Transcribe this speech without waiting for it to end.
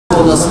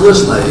ровно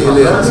слышно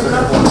или...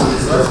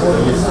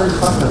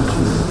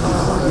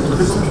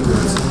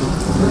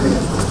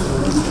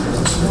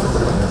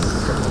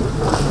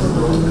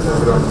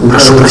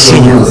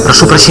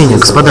 Прошу прощения,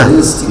 господа.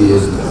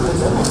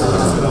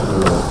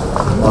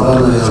 Пора,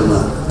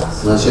 наверное,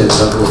 начать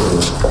работу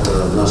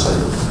нашей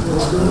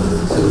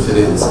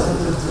конференции.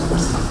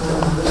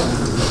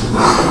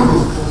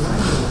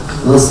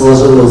 У нас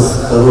сложилась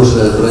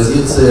хорошая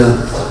традиция,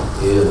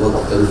 и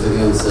вот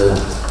конференция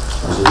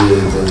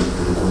Engineering and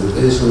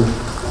Radiocommunication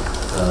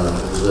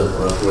уже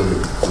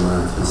проходит на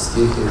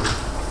физтехе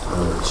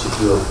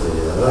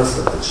 4-й раз,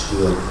 это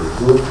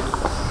 4-й год,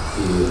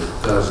 и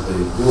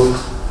каждый год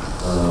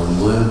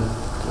мы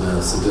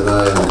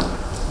собираем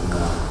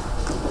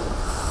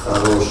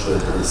хорошее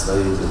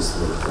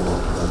представительство по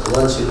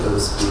докладчикам,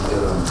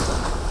 спикерам,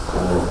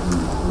 по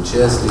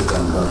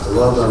участникам,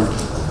 докладам.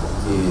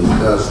 И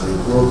каждый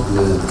год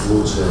мы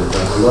лучшие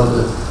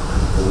доклады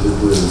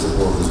публикуем в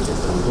сборнике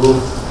трудов,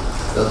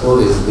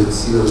 которые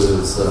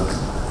индексируются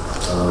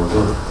в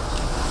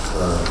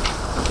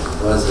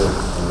базе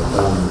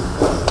данных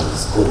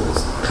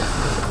Skolkovo.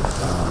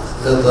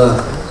 Это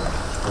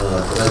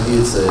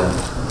традицию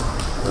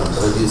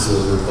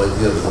мы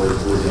поддерживать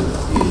будем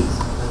и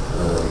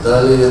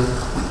далее.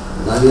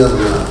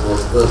 Наверное,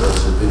 вот в этот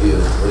же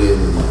период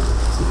времени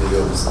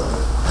соберемся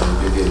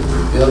на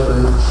юбилейную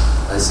 5-ю.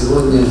 А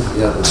сегодня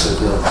я бы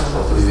хотел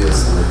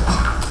поприветствовать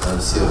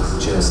всех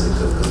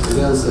участников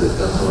конференции,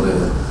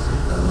 которые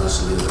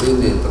нашли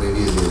время и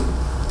проявили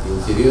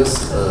интерес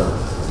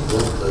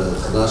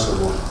к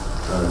нашему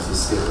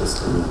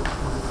физтеховскому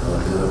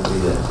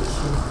мероприятию.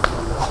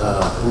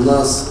 У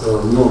нас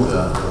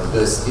много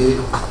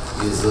гостей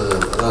из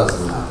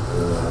разных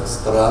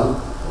стран,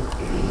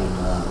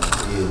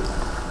 и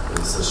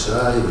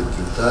США, и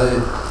Китай,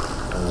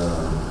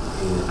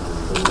 и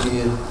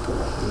другие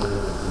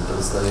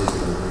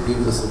представители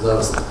других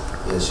государств.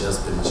 Я сейчас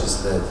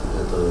перечислять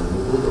этого не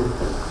буду.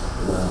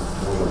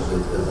 Может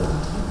быть, это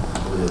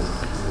будет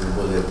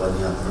более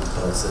понятно в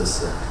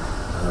процессе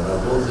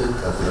работы,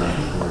 когда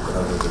будут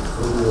работать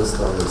круглые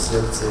столы,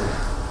 секции.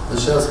 Но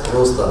сейчас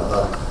просто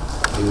от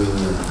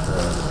имени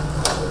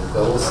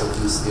руководства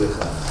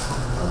физтеха,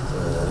 от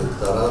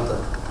ректората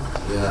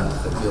я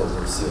хотел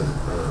бы всех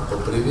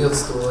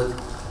поприветствовать,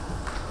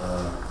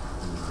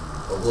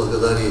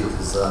 поблагодарить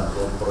за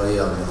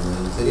проявленный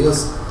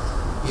интерес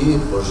и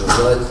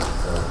пожелать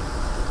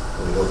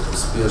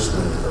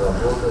успешной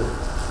работы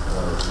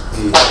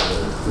и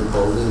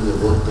выполнения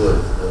той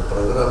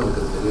программы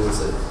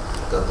конференции,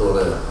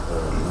 которая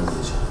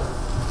намечена.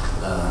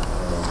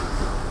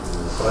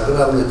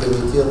 Программный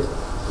комитет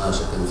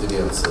нашей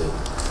конференции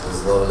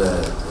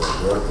возглавляет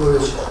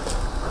Дворкович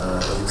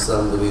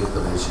Александр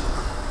Викторович,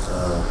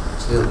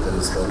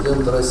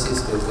 член-корреспондент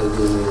Российской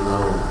академии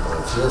наук,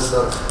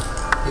 профессор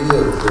и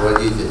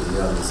руководитель,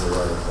 я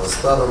называю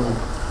по-старому,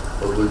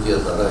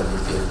 факультета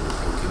радиотехники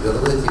и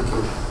кибернетики.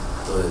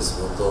 То есть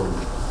вот он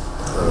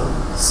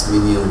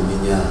сменил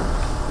меня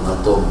на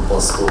том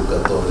посту,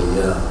 который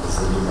я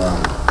занимал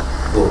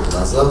год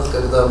назад,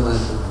 когда мы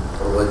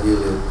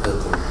проводили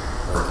эту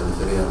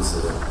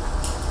конференцию.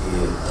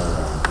 И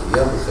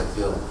я бы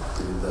хотел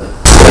передать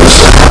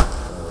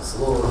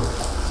слово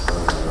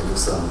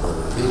Александру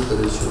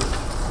Викторовичу,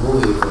 ну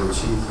и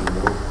поручить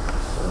ему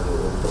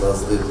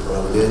бразды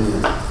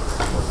управления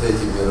вот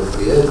этим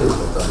мероприятием,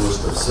 потому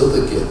что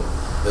все-таки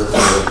это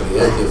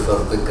мероприятие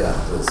ФРТК,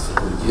 то есть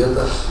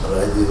факультета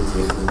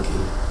радиотехники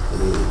и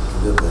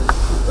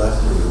кибернетики. Так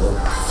мы его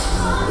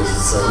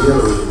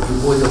позиционировали и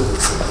будем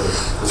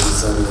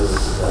позиционировать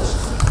и дальше.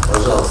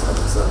 Пожалуйста,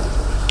 Александр.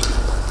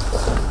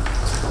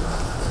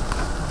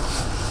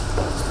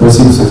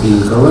 Спасибо, Сергей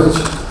Николаевич.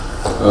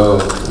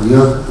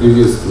 Я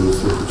приветствую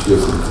всех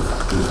участников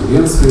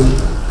конференции.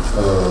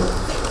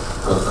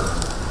 Как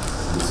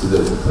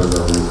председатель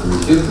программного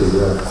комитета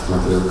я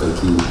смотрел,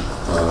 какие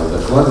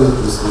доклады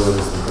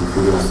присылались на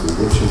конференцию.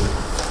 В общем,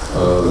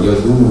 я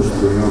думаю,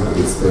 что нам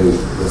предстоит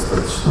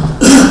достаточно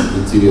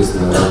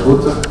интересная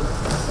работа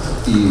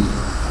и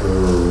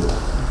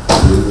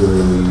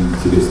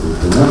интересные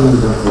пленарные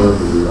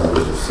доклады, и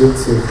работа в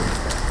секциях.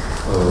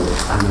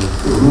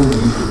 Ну,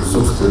 и,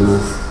 собственно,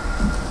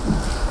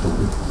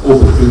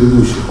 опыт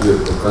предыдущих лет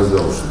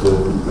показал, что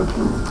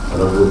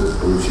работа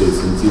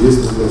получается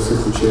интересной для всех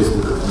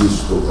участников, есть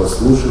что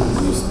послушать,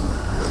 есть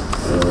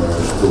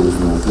что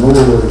узнать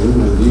нового, и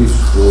надеюсь,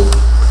 что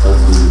так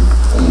будет.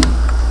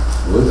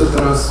 И в этот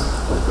раз,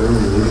 по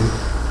крайней мере,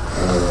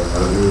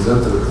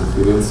 организаторы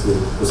конференции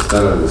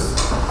постарались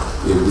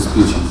и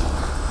обеспечить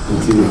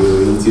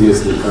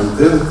интересный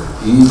контент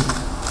и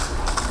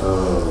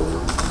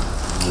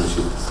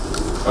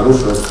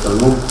хорошую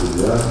обстановку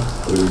для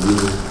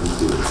проведения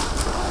конференции.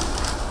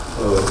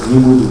 Не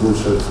буду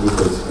больше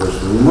отвлекать ваше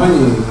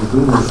внимание и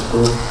думаю, что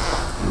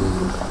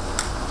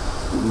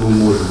мы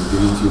можем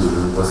перейти уже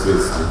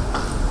непосредственно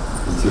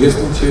к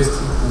интересной части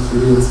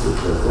конференции,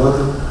 к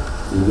докладам.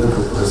 И я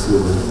попросил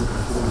бы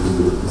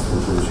Игоря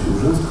Константиновича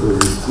Uzhinskого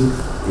вести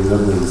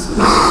пленарное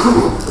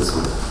заседание.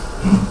 Спасибо.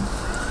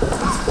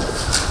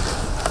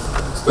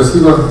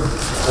 Спасибо.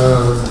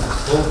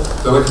 Ну,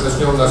 давайте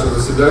начнем наше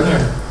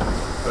заседание.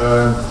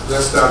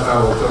 Let's start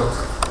our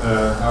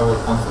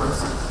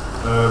conference.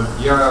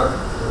 Я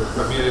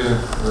по мере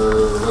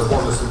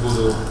возможности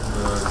буду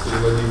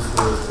переводить,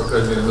 по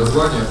крайней мере,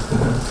 название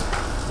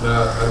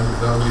на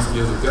английский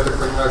язык. Я так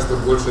понимаю, что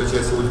большая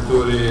часть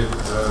аудитории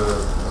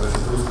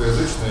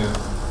русскоязычные,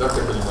 так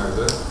я понимаю,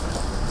 да?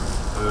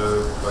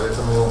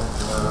 Поэтому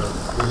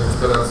будем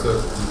стараться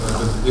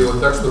сделать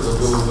так, чтобы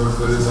было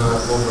удовлетворено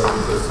оба,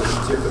 то есть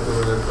те,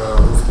 которые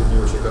по-русски не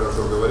очень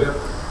хорошо говорят,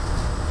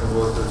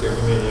 вот, тем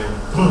не менее.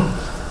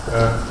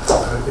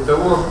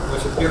 Итого,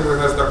 значит, первый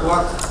наш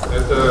доклад –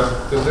 это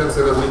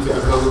тенденция развития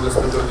международной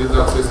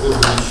стандартизации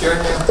службы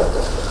вещания.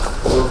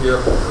 Вот я,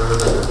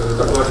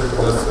 докладчик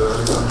у нас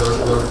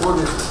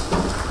Dvorkovich.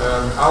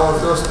 Our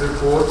first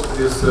report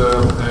is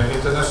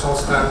international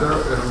standard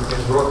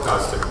in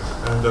broadcasting,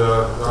 and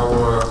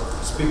our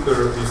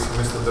speaker is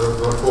Mr.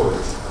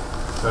 Dvorkovich.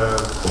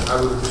 I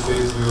would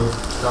appreciate you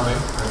coming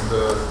and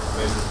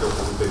making your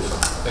presentation.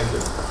 Thank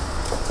you.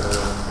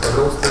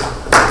 Пожалуйста.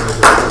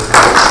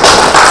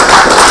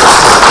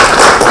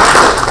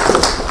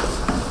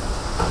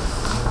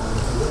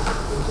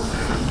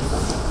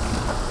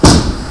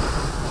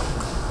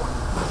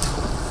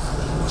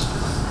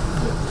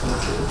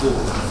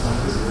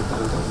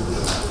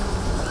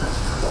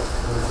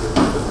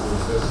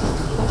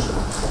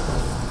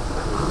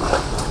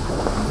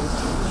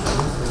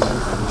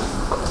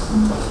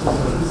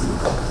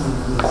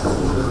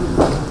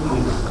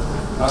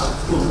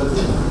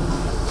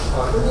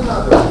 Не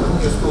надо,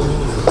 мне стол не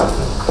нужен.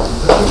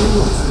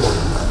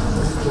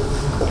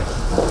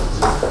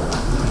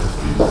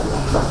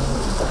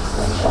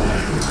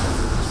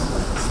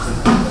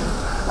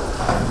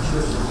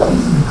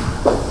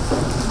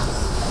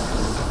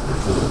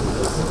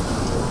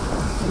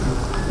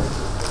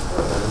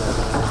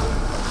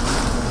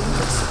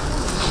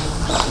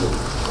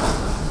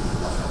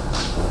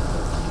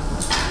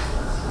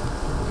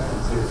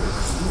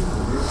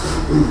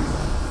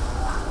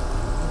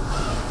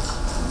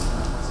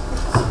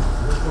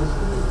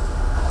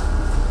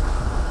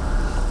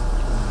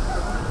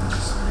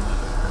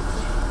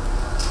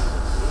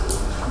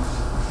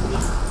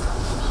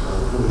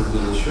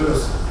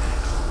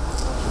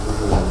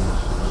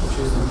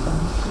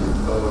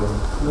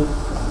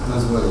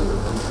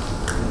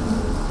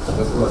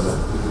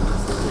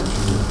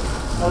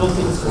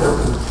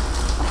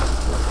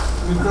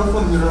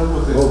 Микрофон не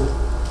работает.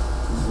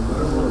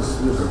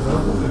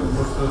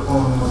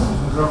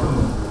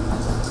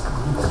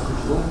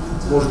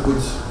 Может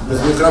быть, без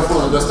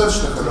микрофона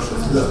достаточно хорошо?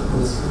 Да.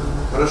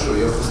 Хорошо,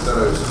 я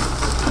постараюсь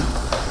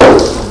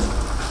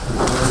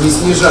не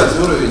снижать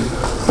уровень.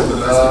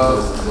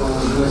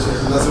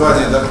 Значит,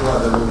 название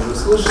доклада вы уже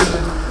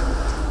слышали.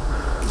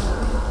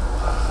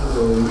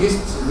 Есть,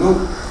 ну,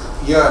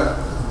 я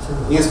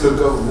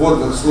несколько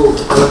вводных слов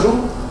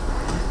скажу.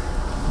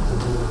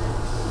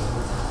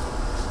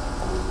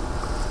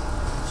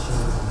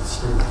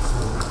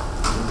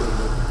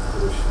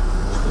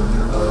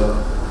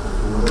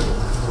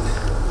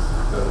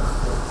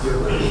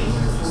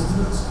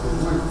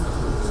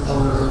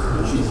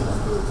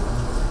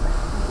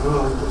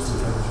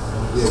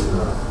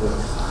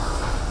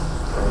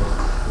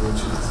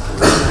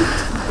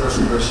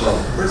 Прошу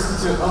прощения.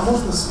 Простите, а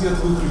можно свет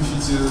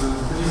выключить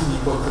ближний,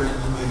 по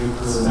крайней мере,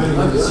 к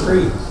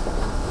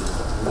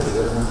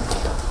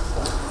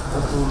а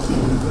то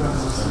экран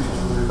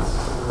засвечивает.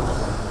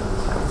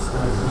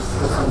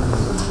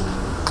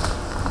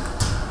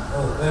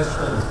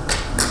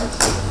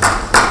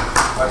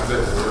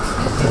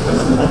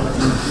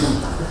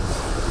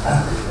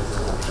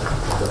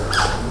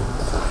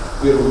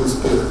 Первый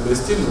успех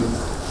достигнут.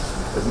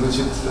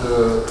 Значит,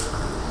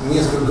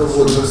 несколько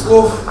вводных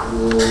слов.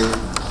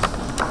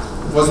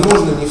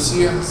 Возможно, не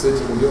все с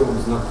этим делом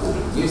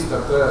знакомы. Есть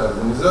такая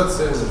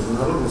организация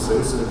Международный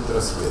союз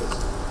электросвета.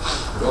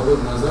 2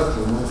 года назад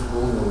ему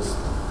исполнилось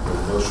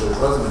большое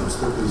празднование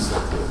 150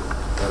 лет.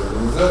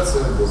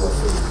 Организация была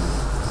создана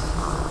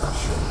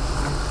еще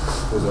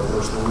в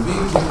позапрошлом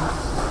веке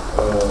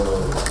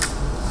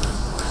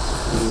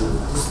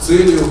с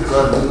целью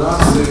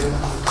координации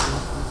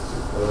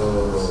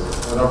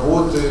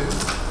работы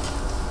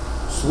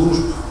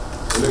служб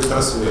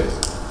электросвязи.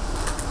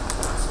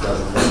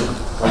 Скажем,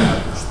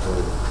 понятно, что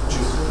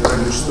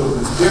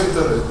радиочастотный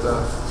спектр – это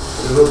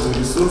природный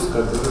ресурс,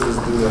 который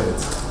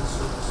разделяется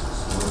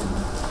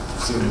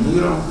всем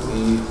миром,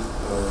 и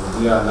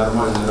для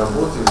нормальной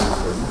работы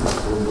необходимо,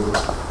 чтобы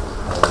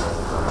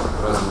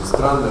разные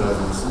страны,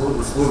 разные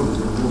службы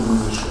друг другу не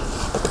мешали.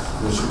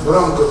 Значит, в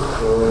рамках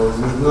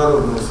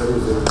Международного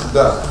союза,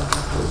 да,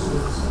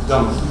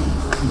 там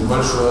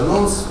небольшой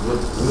анонс,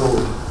 вот в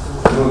новом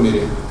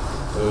номере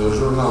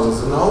журнала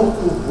 «За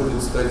науку»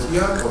 будет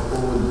статья по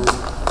поводу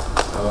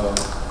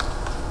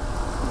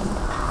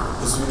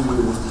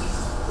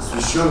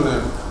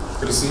посвященная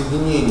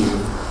присоединению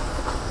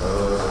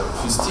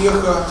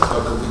физтеха как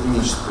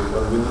академической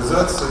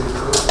организации к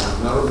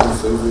Международному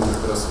союзу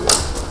электросвета.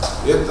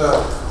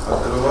 Это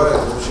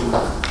открывает очень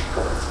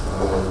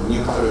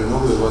некоторые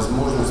новые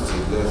возможности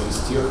для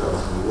физтеха,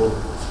 его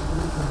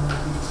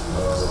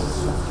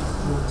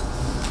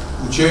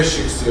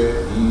учащихся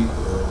и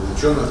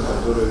ученых,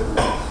 которые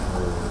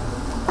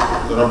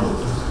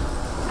работают.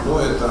 Но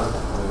это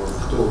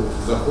кто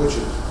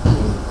захочет,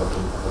 может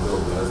потом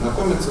подробнее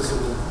ознакомиться с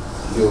этим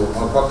делом.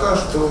 А пока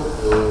что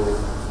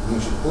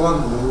значит,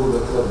 план моего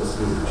доклада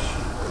следующий.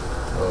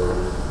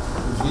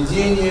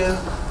 Введение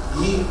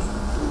и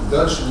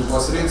дальше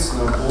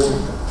непосредственно по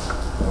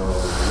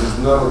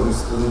международной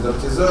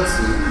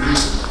стандартизации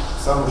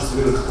и самых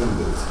свежих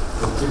тенденций.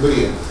 В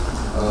октябре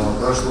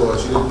прошло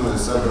очередное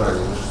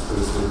собрание 6-й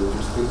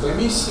исследовательской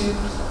комиссии,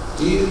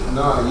 и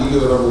на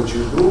ее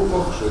рабочих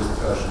группах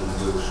 6А,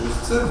 6Б,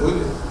 6С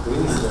были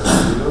приняты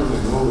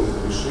определенные новые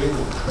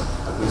решения,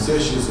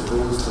 относящиеся к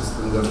области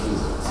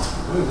стандартизации.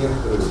 Ну и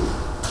некоторые другие.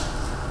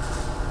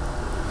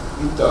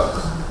 Итак,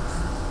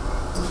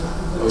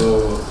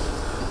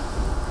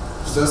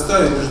 в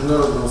составе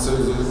Международного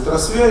союза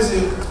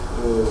электросвязи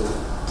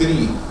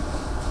 3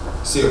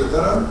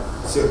 сектора.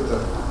 Сектор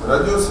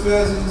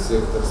радиосвязи,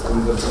 сектор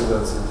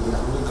стандартизации и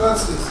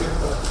телекоммуникаций,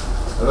 сектор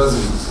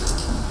развития.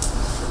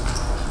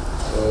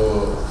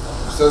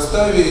 В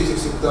составе этих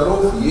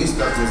секторов есть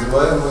так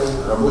называемые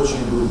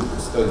рабочие группы,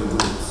 study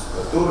groups,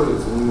 которые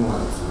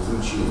занимаются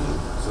изучением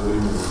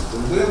современных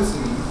тенденций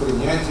и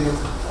принятием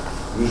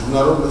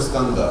международных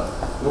стандартов.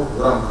 Ну,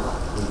 в рамках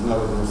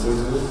Международного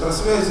союза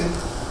электросвязи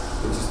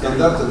эти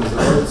стандарты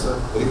называются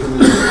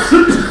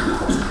рекомендациями.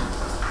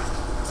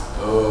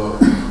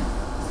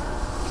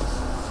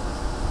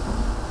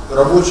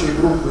 Рабочие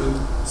группы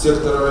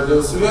сектора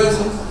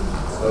радиосвязи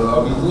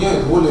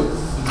объединяют более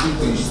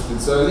 5000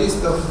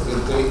 специалистов.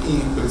 Это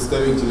и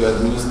представители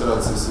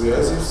администрации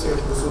связи всех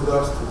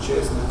государств,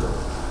 участников.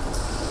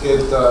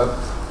 Это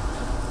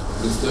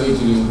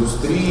представители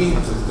индустрии,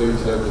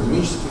 представители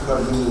академических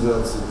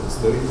организаций,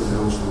 представители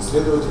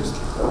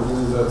научно-исследовательских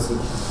организаций,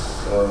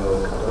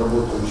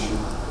 работающих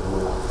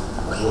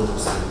в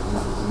отрасли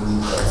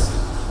инфокоммуникации.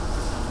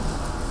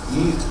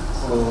 И,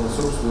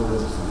 собственно, вот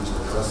здесь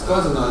как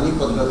рассказано, они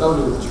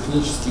подготавливают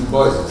технический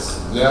базис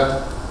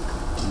для,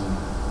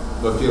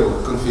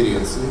 во-первых,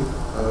 конференции,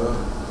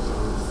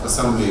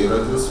 ассамблеи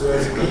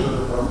радиосвязи,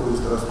 которая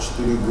проходит раз в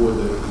 4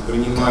 года и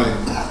принимает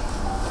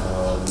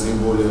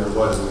наиболее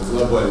важные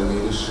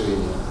глобальные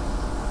решения,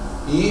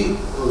 и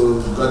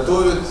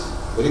готовят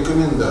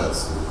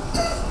рекомендации,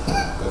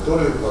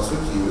 которые, по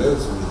сути,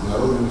 являются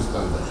международными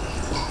стандартами,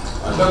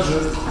 а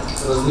также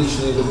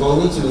различные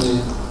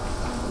дополнительные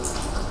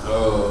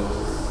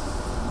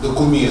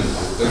документы,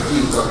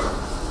 такие как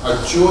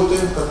отчеты,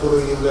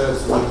 которые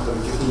являются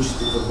некоторой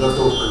технической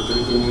подготовкой к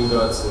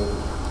рекомендациям,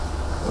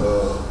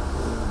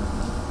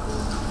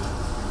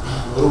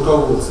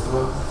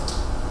 руководство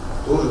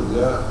тоже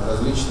для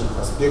различных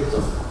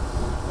аспектов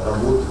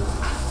работы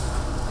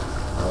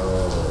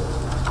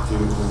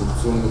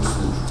телекоммуникационных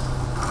служб.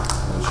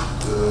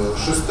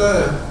 Значит,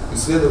 6-я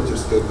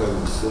исследовательская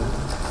комиссия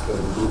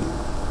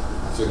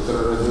сектора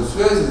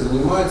радиосвязи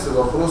занимается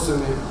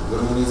вопросами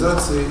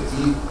гармонизации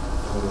и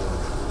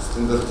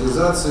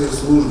стандартизации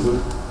службы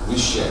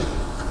вещания,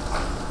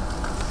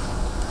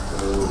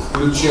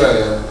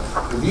 включая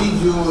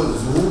видео,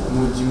 звук,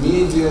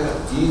 мультимедиа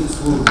и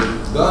службы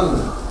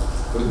данных,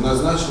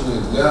 предназначенные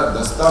для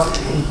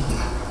доставки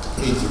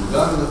этих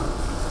данных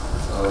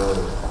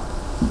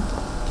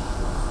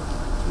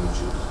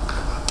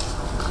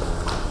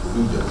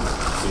людям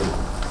всем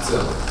в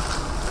целом.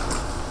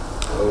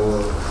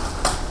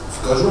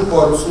 Скажу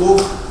пару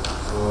слов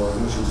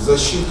в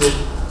защиту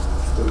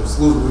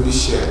службы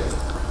вещания.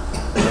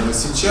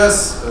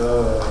 Сейчас,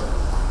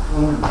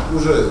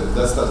 уже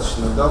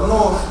достаточно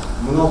давно,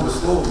 много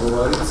слов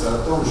говорится о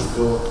том,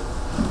 что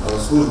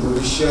служба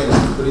вещания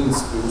в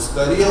принципе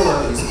устарела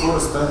и скоро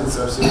станет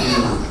совсем не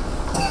нужна.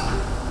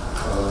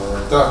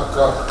 Так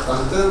как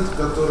контент,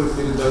 который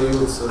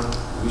передается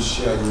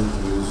вещанием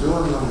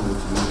телевизионным,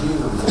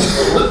 мультимедийным,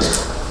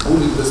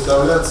 будет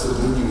доставляться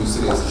другими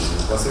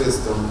средствами,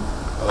 посредством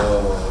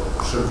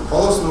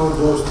широкополосного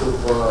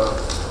доступа,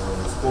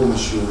 с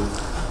помощью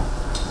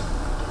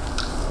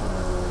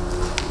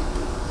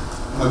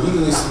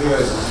мобильной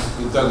связи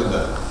и так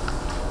далее.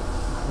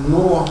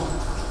 Но,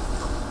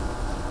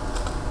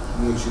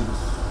 значит,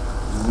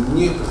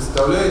 мне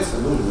представляется,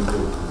 ну не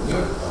только мне,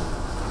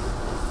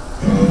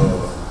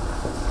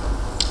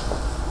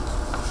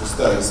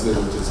 шестая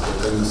исследовательская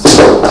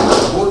комиссия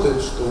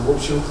работает, что, в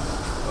общем,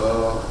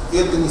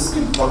 это, не,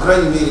 по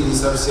крайней мере, не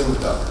совсем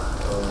так.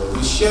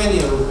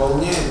 Вещание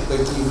выполняет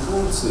такие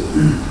функции,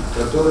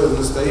 которые в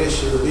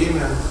настоящее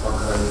время, по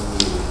крайней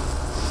мере,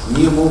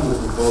 не могут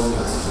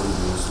выполняться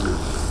другими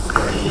услугами.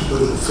 В той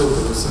же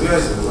сотовой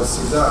связи у вас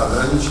всегда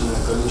ограниченное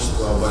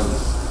количество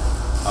абонентов.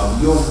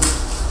 Объем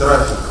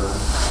трафика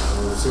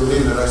все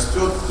время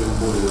растет, тем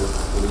более,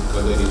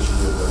 когда речь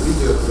идет о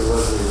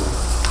видеоприложении,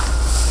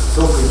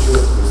 высокой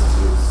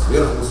четкости,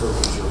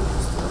 сверхвысокой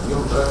четкости.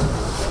 Объем трафика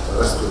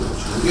растет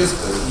очень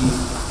резко и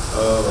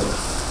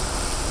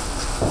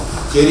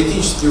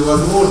теоретически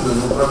возможно,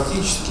 но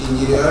практически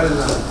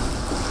нереально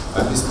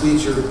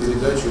обеспечивать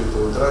передачу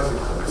этого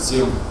трафика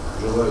всем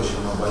желающим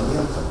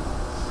абонентам,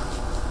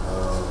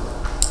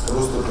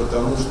 просто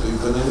потому, что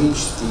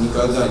экономически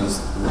никогда не,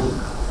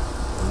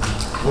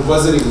 в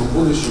обозримом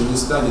будущем не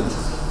станет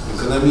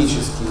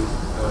экономически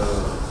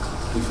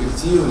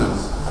эффективным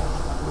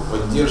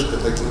поддержка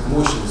таких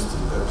мощностей,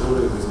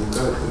 которые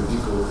возникают при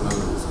пиковых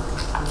нагрузках.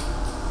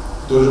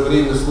 В то же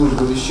время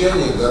служба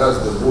вещания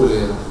гораздо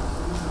более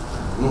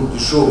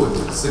дешевыми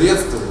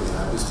средствами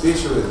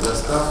обеспечивает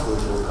доставку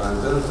этого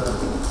контента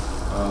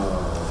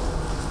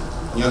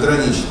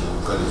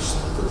неограниченному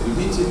количеству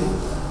потребителей.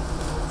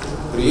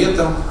 При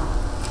этом,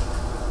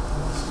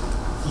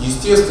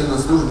 естественно,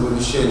 служба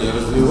вещания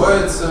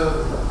развивается,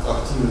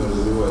 активно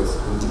развивается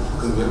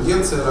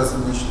конвергенция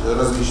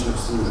различных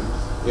служб,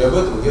 и об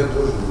этом я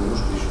тоже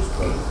немножко еще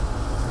скажу.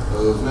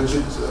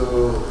 Значит,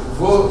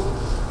 в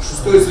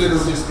 6-й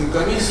исследовательской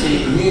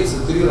комиссии имеется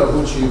 3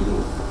 рабочие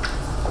группы.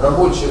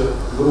 Рабочая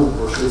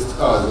группа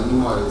 6А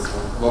занимается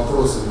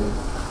вопросами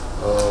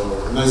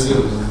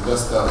наземной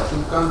доставки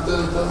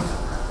контента.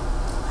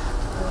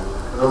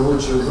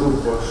 Рабочая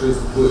группа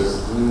 6Б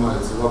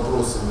занимается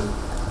вопросами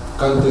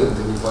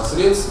контента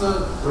непосредственно,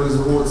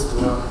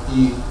 производства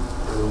и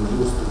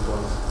доступа.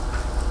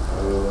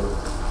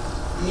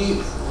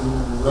 И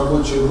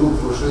рабочая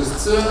группа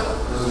 6С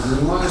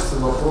занимается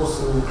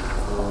вопросами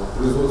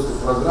производства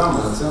программы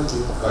и оценки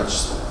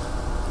качества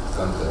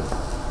контента.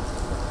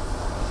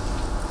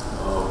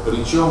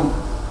 Причем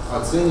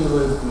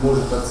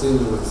может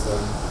оцениваться,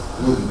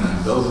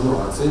 должно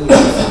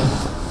оцениваться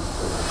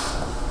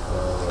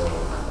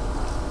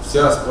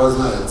вся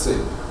сквозная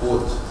цепь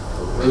от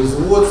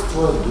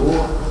производства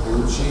до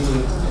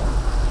получения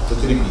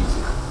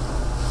потребителя.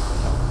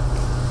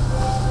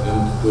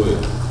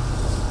 End-to-end.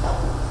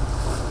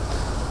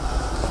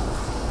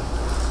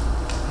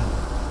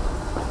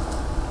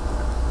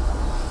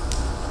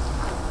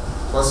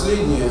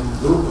 Последняя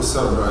группа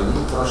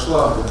собраний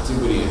прошла в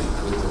октябре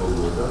этого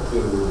года,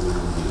 первую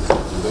неделю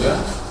октября,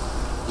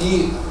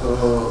 и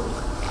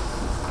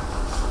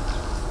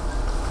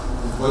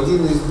в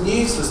один из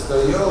дней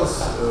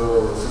состоялся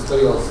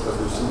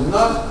такой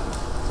семинар,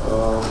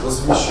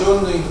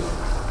 посвященный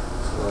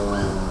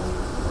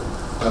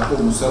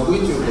такому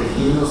событию, как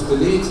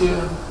 90-летие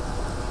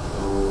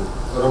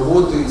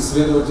работы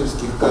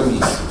исследовательских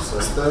комиссий в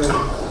составе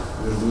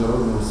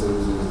Международного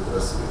союза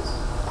электросвязи.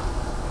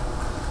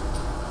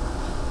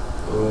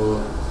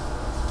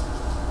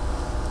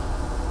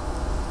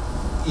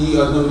 И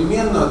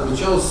одновременно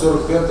отмечалась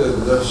 45-я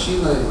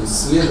годовщина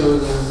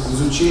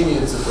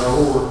изучения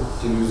цифрового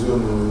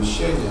телевизионного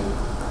вещания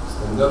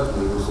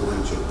стандартной и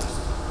высокой четкости.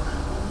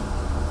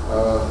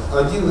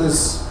 Один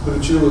из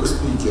ключевых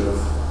спикеров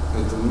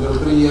этого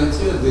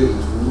мероприятия,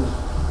 Дэвид Вуд,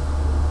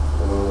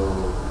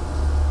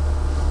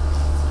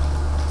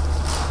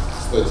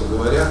 кстати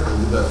говоря,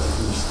 кандидат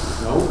технических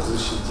наук,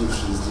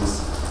 защитивший здесь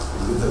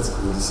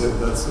кандидатскую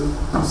диссертацию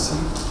УСИ.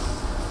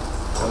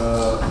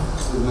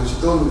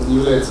 Значит, он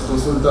является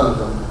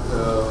консультантом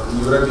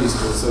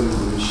Европейского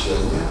союза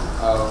вещания,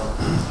 а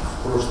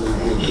в прошлые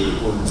годы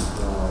он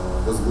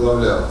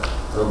возглавлял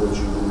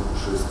рабочую группу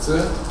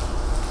 6С.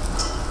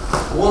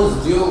 Он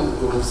сделал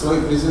в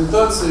своей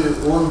презентации,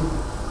 он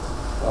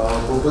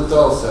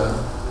попытался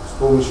с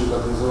помощью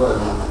так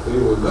называемого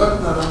кривой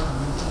Гартнера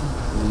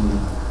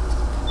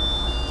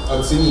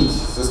оценить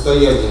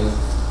состояние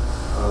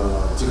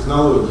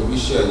технологий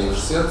вещания в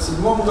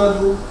 1967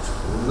 году,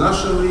 в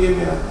наше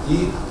время,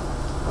 и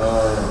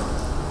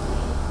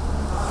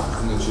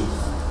значит,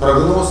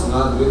 прогноз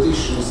на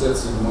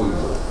 2067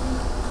 год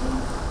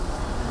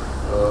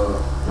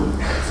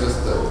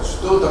составить.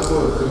 Что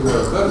такое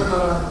кривая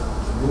Гартнера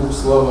в 2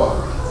 словах?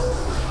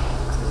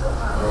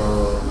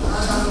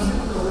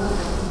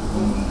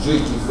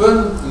 Джеки Фен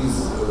из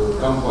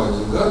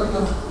компании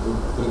Гартнер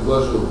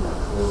предложил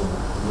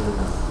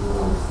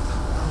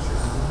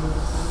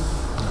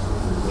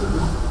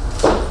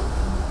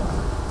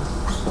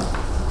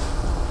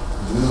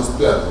в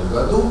 1995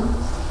 году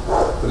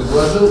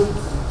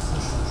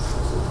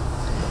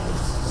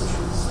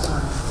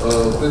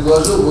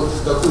предложил вот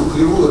такую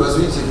кривую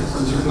развития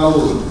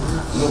технологий.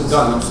 В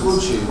данном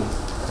случае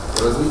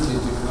развитие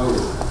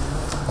технологий.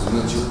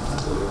 Значит,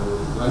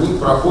 они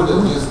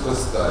проходят несколько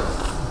стадий.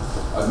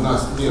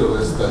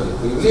 Первая стадия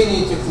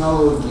появления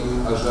технологии,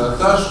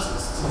 ажиотаж,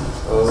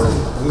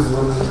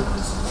 вызванный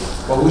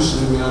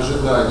повышенными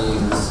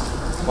ожиданиями.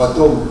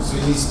 Потом, в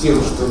связи с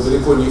тем, что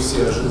далеко не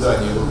все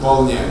ожидания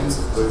выполняются,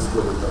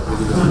 происходит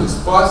определенный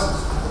спад,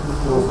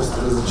 пропасть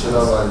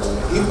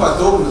разочарования. И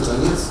потом,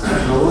 наконец,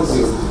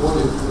 технология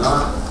выходит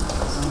на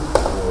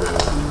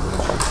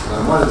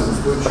нормальную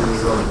устойчивую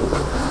работу.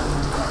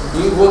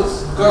 И вот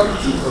как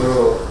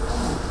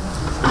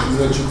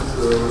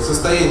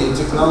состояние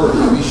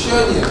технологии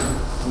вещания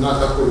на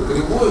такой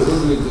кривой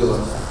выглядело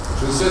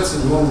в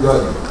 1967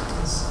 году.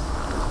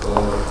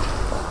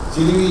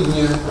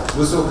 Телевидение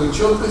высокой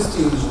четкости,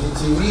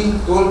 HDTV,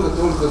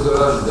 только-только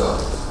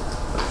зарождалось.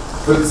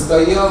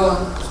 Предстояло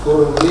в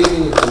скором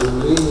времени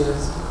появление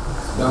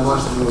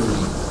домашнего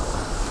вида.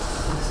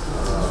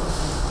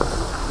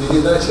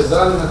 передача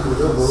данных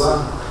уже была,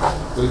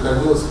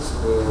 подходила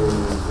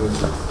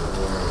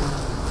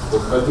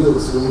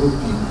к своему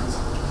пику.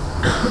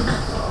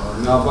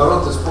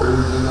 Наоборот,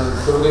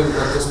 в то время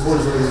как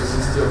использование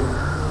систем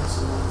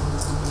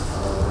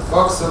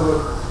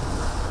факсовых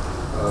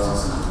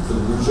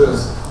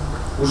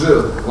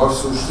уже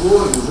вовсю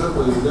шло, и уже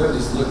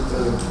появлялись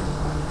некоторые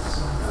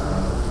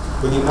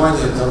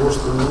понимание того,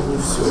 что не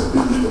все,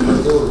 что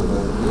хотелось бы,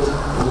 не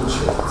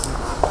получается.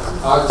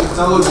 А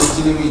технология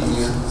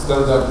телевидения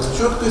стандартной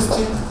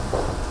четкости,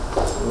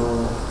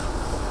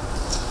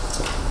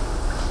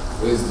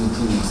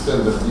 SDTV,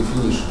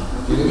 Standardization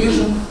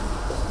Television,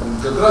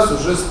 как раз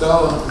уже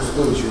стала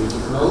устойчивой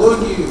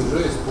технологией, уже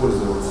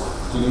использовалась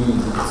в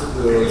телевидении,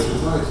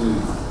 цветное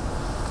телевидение.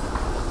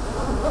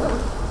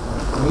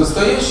 В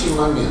настоящий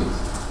момент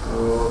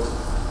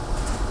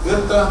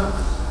это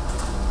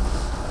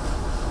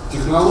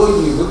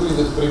технологии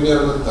выглядят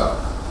примерно так.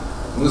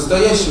 В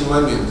настоящий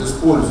момент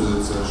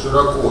используется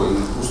широко и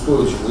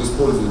устойчиво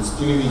используется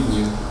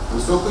телевидение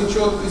высокой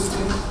четкости,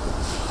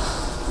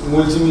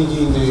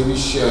 мультимедийное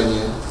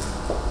вещание.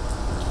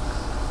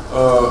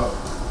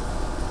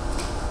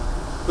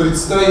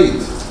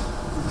 Предстоит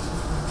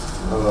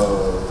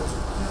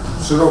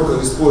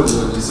широкое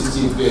использование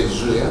сети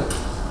 5G.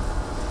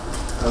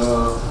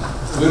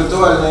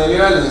 Виртуальная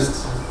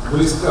реальность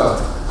близка к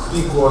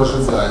пику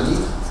ожиданий.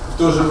 В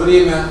то же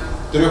время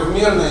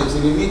трехмерное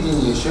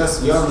телевидение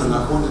сейчас явно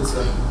находится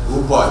в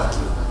упадке.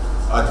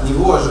 От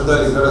него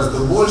ожидали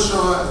гораздо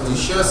большего, и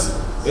сейчас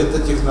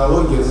эта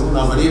технология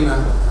на время,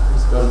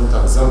 скажем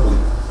так, забыта.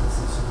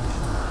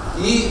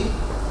 И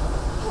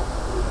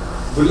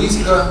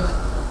близко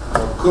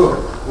к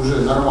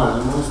уже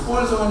нормальному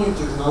использованию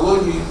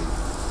технологии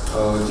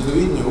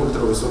телевидения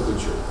ультравысокой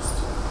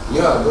четкости.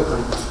 Я об этом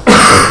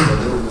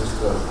подробно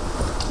скажу.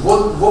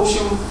 Вот, в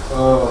общем,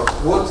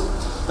 вот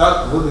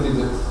так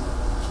выглядит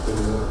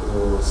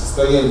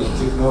состояние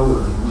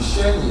технологий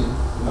вещания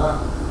на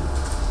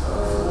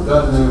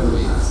данное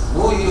время.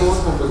 Ну и он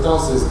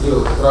попытался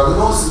сделать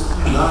прогноз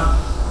на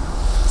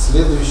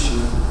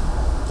следующий,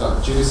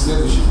 через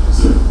следующий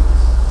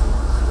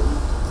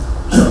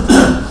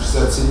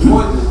 67,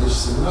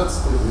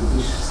 2017,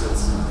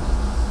 2067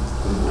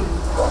 год.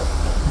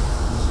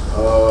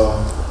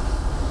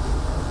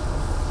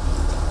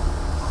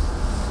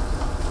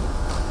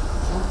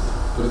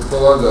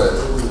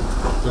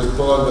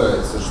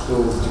 Предполагается, что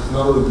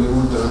технологии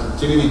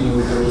телевидения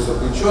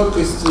ультравысокой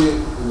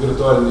четкости,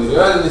 виртуальной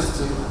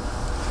реальности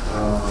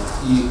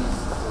и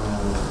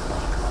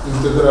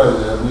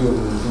интегральное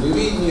объемное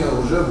телевидение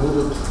уже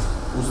будут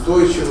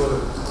устойчиво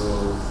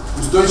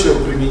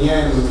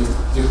применяемыми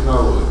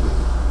технологиями.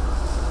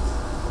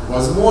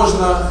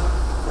 Возможно,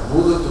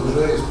 будут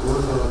уже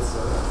использоваться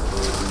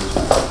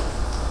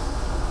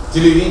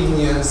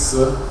телевидение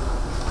с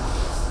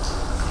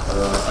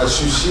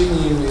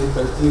ощущениями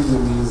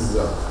тактильными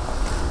из-за.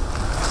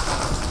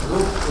 Ну,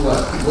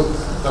 ладно, вот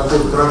такой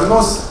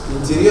прогноз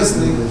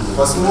интересный,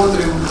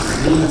 посмотрим,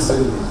 сбудется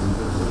ли.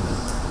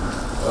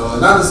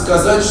 Надо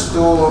сказать,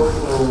 что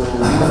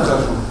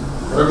скажем,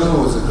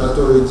 прогнозы,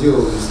 которые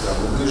делались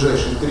в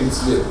ближайшие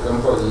 30 лет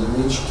компании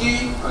MIPT,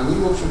 они,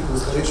 в общем, к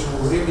настоящему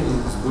времени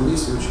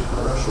сбылись очень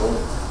хорошо.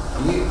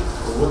 И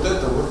вот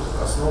это вот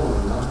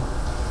основано на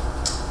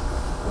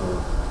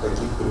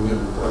таких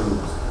примерных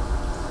прогнозах.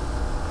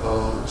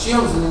 Чем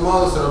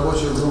занималась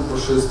рабочая группа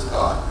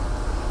 6А?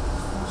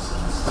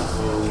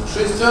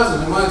 6А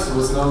занимается в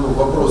основном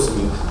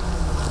вопросами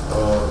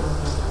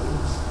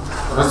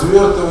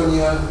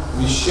развертывания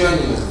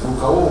вещания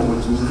звукового,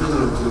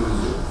 мультимедийного,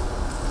 телевизионного,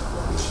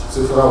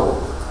 цифрового.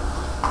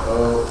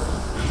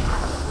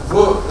 В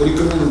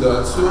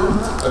рекомендацию,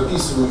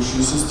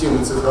 описывающую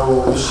систему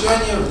цифрового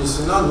вещания,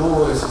 внесена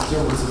новая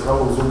система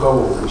цифрового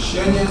звукового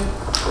вещания,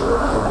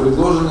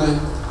 предложенная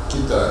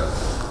Китаем.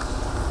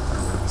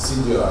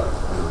 CDR.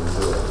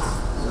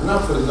 Она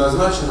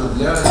предназначена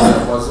для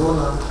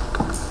диапазона,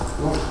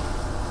 ну,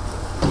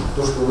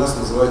 то, что у нас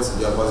называется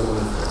диапазон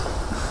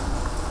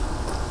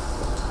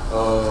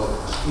FM.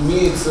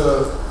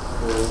 Имеется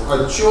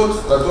отчет,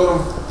 в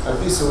котором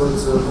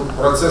описывается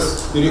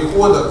процесс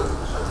перехода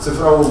к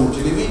цифровому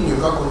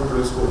телевидению, как он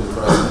происходит в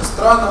разных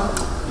странах,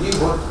 и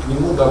вот к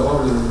нему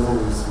добавлены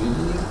новые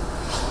сведения.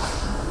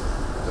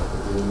 Так,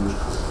 это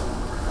немножко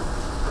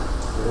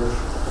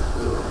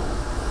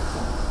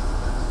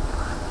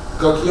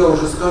как я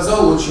уже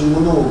сказал, очень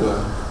много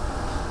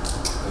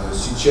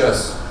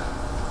сейчас,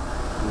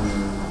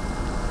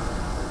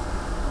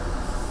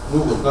 ну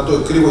вот на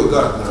той кривой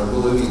Гартнера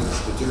было видно,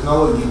 что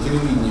технологии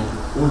телевидения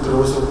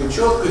ультравысокой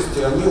четкости,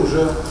 они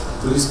уже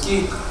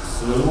близки к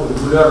своему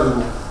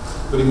регулярному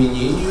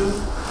применению,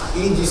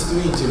 и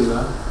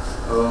действительно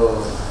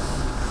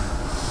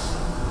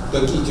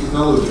такие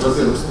технологии,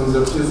 во-первых,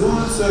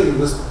 стандартизуются, и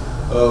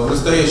в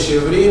настоящее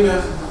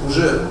время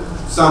уже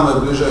в самое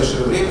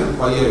ближайшее время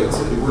появится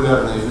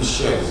регулярное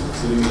вещание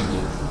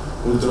телевидения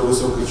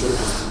ультравысокой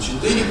четкости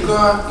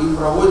 4К и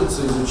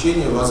проводится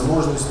изучение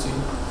возможностей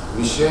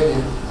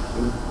вещания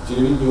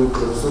телевидения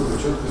ультравысокой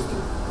четкости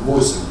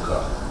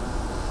 8К.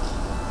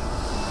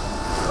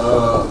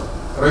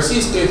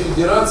 Российская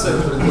Федерация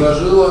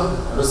предложила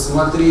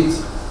рассмотреть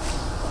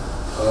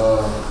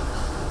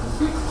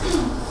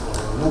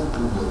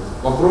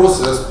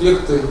вопросы,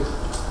 аспекты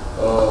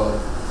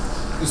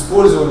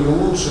использования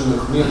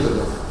улучшенных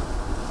методов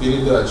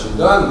передачи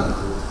данных,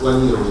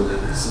 планирования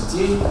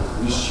сетей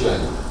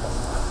вещания,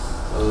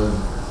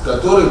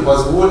 которые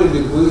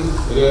позволили бы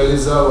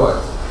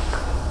реализовать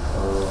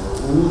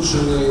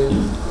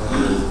улучшенные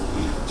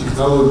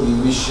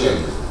технологии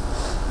вещания.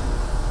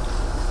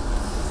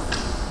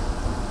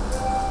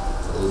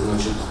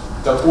 Значит,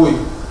 такой,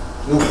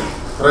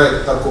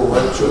 проект такого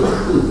отчета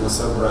был на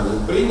собрании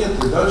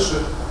принят, и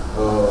дальше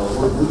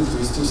вот будет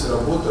вестись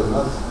работа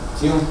над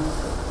тем,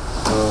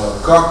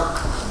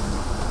 как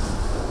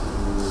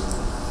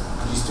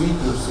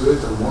действительно все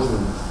это можно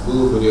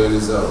было бы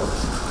реализовать.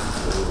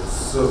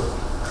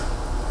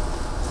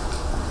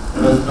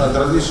 От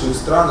различных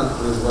стран, от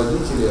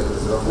производителей, от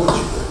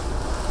разработчиков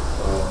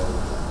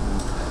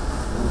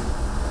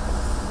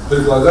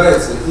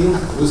предлагается им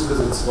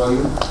высказать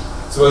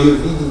свое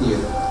видение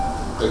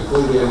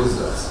такой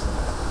реализации.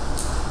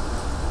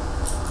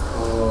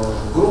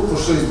 Группа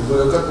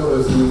 6Б,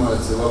 которая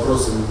занимается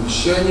вопросами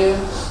вещания,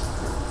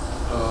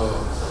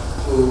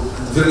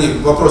 вернее,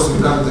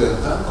 вопросами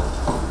контента,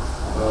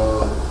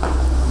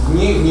 в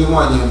ней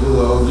внимание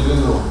было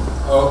уделено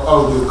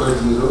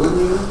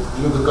аудиокодированию,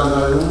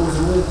 многоканальному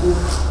звуку,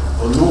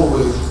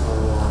 новой,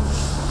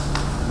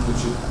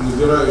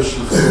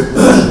 набирающей все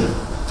больше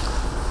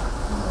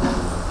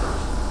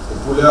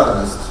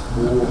популярность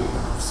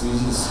в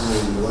связи с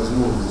моими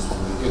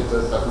возможностями.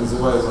 Это так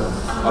называемый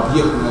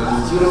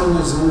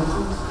объектно-ориентированный звук,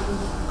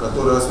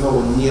 который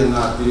основан не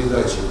на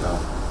передаче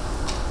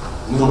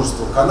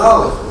множества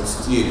каналов, от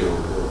стерео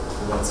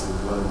до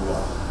 22.2,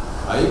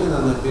 а именно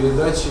на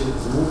передаче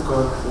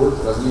звука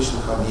от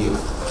различных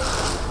объектов.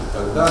 И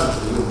тогда на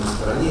приемной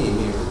стороне,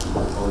 имея какие-то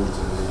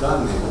дополнительные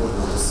данные,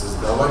 можно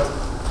воссоздавать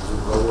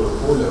звуковое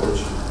поле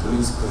очень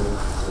близкое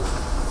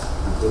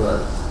к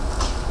натуральному.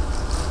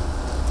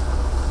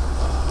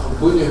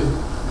 Были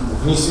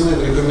внесены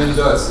в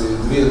рекомендации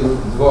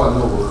два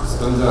новых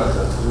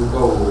стандарта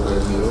звукового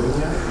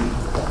кодирования.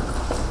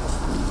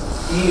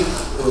 И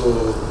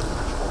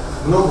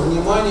много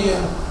внимания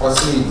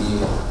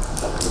последние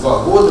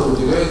 2 года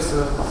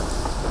уделяется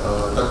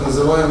так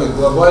называемой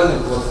глобальной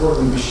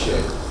платформе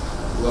вещания.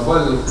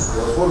 Глобальной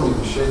платформе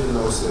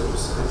вещательного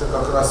сервиса. Это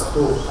как раз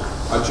то,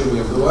 о чем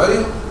я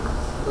говорил.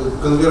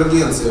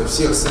 Конвергенция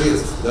всех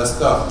средств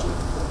доставки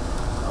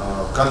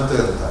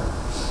контента,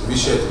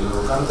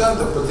 вещательного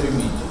контента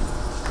потребителю.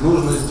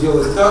 Нужно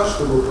сделать так,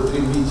 чтобы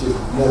потребитель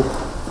мог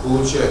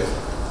получать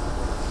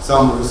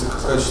самый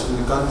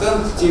высококачественный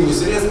контент теми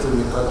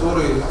средствами,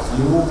 которые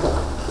ему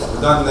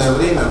в данное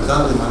время, в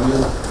данный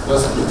момент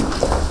доступны.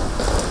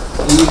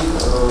 И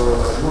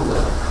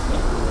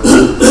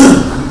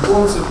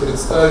японцы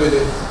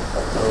представили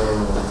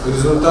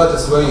результаты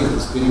своих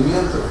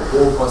экспериментов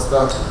по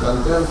поставке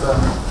контента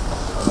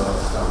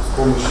с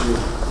помощью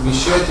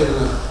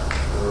вещательных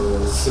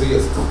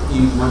средств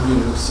и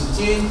мобильных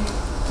сетей,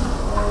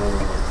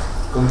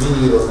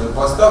 комбинированная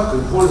поставка,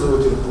 и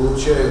пользователь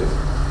получает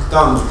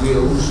там, где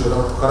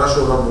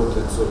хорошо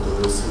работает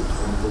сотовая сеть,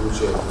 он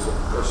получает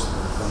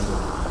высококачественный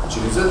контент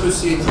через эту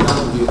сеть,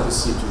 там, где эта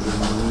сеть уже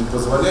не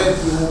позволяет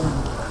ему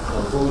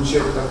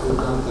получать такой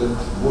контент,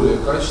 более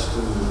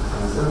качественный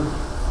контент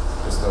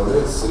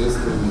поставляется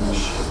средствами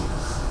вещания.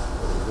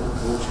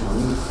 В общем,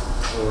 они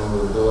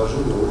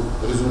доложили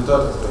о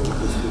результатах таких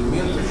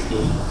экспериментов, что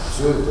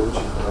все это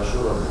очень хорошо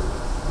работает.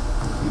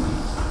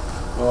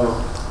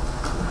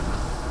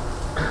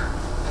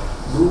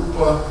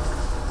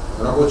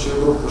 Рабочая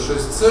группа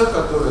 6С,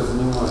 которая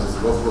занимается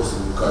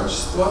вопросами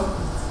качества.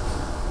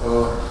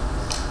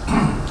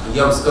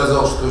 Я бы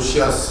сказал, что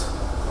сейчас,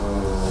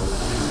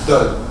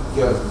 да,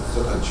 я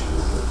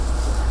заканчиваю.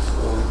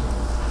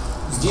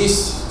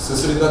 Здесь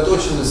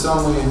сосредоточены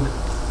самые,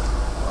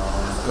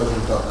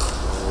 скажем так,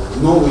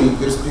 новые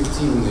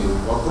перспективные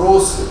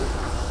вопросы.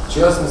 В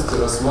частности,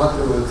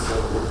 рассматривается,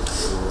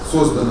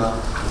 создана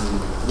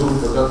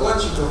группа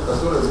докладчиков,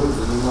 которая будет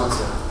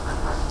заниматься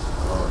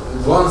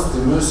Advanced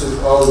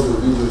Immersive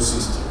Audio Video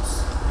Systems.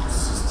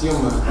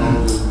 Системы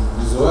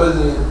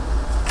аудиовизуальные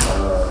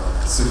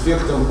с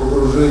эффектом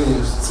погружения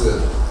в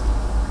сцену.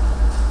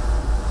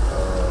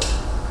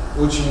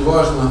 Очень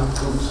важно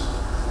тут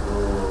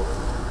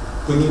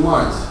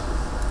понимать,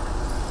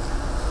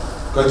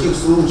 в каких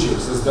случаях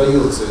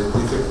создается этот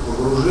эффект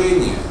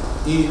погружения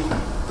и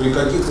при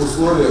каких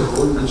условиях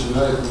он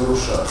начинает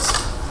нарушаться.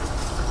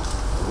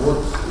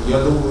 Вот, я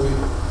думаю,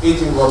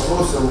 этим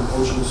вопросом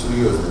очень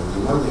серьезное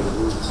внимание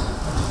будет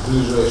в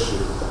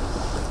ближайшие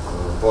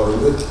пару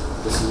лет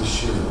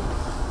посвящено.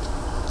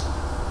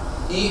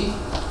 И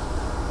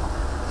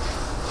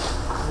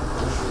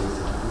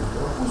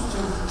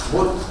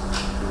вот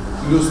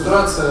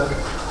иллюстрация,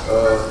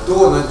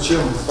 то, над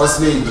чем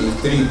последние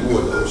 3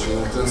 года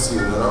очень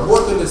интенсивно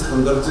работали,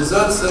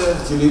 стандартизация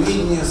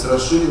телевидения с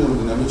расширенным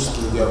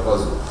динамическим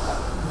диапазоном.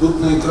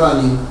 Тут на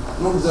экране,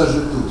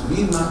 даже тут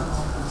видно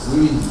Вы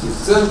видите,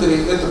 в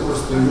центре это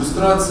просто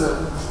иллюстрация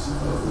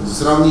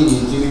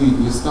сравнения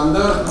телевидения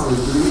стандартного и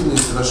телевидения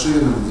с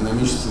расширенным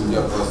динамическим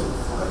диапазоном,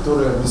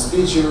 которое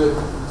обеспечивает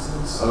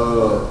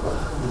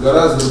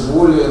гораздо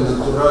более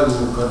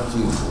натуральную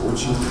картинку,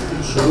 очень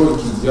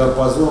широкий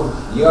диапазон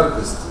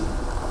яркости.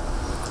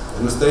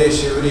 В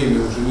настоящее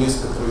время уже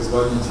несколько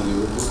производителей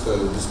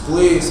выпускают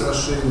дисплеи с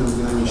расширенным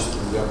динамическим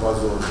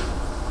диапазоном.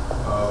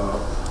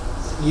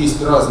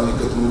 Есть разные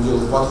к этому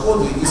делу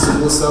подходы, и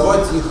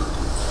согласовать их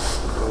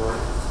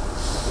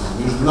в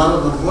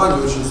международном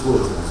плане очень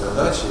сложная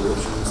задача. И, в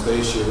общем, в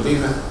настоящее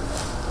время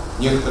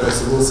некоторое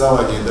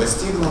согласование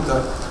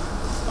достигнуто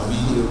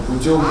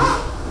путем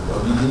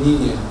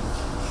объединения,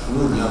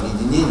 ну не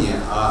объединения,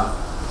 а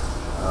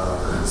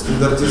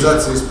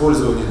стандартизации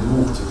использования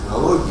двух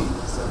технологий,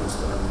 с одной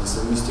стороны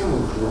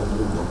несовместимых друг с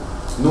другом,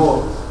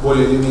 но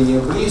более или менее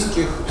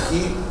близких,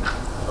 и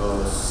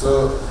с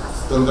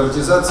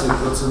стандартизацией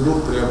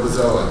процедур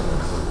преобразования.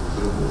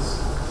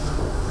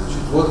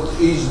 Значит, вот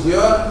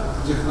HDR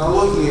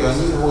технологии,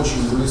 они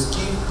очень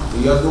близки,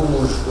 и я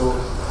думаю, что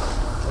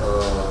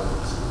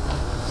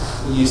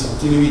если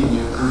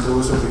телевидение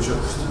ультравысокой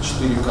четкости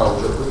 4К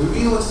уже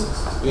появилось,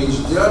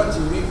 HDR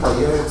TV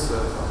появится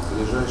в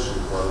ближайшие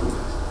пару лет.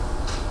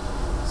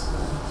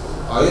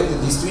 А это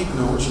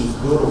действительно очень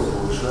здорово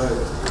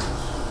повышает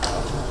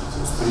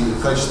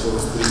качество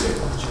восприятия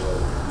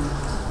человека.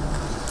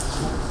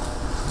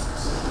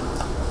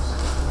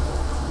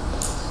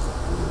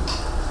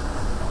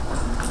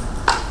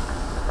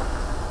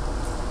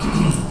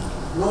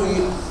 Ну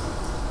и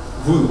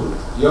вывод.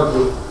 Я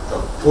бы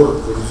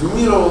коротко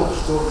резюмировал,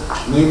 что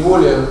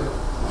наиболее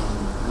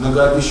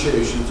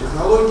многообещающие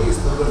технологии,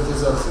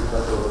 стандартизацией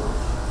которых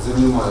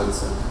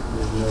занимается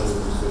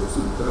Международный союз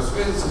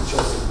электросвязи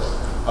сейчас, это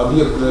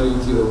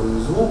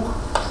объектно-ориентированный звук,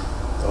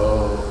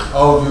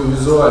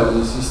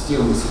 аудиовизуальные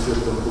системы с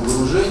эффектом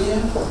погружения,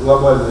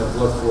 глобальная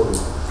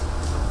платформа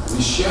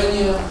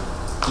вещания,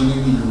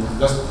 телевидение,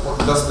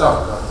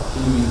 доставка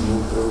телевидения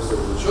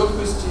ультравысокой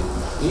четкости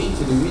и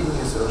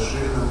телевидение с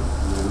расширенным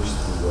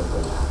динамическим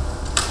диапазоном.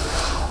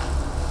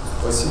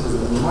 Спасибо за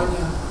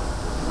внимание.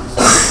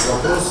 Если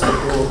вопросы,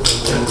 то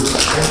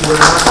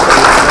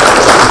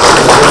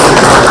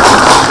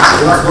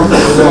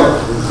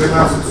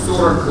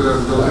 12:40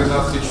 до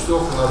 12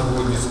 часов у нас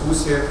будет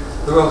дискуссия.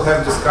 We will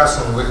have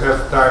discussion. We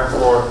have time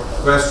for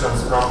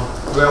questions from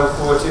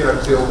 12:40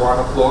 until 1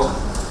 o'clock,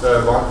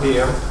 1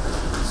 p.m.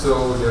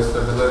 So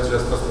let's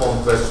just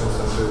postpone questions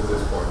until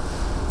this point.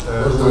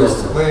 То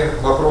есть мы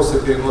вопросы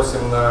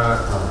переносим на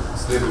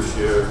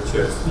следующую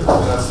часть,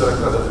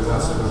 12:40 до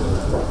 12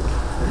 минут.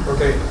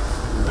 Okay.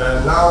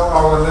 Now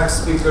our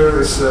next speaker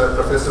is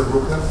Professor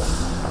Brookner.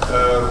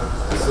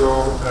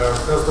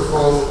 First of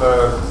all,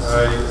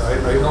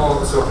 I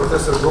know, so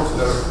Professor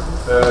Brookner,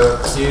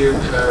 he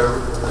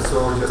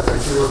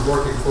was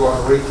working for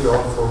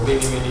Radiocommunication for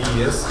many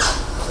years,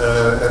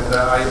 and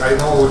I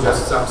know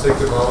just something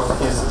about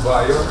his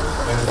bio,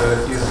 and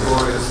his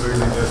glorious,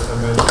 really just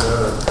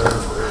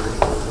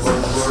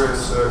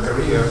glorious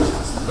career.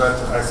 But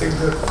I think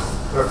that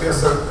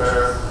Professor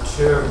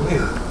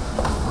Chernin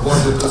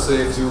wanted to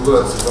say a few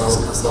words about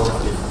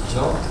him.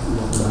 No?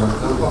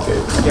 Okay.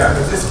 Yeah,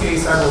 in this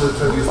case I will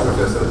introduce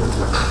Professor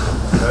Brookner.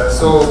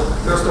 So,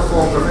 first of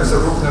all, Professor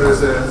Brookner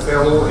is a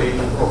fellow of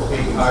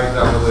IEEE. I'm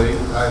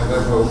a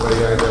member of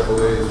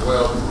IEEE as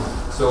well.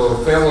 So,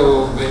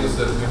 fellow means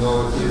that, you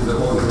know, he's an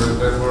honorary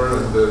member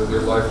in the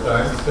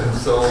lifetime. And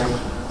so,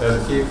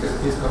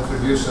 his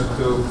contribution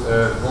to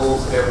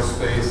both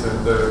aerospace and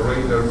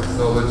radar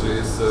technology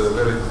is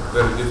very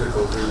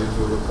difficult really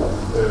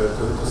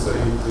to say,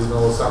 you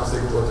know,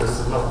 something what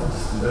is not.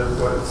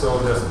 So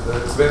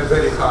it's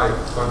very high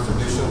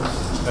contribution.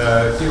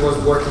 He was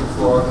working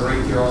for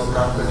Radiocommunication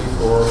company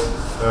for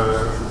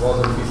more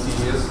than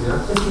 50 years, yeah?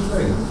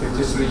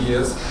 53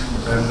 years.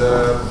 And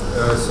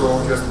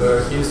so just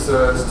his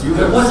students.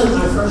 That wasn't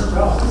my first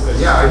job.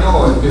 Yeah, I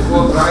know.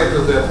 Before, prior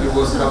to that, he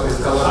was at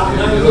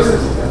Columbia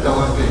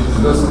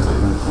University.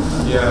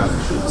 Yeah.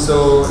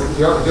 So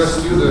your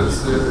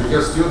students,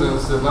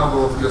 the number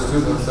of your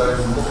students, I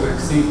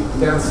exceed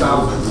 10,000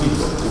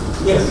 people.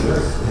 Yes.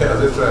 Yeah,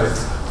 that's right.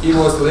 He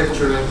was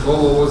lecturing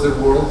all over the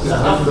world.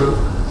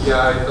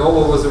 All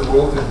over the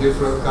world in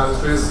different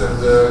countries, and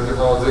you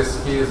know,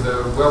 he is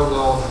a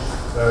well-known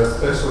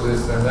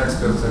specialist and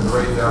expert in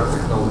radar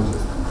technology.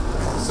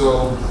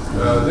 So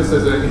this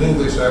is in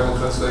English. I will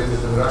translate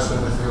it in Russian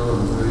if you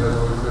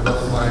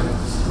don't mind.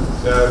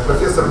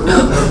 Профессор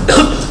Brookner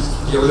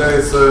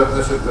является,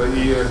 значит,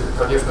 и,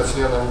 конечно,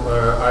 членом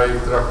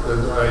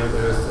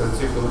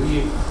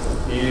IEEE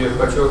и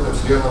почетным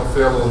членом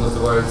Fellow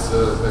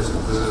называется, значит,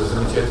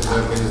 замечательной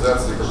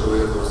организации,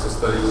 которая в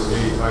состою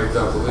IEEE,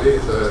 это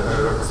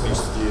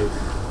аэрокосмические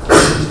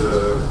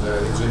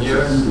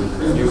инженеры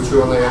и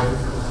ученые.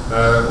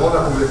 Он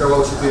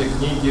опубликовал 4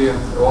 книги,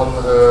 он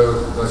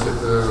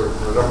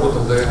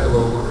работал до этого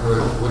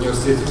в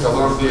университете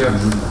Колумбия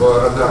по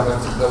радарным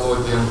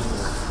технологиям.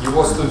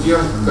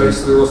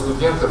 количество его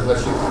студентов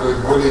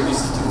насчитывает более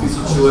 10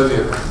 тысяч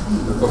человек.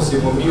 По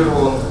всему миру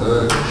он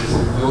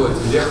вел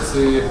эти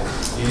лекции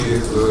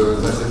и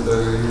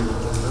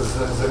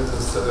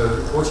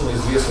очень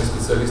известный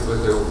специалист в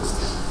этой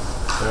области.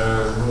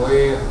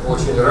 Мы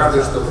очень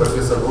рады, что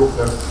профессор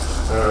Brookner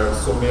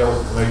сумел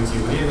найти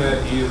время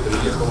и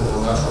приехал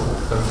на нашу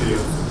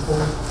конференцию.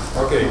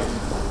 Okay,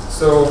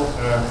 so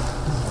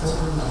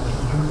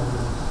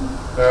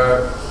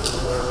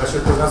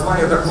значит,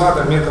 название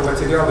доклада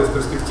 «Метаматериалы в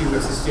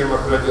перспективных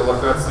системах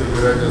радиолокации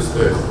и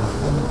радиосвязи».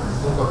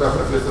 Ну, пока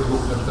профессор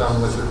Brookner там,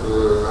 значит,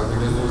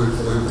 организует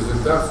свою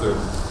презентацию,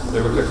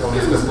 я бы хотел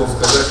несколько слов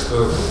сказать,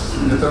 что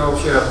это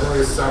вообще одно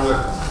из самых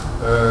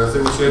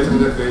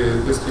замечательных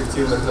и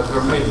перспективных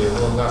направлений.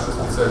 Но наши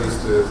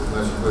специалисты,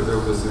 значит, в этой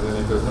области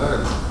наверняка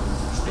знают,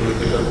 что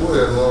это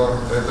такое, но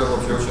это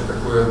вообще очень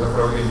такое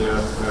направление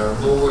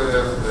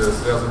новое,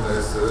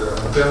 связанное с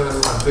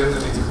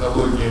антенными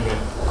технологиями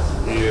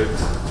и,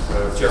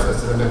 в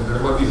частности, для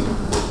мобильных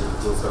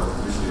самых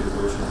вещей. Это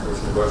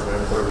очень важное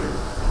направление.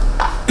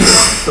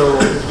 So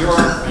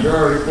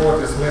your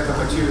report is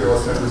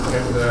metamaterials and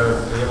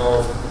you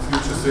know,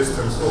 future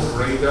systems of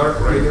radar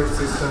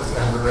systems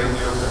and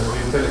radio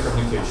and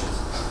telecommunications.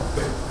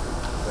 Okay.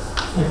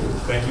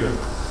 Thank you.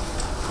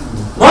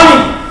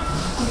 Morning.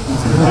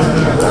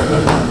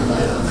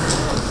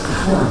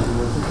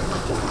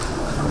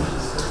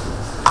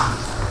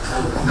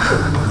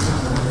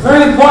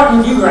 Very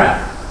important view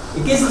graph.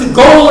 It gets the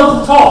goal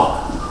of the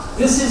talk.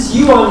 This is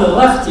you on the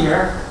left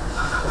here,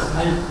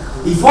 and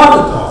before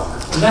the talk.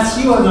 And that's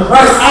you on the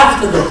right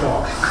after the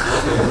talk.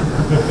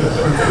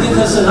 We did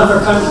this in other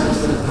countries.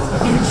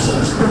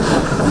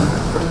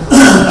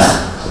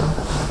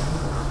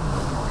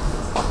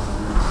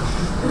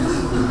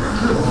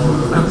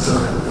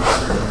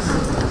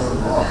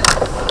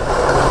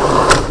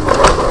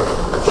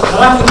 I'd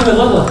like to give a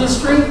little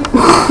history.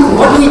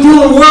 What do we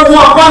do in World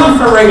War I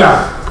for radar?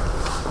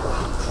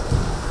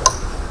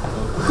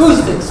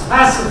 Acoustics,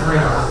 passive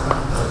radar.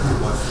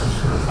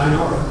 I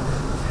know.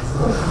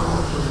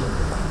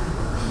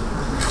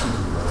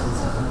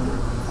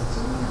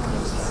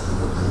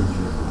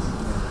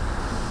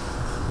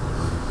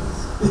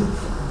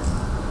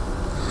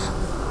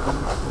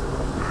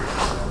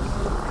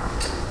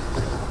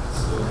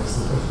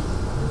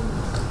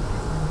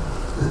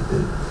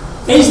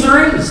 Phase the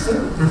rays, too.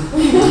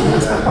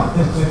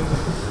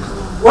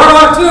 World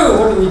War II,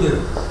 what do we do?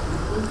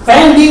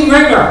 Fan beam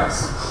radars.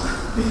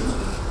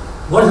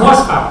 1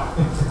 horsepower.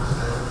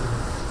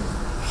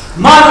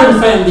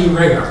 Modern fan beam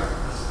radar.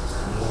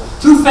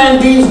 2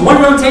 fan beams,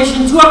 1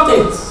 rotation, 2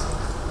 updates.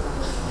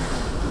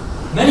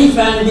 Many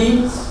fan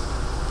beams.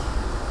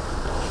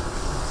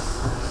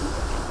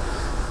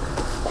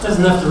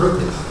 Doesn't have to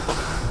rotate.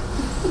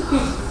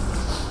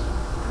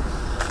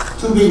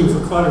 2 beams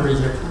for quantum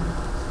rejection.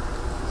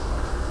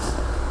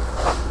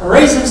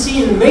 Arrays have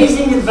seen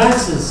amazing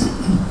advances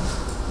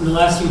in the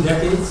last few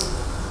decades.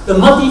 The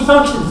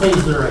multifunction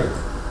phased array.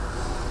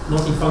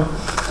 Multifunction.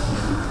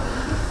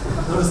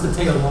 Notice the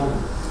tail long.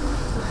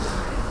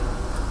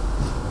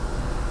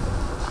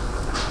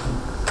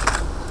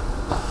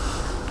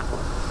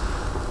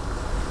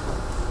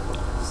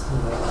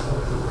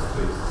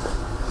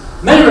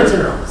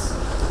 Metamaterials.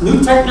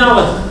 New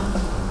technology.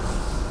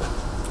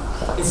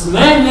 It's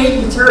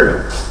man-made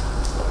material.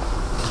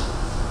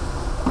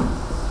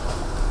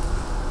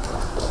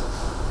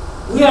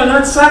 We are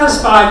not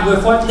satisfied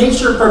with what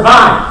nature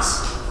provides.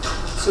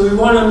 So we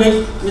want to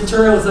make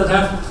materials that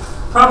have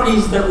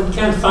properties that we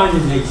can't find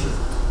in nature.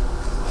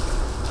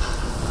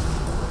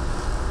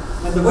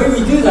 And the way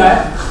we do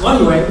that,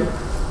 one way,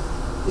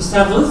 is to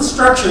have little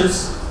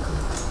structures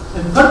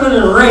and put them in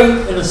an array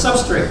in a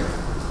substrate.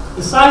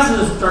 The size of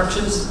the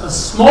structures are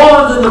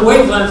smaller than the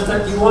wavelength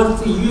that you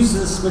want to use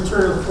this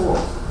material for.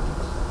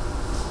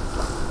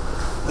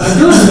 By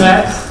doing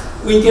that,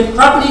 we get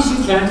properties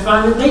you can't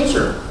find in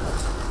nature,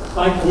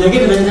 like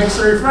negative index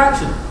of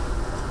refraction,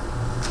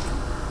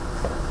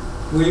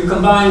 where you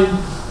combine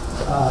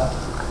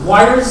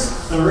wires,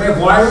 an array of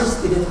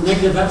wires to get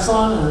negative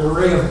epsilon, and an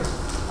array of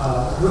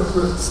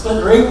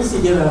split rings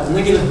to get a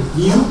negative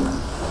mu,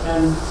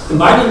 and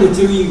combining the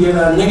two, you get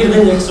a negative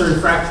index of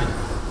refraction.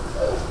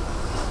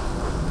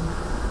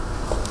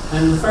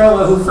 And the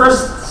fellow who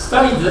first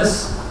studied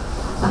this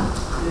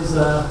is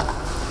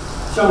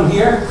shown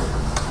here,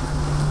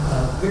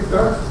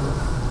 Ighor,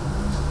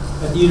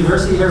 at the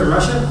university here in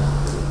Russia.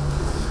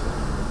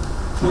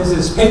 There's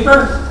this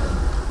paper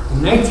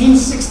in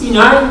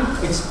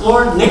 1969,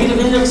 explored negative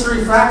index of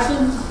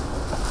refraction.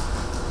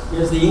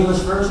 Here's the English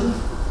version.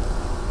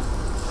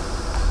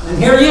 And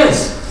here he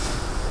is.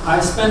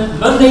 I spent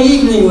Monday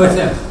evening with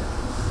him.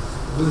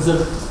 It was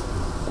a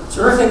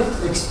terrific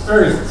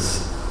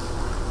experience.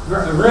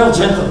 A real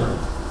gentleman.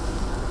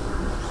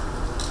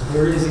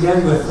 Here he is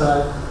again with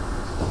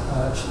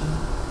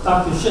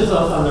Dr.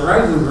 Shizov on the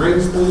right, who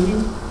arranged the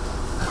meeting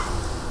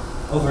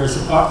over his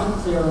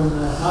apartment here in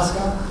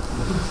Moscow.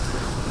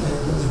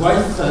 And his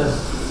wife,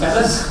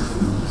 Costas,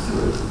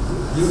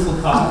 beautiful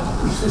pot.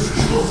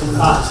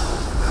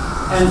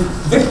 And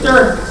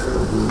Victor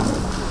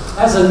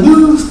has a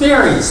new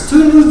theories,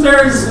 two new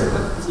theories,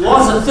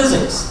 laws of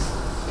physics.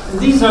 And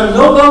these are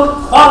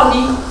Nobel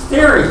quality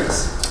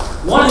theories.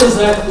 One is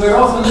that we're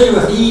all familiar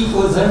with E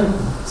equals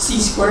mc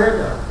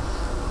squared.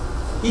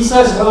 He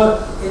says,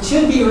 well, it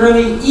should be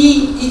really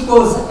E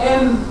equals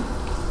m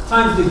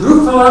times the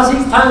group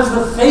velocity times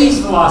the phase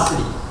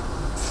velocity,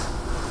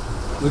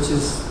 which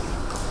is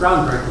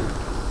groundbreaking.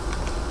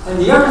 And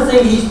the other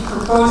thing he's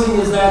proposing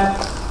is that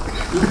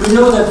we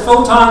know that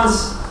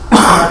photons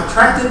are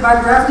attracted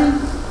by gravity.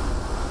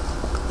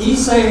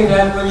 He's saying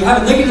that when you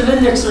have a negative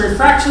index of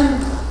refraction,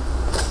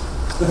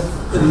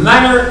 the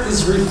matter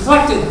is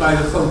reflected by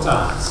the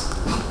photons,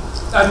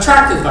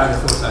 attracted by the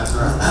photons,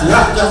 right?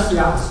 Not just the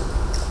opposite.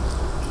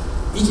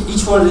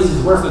 Each one of these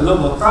is worth a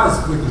Nobel Prize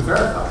if we can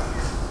verify.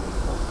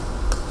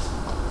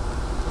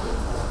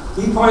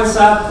 He points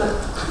out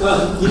that,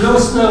 well, you know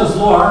Snell's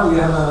law. You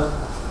have a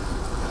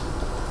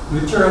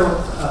material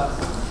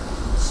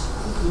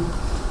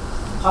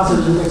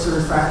positive index of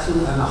refraction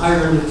and a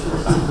higher index of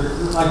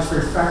refraction, like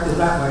refracted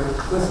that way.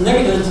 With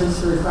negative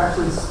index of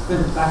refraction, it's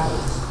bent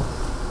backwards.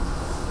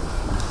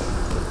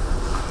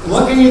 And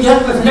what can you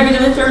get with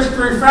negative index of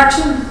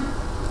refraction?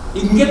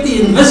 You can get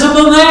the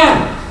invisible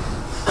man.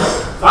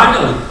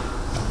 Finally.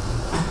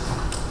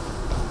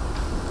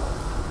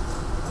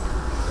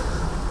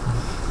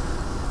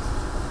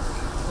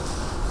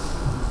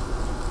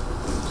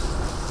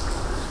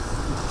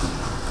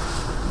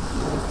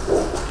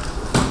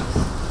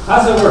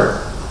 How's it work?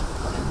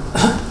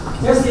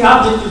 Here's the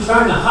object you're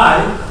trying to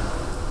hide,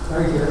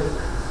 right here.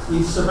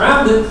 You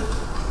surround it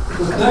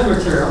with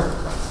metamaterial.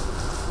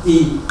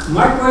 The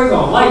microwave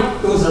or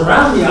light goes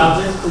around the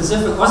object as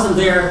if it wasn't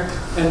there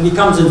and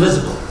becomes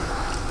invisible.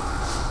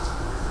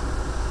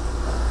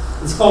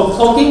 It's called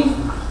cloaking.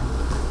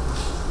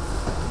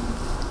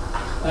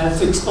 And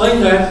to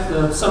explain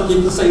that, some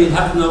people say you'd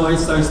have to know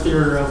Einstein's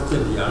theory of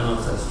relativity. I don't know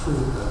if that's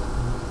true,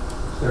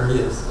 but there it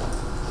is.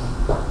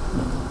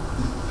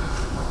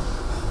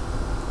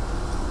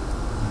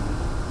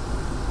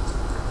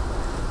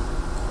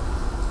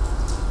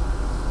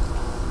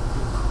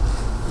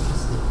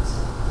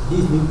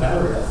 He's new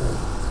battery, I think.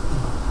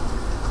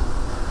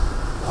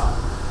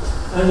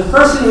 And the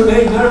person who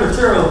made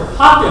metamaterial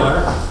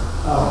popular,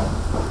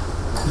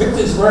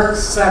 Victor's work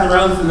sat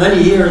around for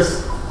many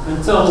years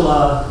until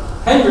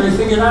Henry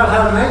figured out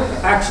how to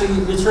make actually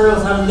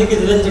materials have a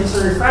negative index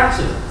of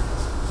refraction.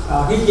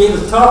 He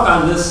gave a talk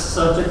on this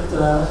subject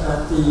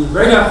at the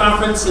Radovan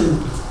Conference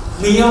in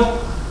Lille.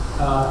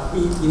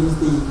 He was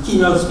the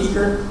keynote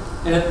speaker.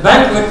 And at the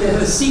banquet, they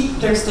had a seat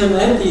next to him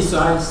empty, so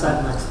I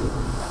sat next to him.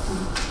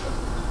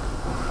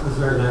 It was a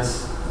very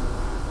nice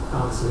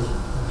conversation.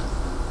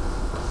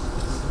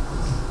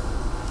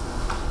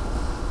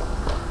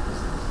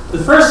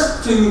 The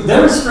first to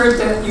demonstrate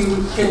that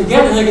you can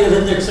get a negative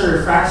index of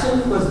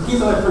refraction was the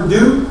people at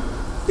Purdue.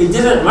 They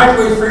did it at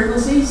microwave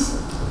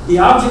frequencies. The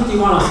object you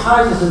want to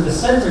hide is in the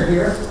center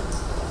here.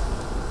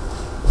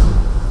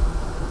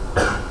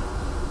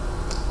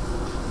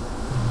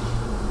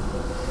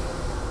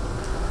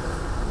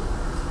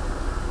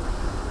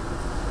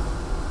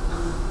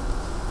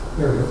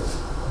 Here we go.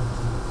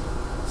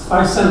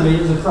 5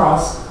 centimeters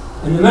across,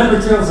 and the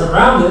metamaterials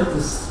around it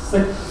is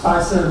thick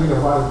 5 centimeter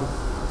wide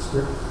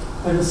strip,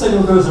 and the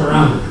signal goes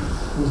around it.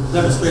 And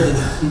demonstrated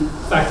the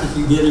fact that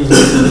you're getting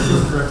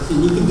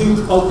and you can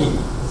do cloaking.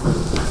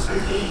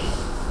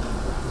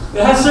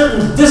 It has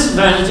certain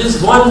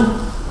disadvantages. One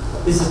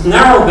is its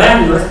narrow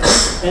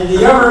bandwidth, and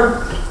the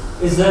other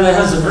is that it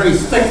has a very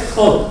thick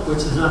cloak, which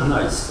is not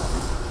nice.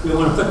 You don't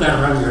want to put that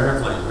around your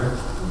airplane, right?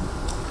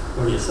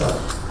 Or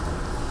yourself.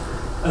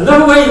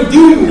 Another way of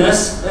doing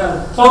this,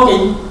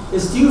 cloaking,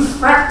 is to use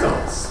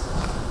fractals.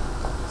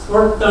 It's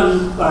work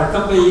done by a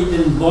company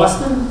in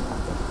Boston.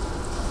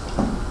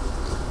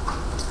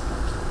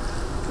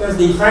 There's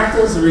the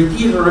fractals, a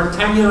repeat or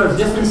rectangular of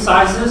different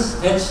sizes,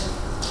 etched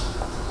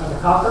like a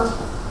copper.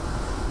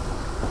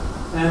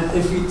 And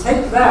if you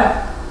take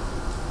that,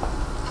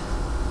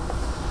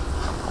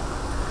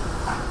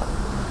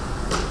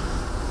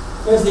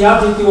 there's the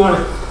object you want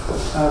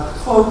to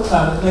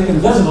cloak, make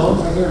invisible,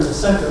 right here in the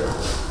center.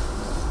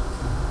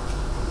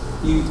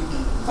 You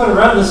put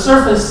around the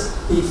surface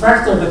the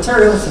fractal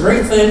material, it's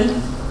very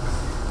thin,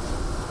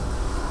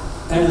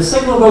 and the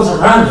signal goes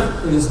around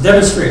it. It is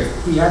demonstrated.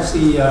 He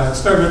actually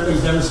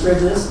experimentally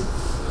demonstrated this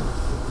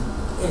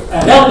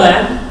at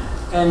L-band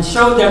and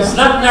showed that it's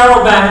not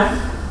narrow band,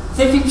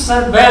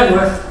 50%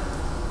 bandwidth,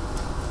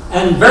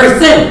 and very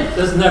thin. It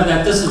doesn't have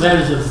that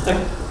disadvantage of thick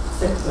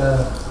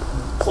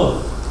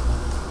cloak.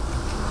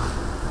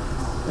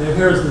 And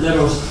here's the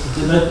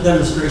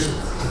demonstration.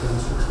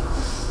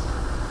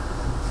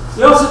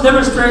 He also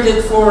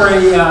demonstrated for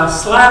a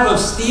slab of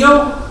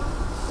steel,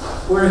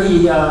 where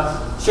he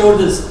showed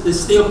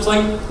this steel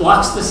plate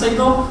blocks the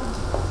signal,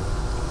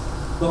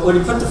 but when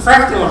he put the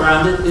fractal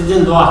around it, it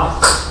didn't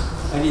block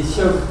it. And he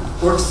showed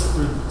works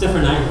for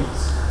different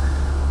angles.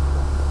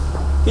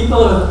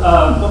 People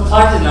have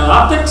applied it in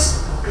optics.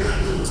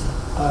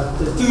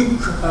 The two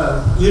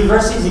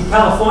universities in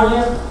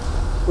California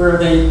where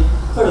they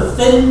put a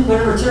thin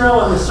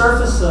metamaterial on the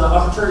surface,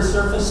 arbitrary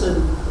surface,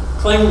 and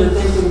claim that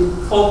they can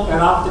cloak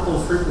at optical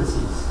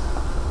frequencies.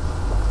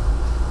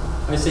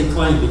 I say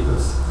claim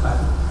because I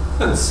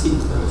haven't seen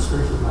the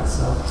demonstration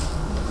myself.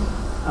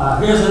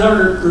 Here's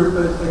another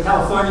group in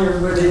California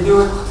where they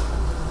do it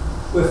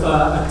with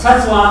a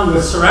Teflon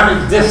with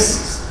ceramic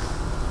discs.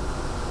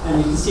 And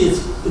you can see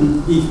it's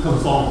can be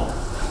conformal.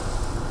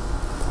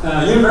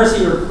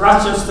 University of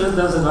Rochester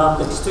does it in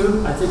optics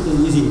too. I think they're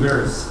using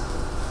mirrors.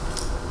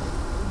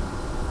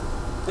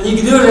 And you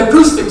can do it in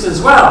acoustics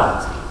as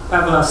well.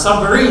 Have a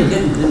submarine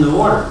hidden in the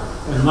water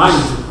and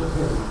mines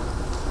hidden.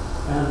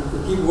 And the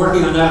people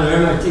working on that are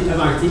MIT.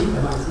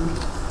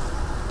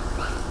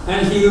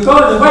 And if you go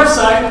to the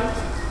website,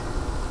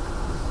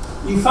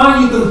 you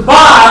find you can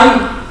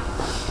buy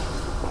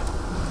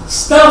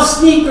stealth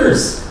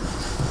sneakers.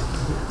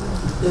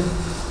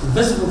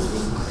 Invisible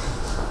sneakers.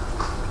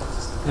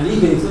 And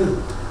eBay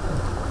too.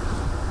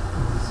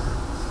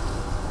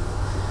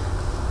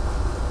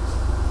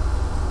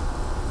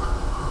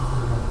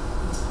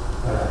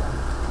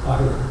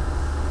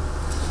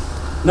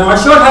 Now I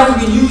showed how you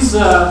can use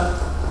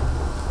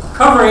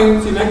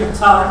covering to make an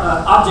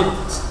object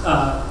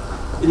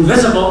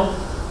invisible.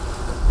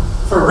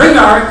 For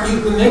radar,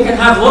 you can make it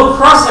have low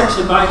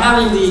cross-section by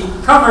having the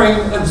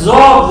covering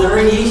absorb the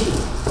radiation.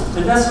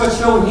 And that's what's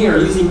shown here,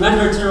 using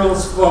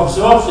metamaterials for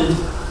absorption.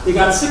 They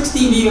got 6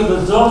 dB of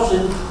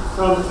absorption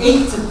from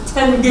 8 to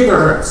 10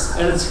 gigahertz.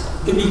 And it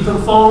can be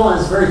conformal and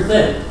it's very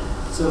thin.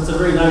 So it's a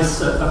very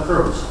nice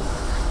approach.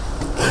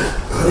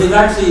 They've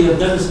actually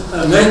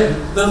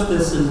built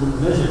this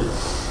and measured,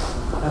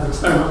 have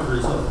experimental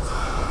results.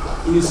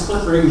 You use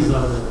split rings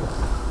on it.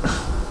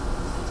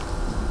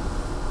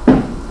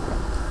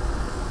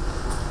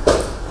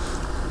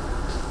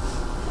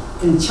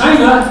 In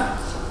China,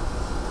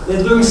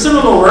 they're doing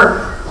similar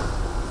work.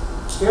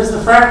 Here's the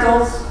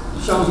fractals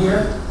shown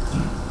here.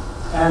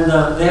 And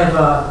they have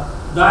a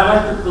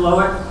dielectric below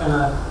it and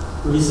a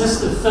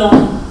resistive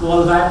film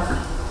below that.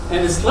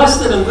 And it's less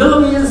than a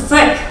millimeter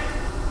thick.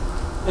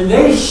 And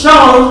they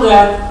show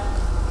that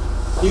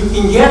you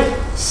can get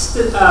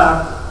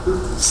stealthing,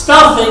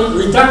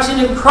 reduction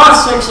in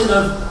cross-section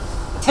of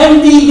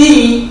 10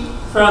 dB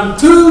from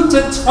 2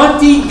 to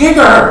 20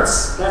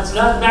 gigahertz. That's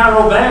not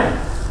narrow band.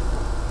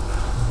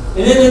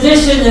 And in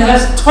addition, it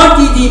has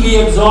 20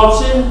 dB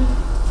absorption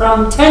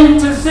from 10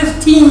 to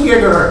 15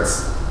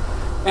 gigahertz.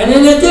 And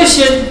in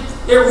addition,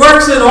 it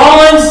works at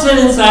all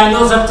incidence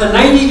angles up to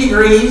 90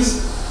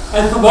 degrees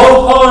and for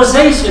both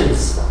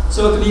polarizations.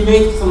 So it can be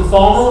made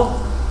conformal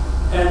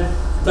and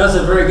does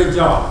a very good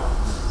job.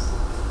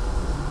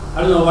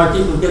 I don't know why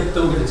people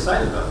don't get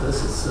excited about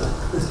this.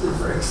 It's been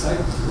very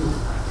exciting to me.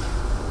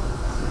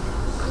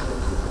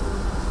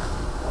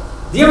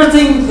 The other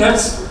thing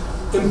that's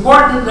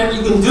important that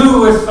you can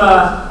do with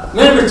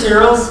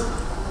metamaterials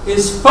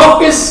is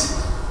focus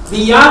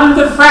beyond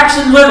the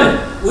fraction limit.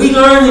 We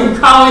learned in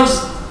college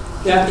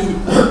that the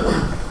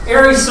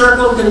area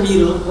circle can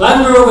be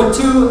lambda over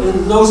 2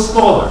 and no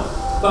smaller.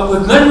 But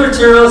with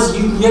metamaterials,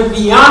 you can get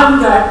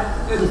beyond that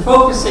in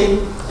focusing,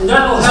 and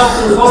that will help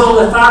in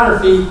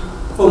photolithography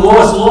for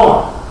Moore's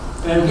law.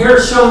 And here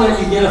it's shown that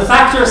you get a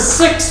factor of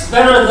 6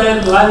 better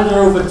than lambda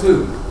over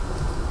 2.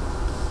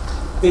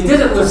 They did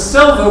it with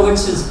silver,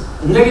 which is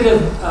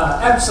negative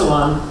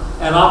epsilon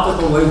at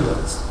optical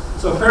wavelengths.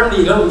 So apparently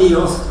you don't need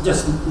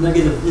just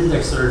negative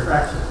index of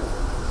refraction.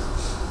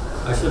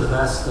 I should have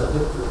asked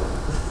Victor.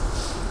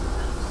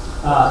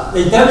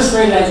 They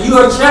demonstrated at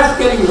UHF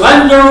getting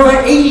lambda over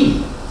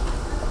 80.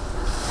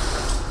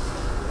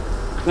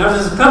 Now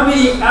there's a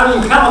company out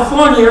in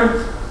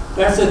California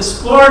that's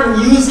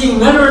exploring using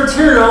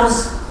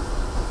metamaterials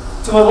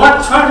to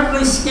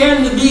electronically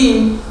scan the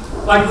beam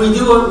like we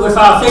do it with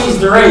our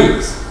phased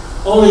arrays.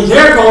 Only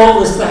their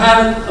goal is to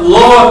have it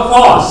lower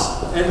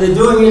cost, and they're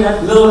doing it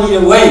at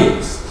millimeter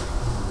waves.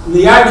 And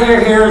the idea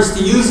here is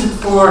to use it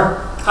for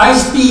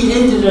high-speed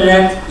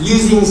internet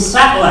using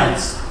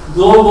satellites,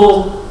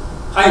 global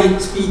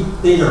high-speed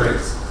data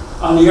rates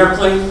on the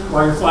airplane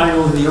while you're flying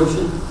over the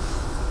ocean,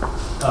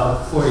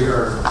 for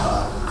your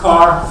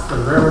car, for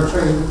the railroad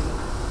train,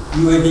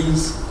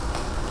 UAVs.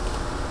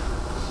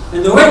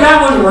 And the way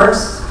that one works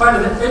is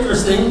quite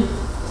interesting.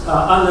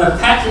 On the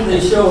pattern, they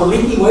show a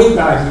leaky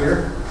waveguide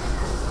here.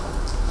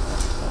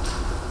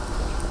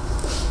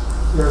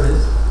 Here it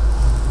is.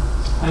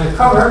 And a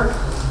cover.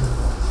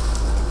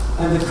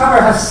 And the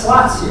cover has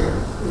slots here.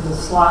 There's a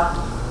slot.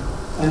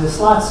 And the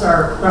slots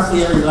are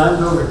roughly every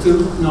lambda over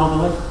 2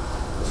 normally.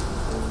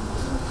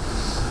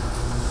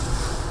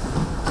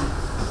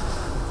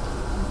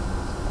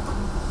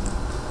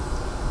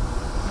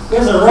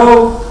 Here's a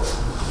row,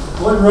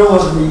 one row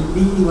of the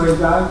leaky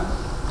waveguide.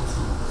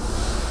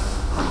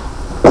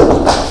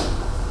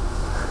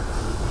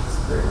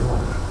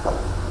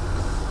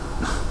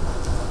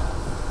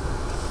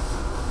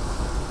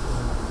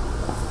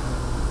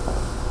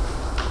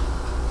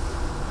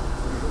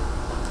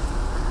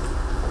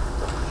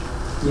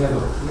 You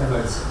have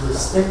a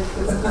stick?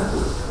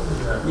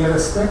 You have a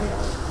stick?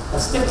 A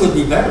stick would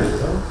be better,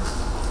 though.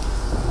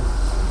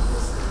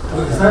 You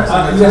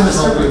have a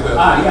separate.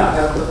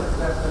 Yeah.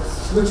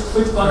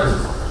 Which button?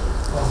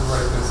 On the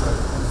right hand side.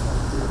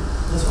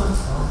 This one?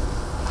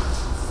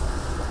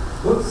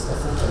 Whoops,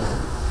 that's not right.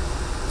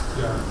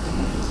 Yeah.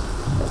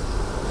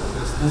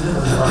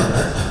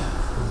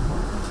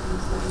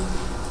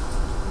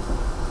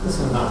 This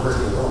one's not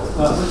working at all.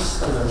 Which?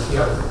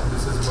 Yeah,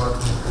 this is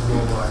button no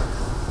light.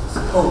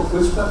 Oh,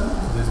 which button?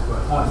 This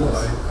button yes.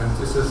 light, and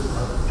this is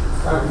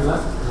Right and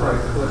left? right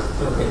and left.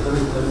 Okay, let me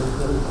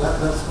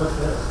that's much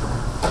better.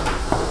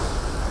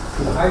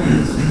 I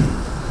use it.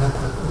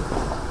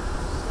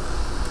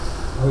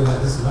 Oh yeah,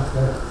 this is much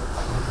better.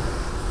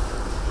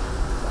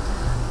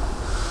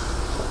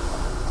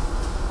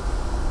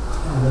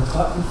 And the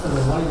button for the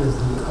light is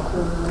the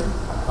upper right?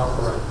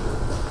 Upper right.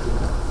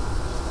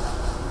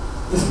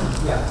 This one,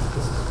 yeah.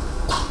 This one.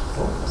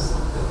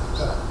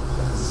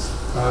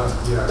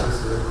 Yeah, this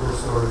is a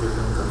cursor, you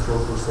can control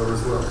cursor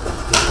as well.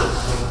 Just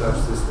don't touch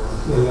this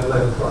one. Yeah,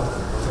 let it fly.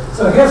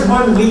 So here's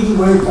one leading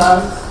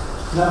waveguide,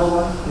 another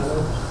one.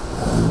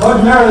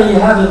 Ordinarily, you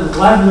have a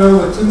lavender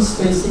with two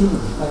spacing,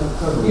 like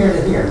from here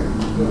to here.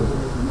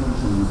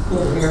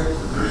 Here to here.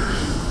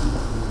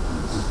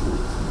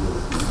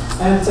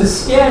 And to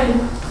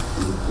scan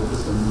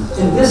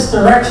in this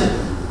direction,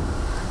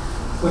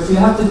 what you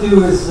have to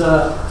do is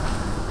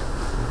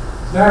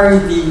vary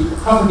the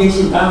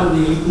propagation down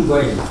the leading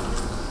wave.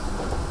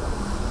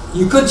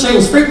 You could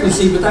change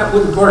frequency, but that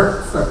wouldn't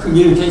work for a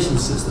communication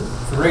system,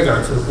 for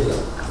radar to appear.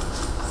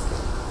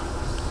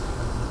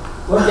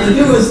 What they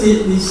do is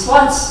the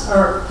slots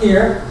are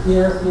here,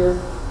 here, here.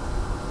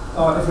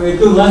 If we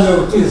do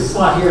Lendo, the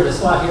slot here,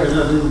 and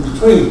nothing in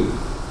between.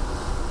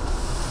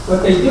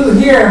 What they do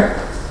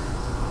here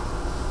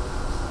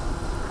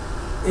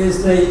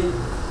is they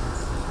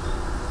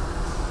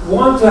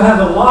want to have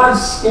a large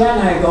scan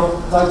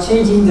angle by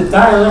changing the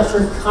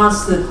dielectric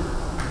constant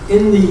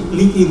in the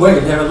leaky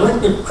wave. They have a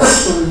liquid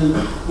crystal in the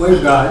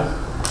waveguide,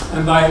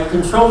 and by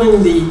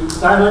controlling the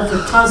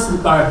dielectric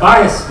constant by a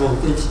bias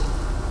voltage,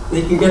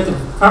 they can get the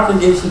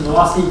propagation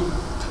velocity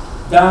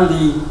down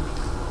the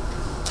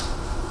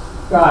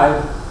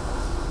guide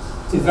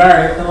to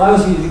vary. It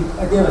allows you to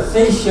get a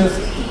phase shift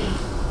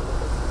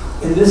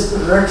in this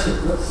direction.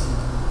 Whoops.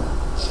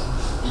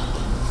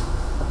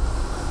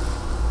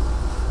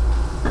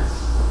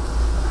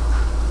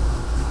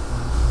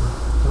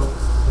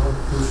 Don't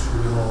push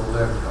your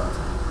left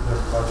button.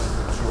 Left button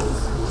controls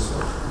the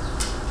cursor.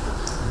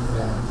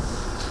 Yeah.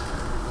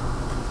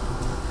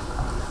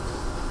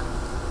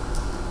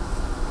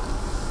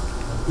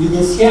 You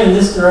can scan in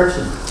this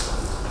direction.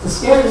 To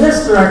scan in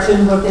this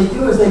direction, what they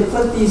do is they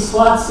put these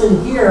slots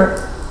in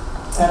here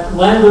at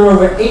lambda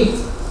over 8.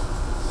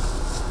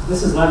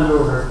 This is lambda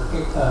over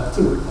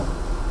 2.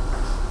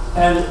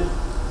 And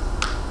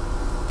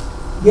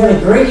get a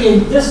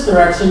gradient this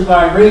direction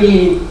by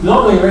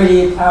normally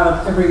radiate out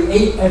of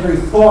every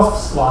fourth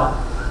slot.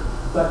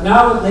 But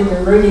now they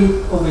can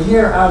radiate over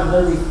here out of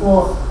every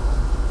fourth,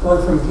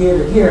 going from here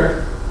to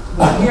here.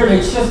 But here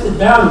they shift it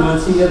down one,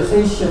 so you get a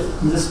phase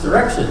shift in this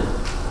direction.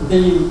 And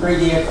then you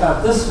radiate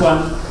out this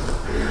one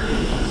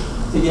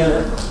to get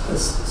a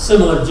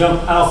similar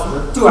jump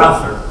alpha, to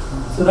alpha,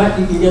 so that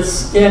you can get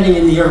scanning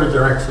in the other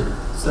direction.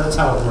 So that's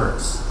how it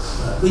works.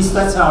 At least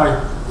that's how I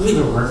believe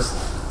it works.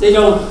 They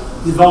don't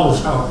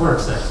divulge how it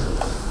works, actually.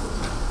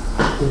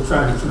 They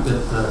try to keep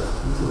it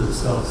to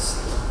themselves.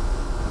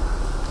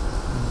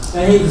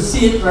 And you can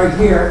see it right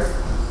here.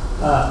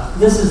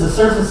 This is the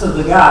surface of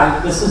the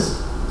guide. This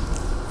is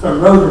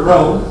from row to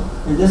row.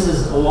 And this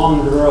is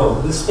along the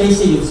row. The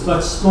spacing is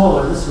much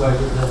smaller this way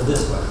than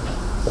this way.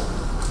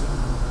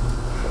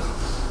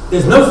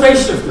 There's no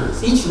phase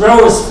shifters. Each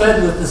row is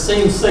fed with the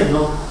same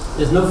signal.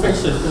 There's no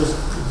phase shifters.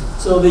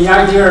 So the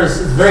idea is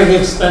very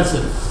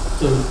expensive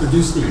to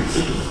produce these.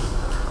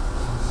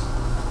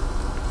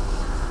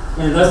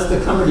 And that's the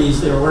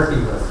companies they're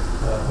working with.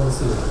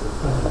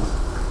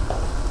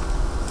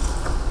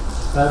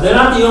 They're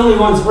not the only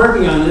ones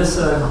working on this.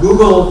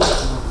 Google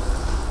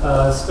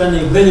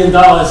spending $1 billion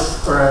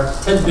for a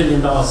 $10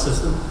 billion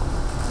system.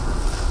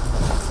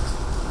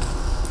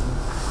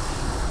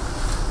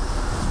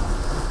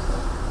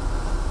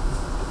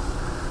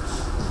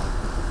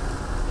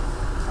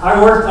 I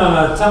worked on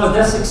a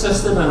teledesic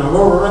system and a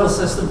roll-roll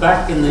system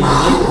back in the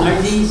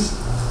late 90s.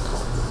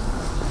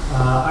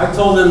 I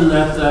told them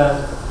that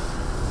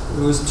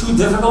it was too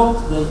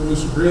difficult. They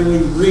should really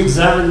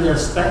re-examine their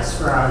specs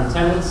for our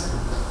antennas.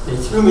 They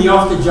threw me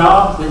off the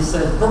job. They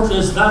said, Brookner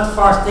is not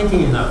far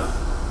thinking enough.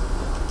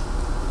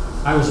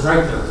 I was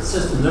right though. The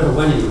system never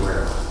went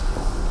anywhere.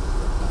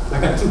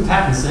 I got 2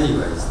 patents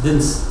anyways.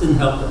 Didn't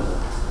help them.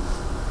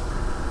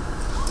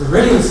 The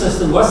radio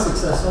system was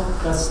successful.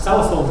 That's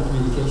telephone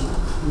communication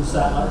through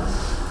satellites.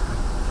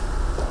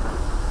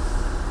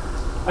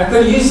 I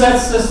could use that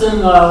system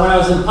when I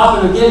was in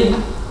Papua New Guinea.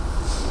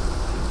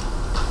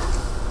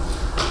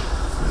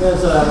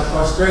 There's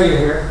Australia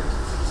here,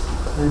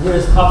 and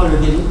here's Papua New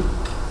Guinea,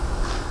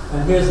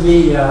 and here's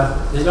me.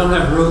 They don't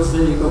have roads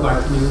there; you go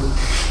by canoe.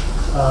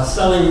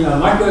 Selling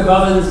microwave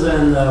ovens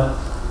and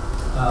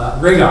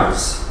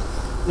radars.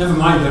 Never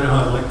mind, they don't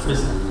have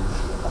electricity.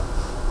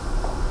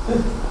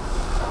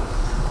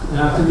 And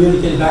I'm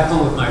communicating back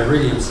home with my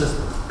iridium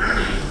system.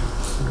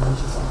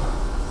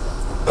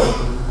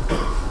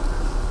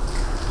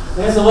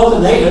 There's a local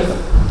native.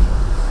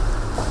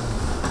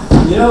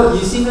 You know,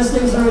 you see this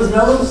thing through his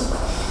nose?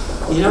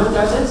 You know what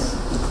that is?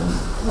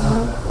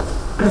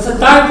 It's a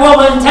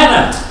dipole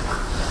antenna.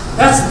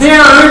 That's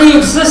their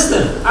iridium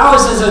system.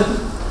 Ours is a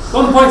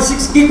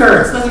 1.6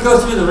 gigahertz. Doesn't go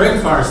through the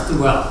rainforest too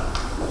well.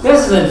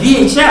 This is a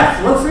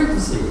VHF, low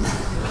frequency.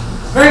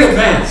 Very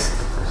advanced.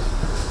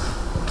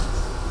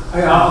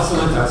 I also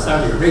went to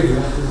Saudi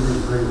Arabia.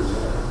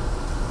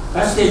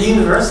 That's their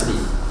university.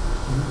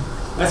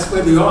 That's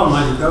where the oil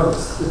money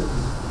goes.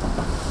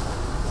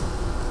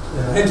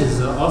 The hedges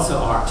are also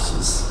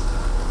arches.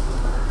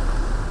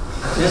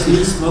 There's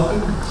me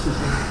smoking.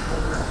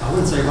 I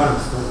wouldn't say what I'm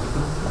smoking.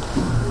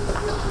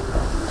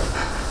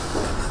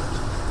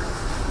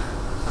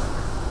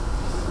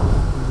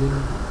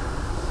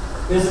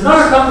 There's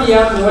another company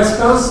out on the West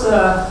Coast,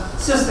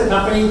 sister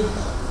company,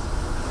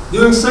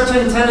 doing such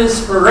antennas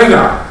for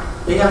radar.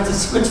 They have to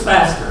switch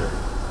faster.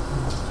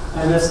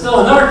 And there's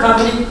still another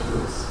company. I'm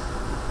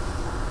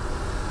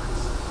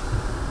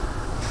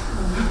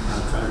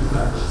trying to do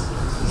backwards.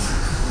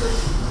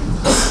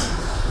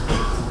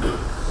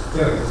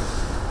 There we go.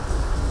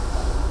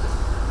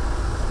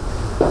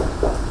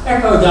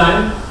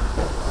 Echodyne.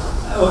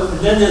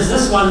 Then there's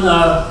this one,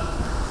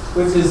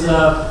 which is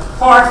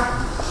part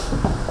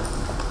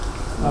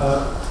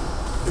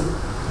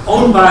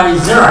owned by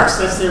Xerox.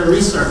 That's their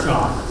research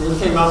on. They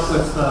came up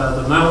with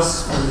the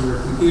mouse for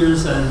your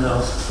computers and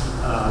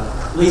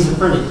laser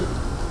printing.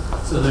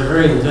 So they're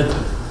very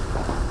inventive.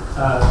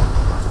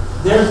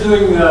 They're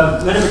doing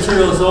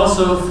metamaterials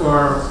also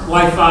for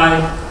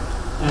Wi-Fi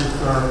and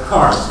for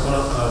cars,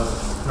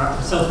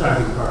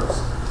 self-driving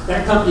cars.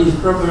 That company is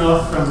broken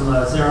off from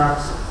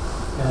Xerox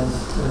and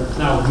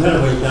now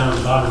Metaway down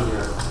the bottom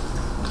here.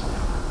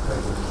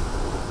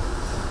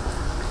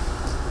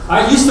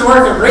 I used to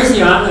work at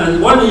Raytheon,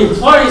 and one of the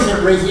employees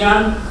at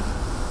Raytheon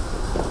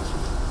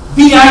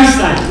beat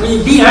Einstein. When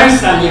you beat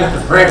Einstein, you have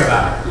to brag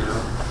about it, you know.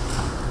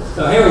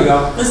 So here we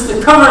go. This is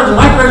the cover of the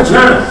Micro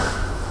Journal.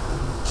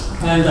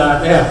 And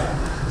they have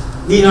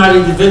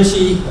Leonardo da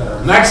Vinci,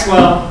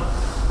 Maxwell,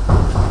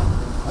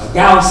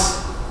 Gauss,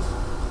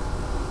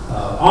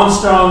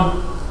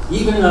 Armstrong,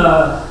 even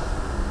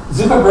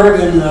Zuckerberg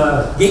and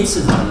Gates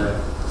is on there.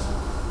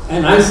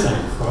 And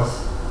Einstein, of course.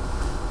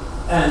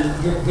 And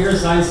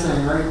here's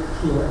Einstein right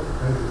here,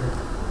 right here.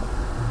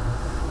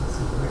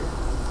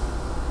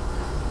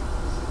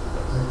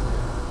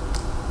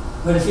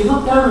 But if you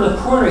look down in the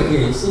corner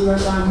here, you see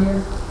right down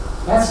here?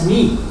 That's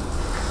me.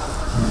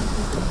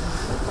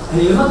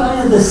 And you look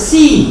under the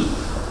sea,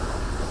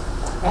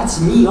 that's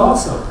me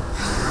also.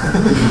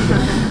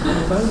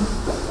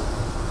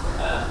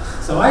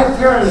 So I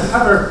appear on the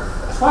cover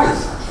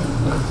twice.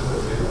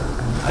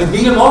 I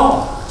beat them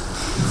all,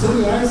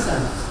 including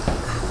Einstein.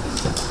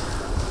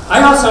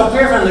 I also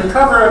appeared on the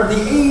cover of the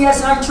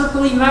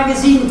AESI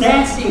magazine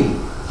Dancing.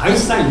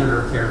 Einstein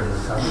never appeared on the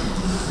cover.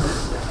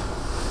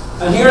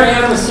 And here I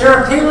am with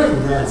Sarah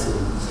Palin dancing.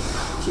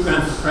 She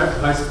ran for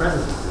vice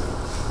president.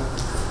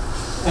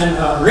 And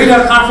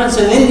Radar Conference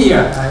in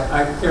India,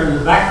 I appeared on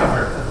the back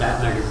cover of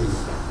that magazine.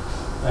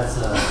 That's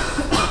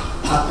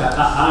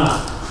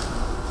Anna.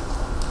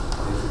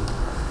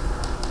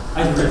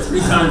 I did it 3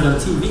 times on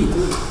TV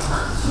too.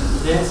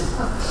 Dancing.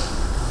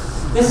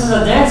 This is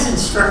a dance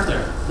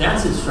instructor.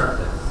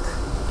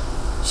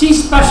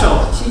 She's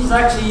special. She's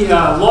actually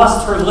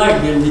lost her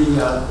leg in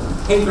the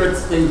Patriot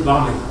State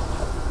bombing.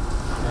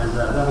 And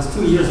that was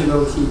 2 years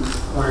ago. She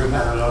already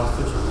had an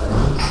artificial leg.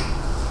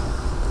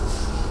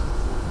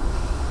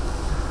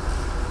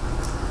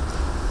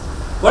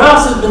 What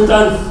else has been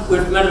done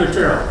with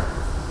metamaterial?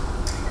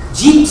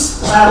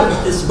 Jeeps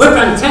have this whip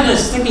antenna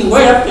sticking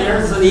way up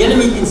there so the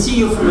enemy can see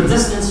you from a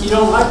distance. You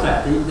don't like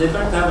that. They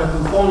like to have a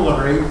component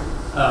array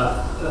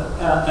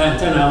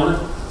antenna element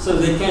so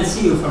they can't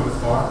see you from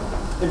afar.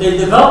 And they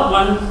developed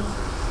one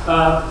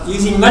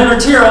using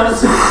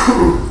metamaterials,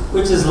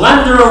 which is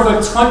lambda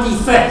over 20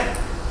 thick.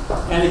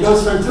 And it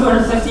goes from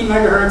 250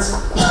 megahertz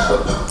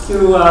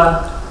to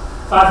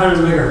 500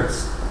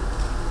 megahertz.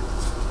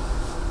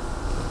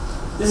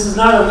 This is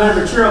not a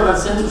metamaterial, but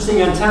it's an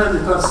interesting antenna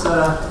because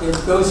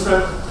it goes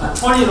from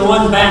 20 to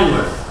 1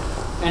 bandwidth.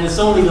 And it's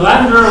only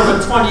lambda over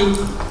 20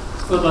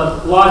 for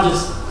the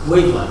largest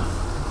wavelength.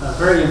 A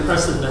very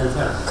impressive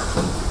antenna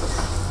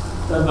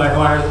done by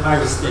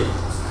Ohio State.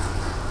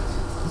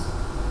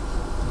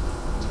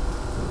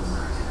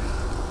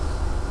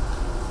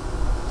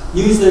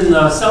 Used in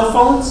cell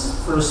phones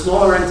for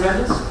smaller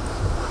antennas,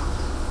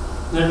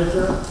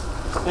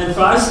 and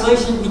for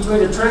isolation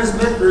between a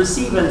transmit and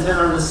receive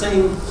antenna on the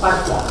same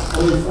platform.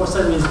 Only 4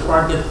 centimeters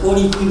apart, get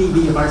 42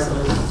 dB of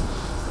isolation.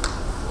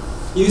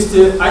 Used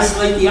to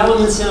isolate the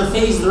elements in a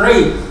phased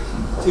array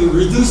to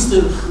reduce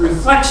the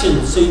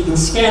reflection so you can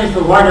scan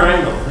for wider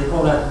angle. They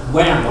call that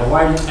WAM, or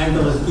wide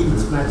angle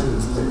impedance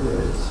matching.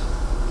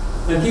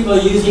 And people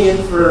are using it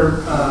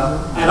for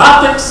at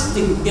optics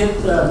to get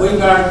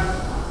waveguide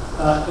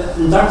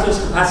inductors,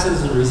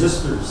 capacitors, and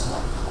resistors,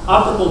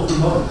 optical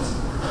components.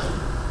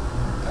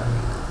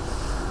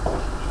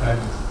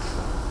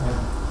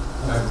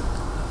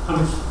 How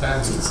much?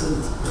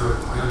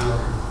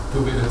 2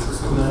 minutes or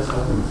so.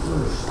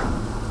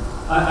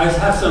 I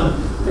have some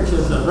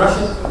pictures of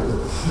Russia.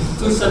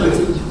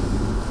 217.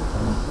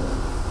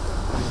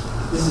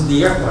 This is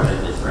the airport, I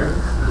think, right?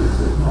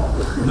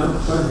 No.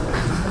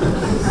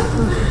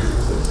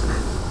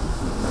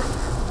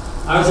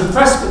 I was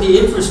impressed with the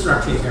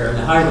infrastructure here and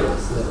the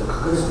highways.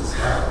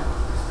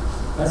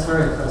 That's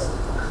very impressive.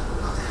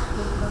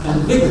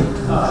 And the big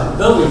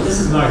building. This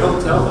is my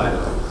hotel, by the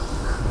way.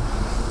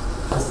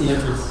 That's the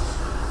entrance.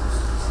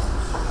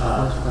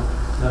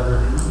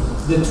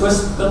 The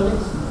Twist building.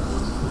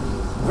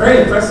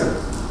 Very impressive.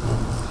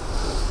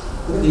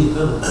 Look at these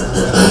buildings.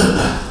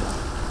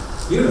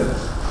 Beautiful.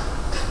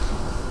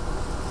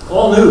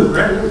 All new,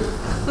 brand new.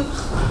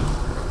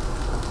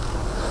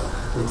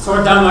 They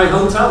tore down my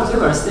hotel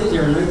too. I stayed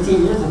here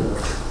 19 years ago.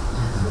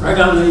 Right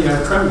on the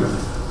Kremlin.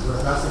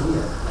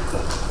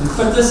 And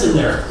put this in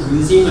there, the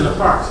museum in the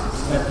park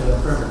at the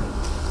Kremlin.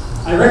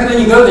 I recommend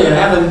you go there.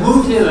 Have a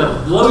movie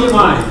that'll blow your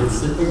mind.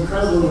 It's an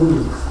incredible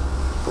movie.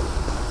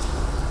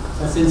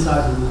 That's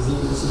inside the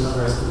museum. This is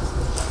another entrance.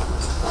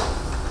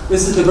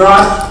 This is the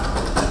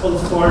garage,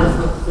 almost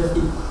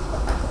 450.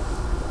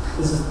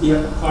 This is the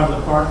upper part of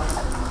the park.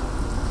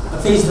 A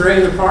phase array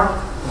in the park.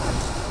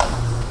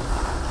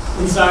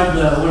 Inside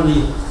one of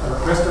the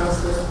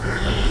restaurants there.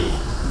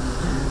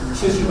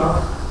 Sushi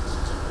bar.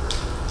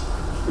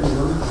 Pretty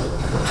good.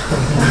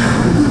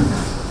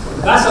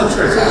 Basel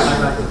Church. I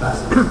like the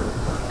Basel.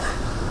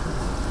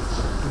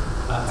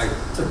 I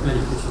took many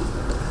pictures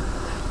there.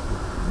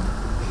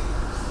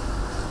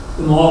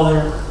 The mall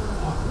there.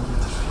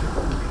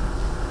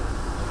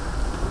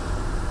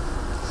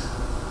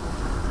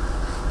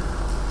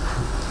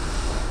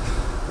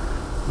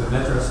 The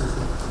metro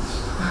system.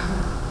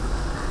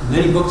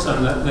 Many books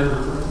on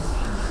metamaterials.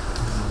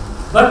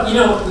 But, you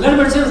know,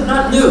 metamaterials is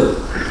not new.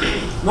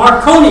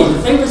 Marconi, the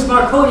famous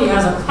Marconi,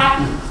 has a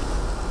patent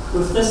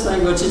with this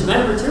thing, which is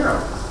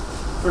metamaterial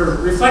for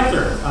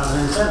reflector on an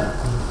antenna.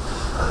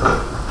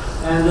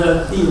 And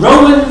the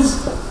Romans,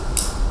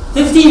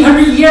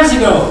 1,500 years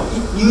ago,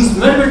 used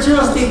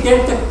metamaterials to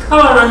get the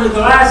color on the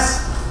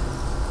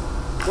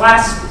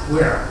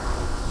glassware.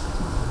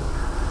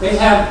 They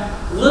have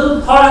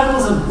little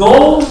particles of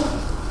gold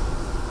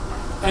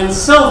and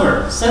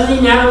silver,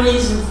 70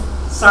 nanometers in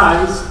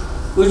size,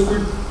 which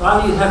would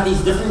allow you to have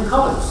these different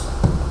colors.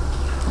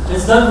 And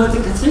it's done with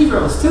the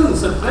cathedrals too,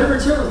 so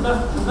metamaterial is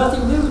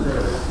nothing new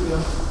there. You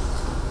know.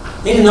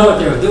 They didn't know what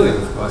they were doing,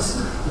 of course.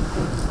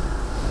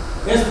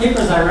 There's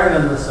papers I write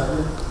on this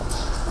subject.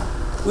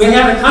 We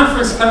have a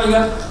conference coming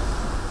up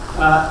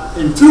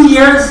in 2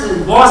 years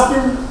in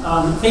Boston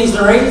on phased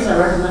arrays. I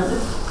recommend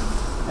it.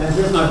 And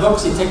here's my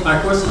books. You take my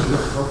courses, you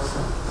get the books.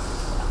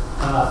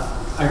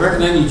 I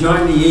recommend you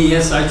join the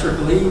AES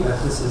IEEE.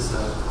 This is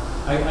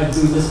I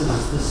do this as a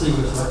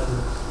distinguished lecture.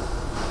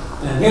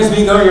 And here's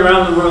me going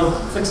around the world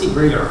fixing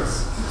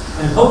radars.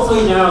 And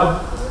hopefully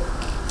now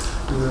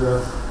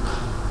you're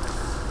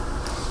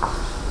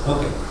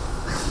okay.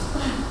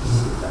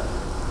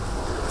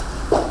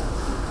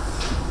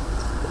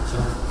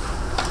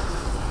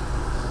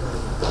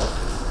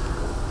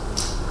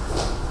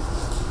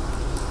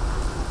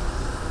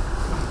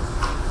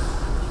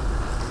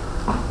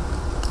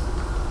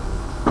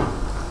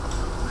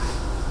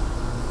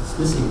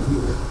 Missing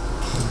here.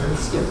 Okay,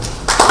 skip.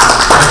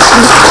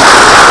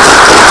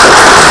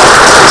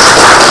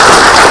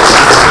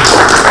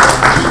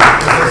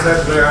 As I said,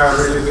 they are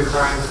really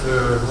behind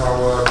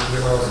our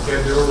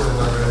schedule and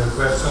the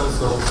questions,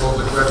 so all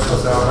the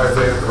questions are right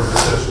there for the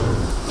session.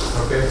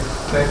 Okay,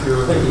 thank you.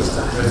 Thank you.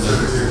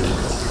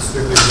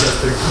 Extremely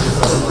interesting.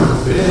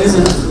 It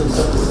isn't.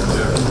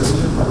 Yeah.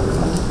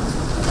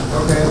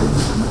 Okay.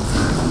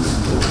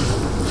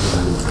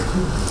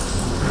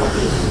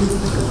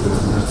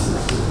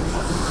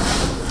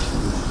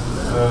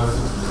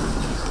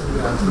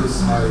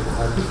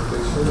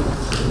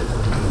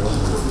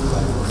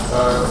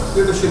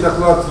 Следующий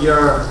доклад,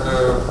 я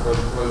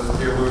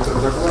сделаю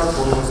этот доклад,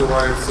 он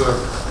называется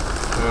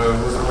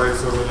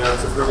у меня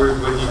 «Цифровые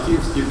двойники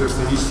в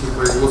гиперсонических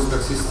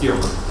производственных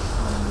системах».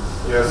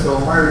 Yeah, so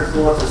my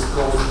report is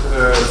called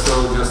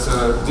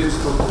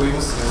digital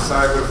twins in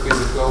cyber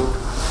physical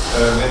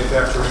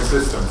manufacturing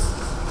systems.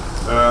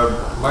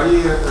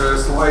 Мои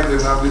слайды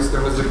на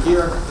английском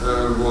языке,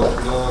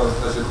 но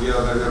значит, я,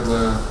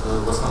 наверное,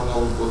 в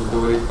основном буду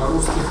говорить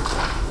по-русски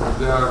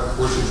для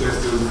большей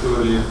части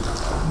аудитории.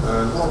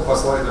 Но по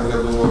слайдам, я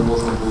думаю,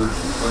 можно будет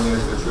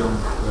понять, о чем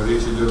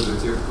речь идет для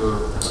тех, кто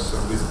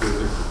английский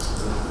язык,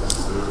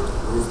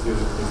 русский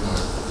язык не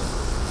знает.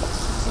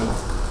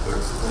 Так,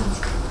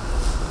 секундочку.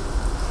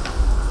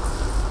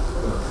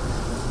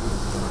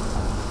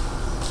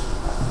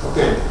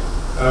 Окей.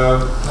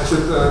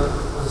 Значит,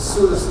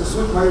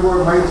 суть моей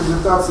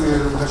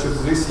презентации, значит,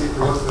 здесь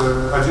вот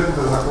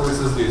адженда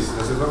находится здесь.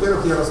 Значит,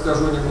 во-первых, я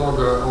расскажу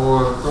немного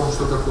о том,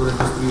 что такое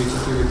индустрия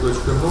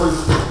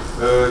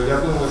 4.0. Я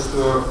думаю,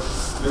 что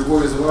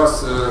любой из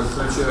вас,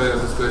 включая,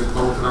 так сказать, по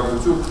утрам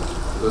YouTube,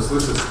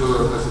 слышит,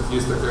 что, значит,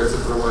 есть такая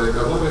цифровая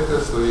экономика,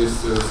 что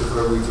есть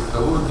цифровые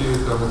технологии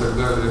там, и так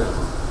далее.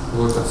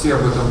 Вот, все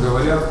об этом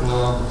говорят,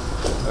 но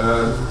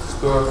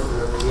что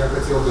я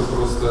хотел бы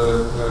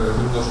просто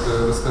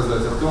немножко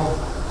рассказать о том,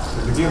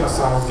 где на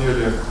самом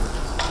деле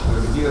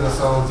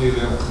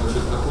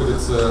значит,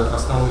 находятся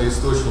основные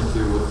источники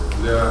вот,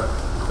 для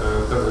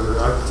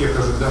тех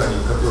ожиданий,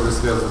 которые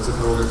связаны с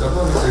цифровой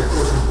экономикой,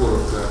 очень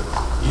коротко.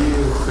 И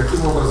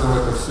каким образом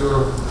это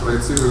все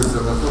проецируется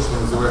на то, что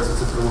называется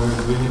цифровыми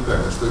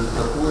двойниками, что это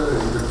такое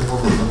и каким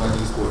образом они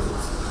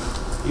используются.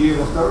 И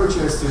во второй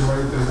части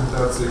моей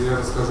презентации я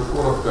расскажу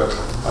коротко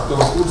о том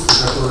курсе,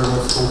 который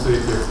мы в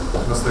Skolkovo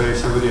в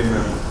настоящее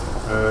время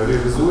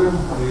реализуем,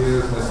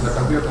 и значит, на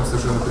конкретном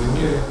совершенно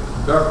примере,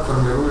 как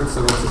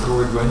формируется вот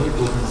цифровой двойник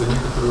от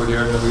некоторого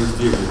реального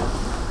изделия,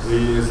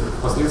 и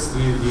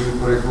впоследствии и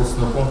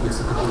производственного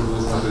комплекса, который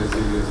должен это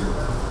изделие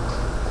делать.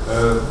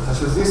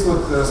 Значит, здесь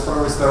вот с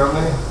правой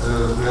стороны,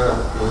 я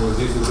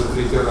здесь уже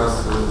третий раз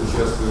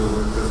участвую в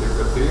этой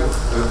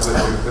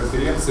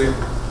конференции,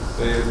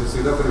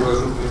 всегда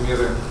привожу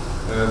примеры,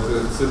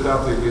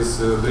 цитаты из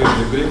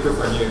древних греков,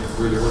 они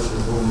были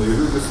очень умные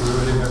люди в свое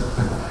время.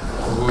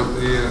 Вот,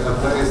 и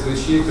одна из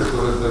вещей,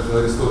 которую даже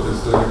Аристотель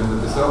в свое время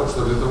написал,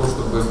 что для того,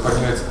 чтобы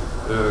понять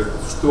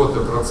что-то,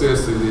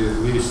 процесс или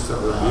вещь,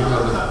 ее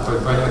надо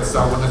понять с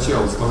самого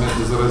начала, с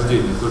момента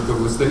зарождения. Только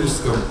в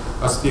историческом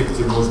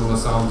аспекте можно на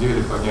самом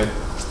деле понять,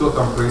 что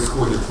там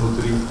происходит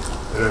внутри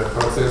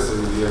процесса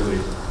или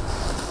явления.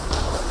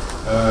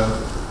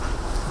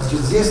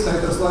 Значит, здесь на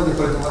этом слайде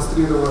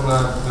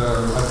продемонстрировано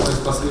один из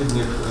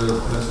последних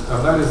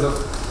анализов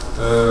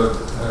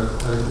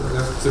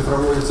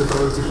цифровых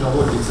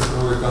технологий,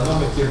 цифровой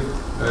экономики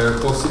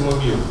по всему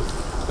миру.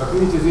 Как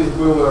видите, здесь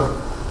было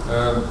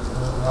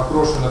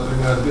опрошено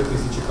примерно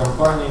 2000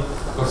 компаний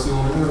по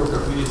всему миру.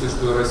 Как видите,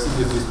 что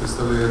Россия здесь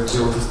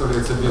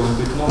представляется белым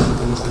пятном,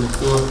 потому что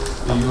никто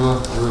ее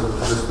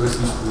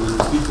российскую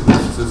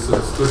действительность с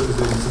точки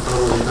зрения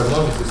цифровой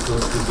экономики, с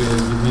точки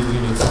зрения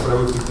внедрения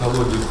цифровых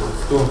технологий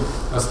в том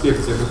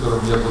аспекте, о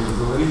котором я буду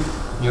говорить,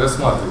 не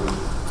рассматривает.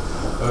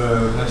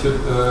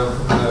 Значит,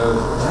 мы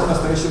в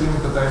настоящее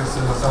время пытаемся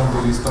на самом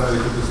деле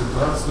исправить эту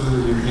ситуацию,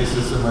 и вместе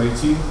с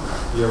MIPT,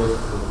 я вот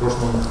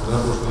на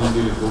прошлой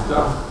неделе был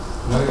там,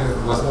 мы,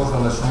 возможно,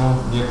 начнем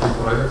некий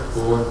проект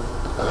по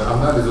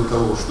анализу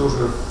того, что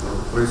же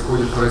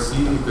происходит в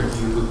России,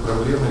 какие тут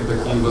проблемы,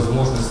 какие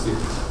возможности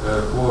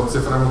по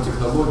цифровым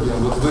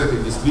технологиям вот в этой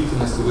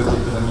действительности, в этой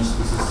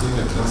экономической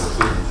системе, в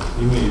принципе,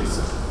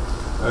 имеется.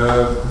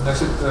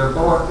 Значит,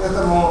 по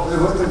этому,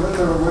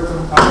 в этом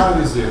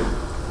анализе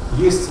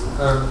есть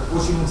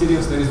очень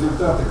интересные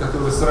результаты,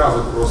 которые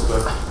сразу просто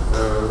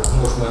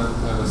можно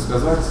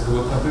сказать.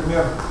 Вот,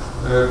 например,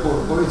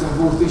 по этим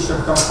 2000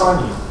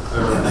 компаний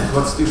в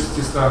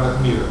 26 странах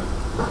мира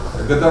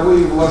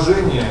годовые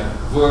вложения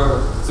в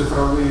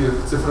цифровые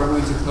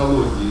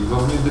технологии, во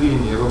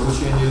внедрение, в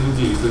обучение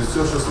людей, то есть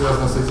все, что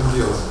связано с этим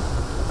делом,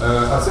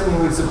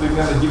 оценивается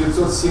примерно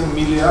 907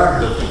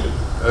 миллиардов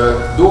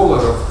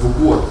долларов в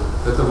год.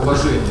 Это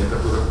вложение,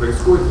 которое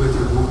происходит в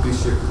этих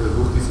 2000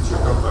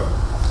 компаниях.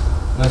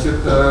 Значит,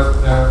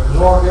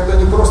 но это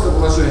не просто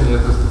вложение,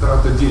 это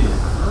трата денег.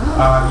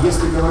 А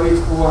если говорить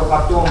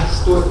о том,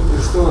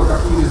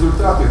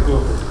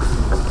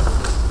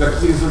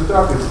 какие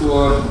результаты,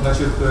 то,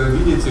 значит,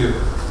 видите,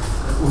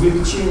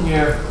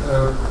 увеличение,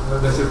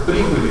 значит,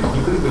 прибыли,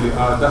 не прибыли,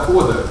 а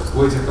дохода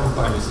у этих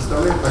компаний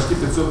составляет почти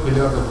 500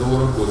 миллиардов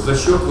долларов в год за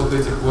счет вот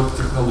этих вот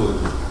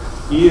технологий.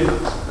 И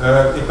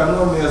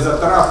экономия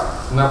затрат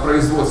на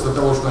производство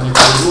того, что они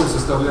производят,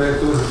 составляет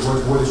тоже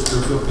более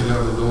 400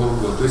 миллиардов долларов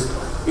в год. То есть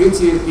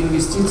эти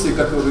инвестиции,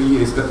 которые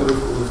есть, которые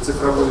в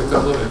цифровую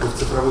экономику, в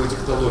цифровые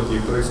технологии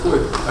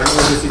происходят, они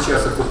уже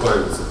сейчас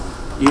окупаются.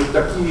 И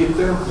такие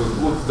темпы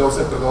будут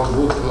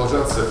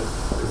продолжаться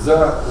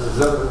за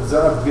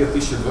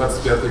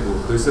 2025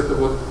 год. То есть это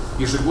вот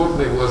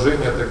ежегодные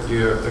вложения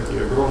такие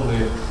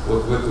огромные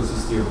вот в эту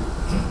систему.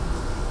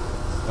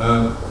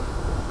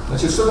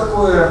 Значит, что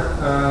такое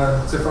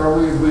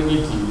цифровые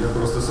двойники? Я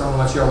просто с самого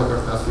начала,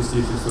 как нас в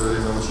физтехе в свое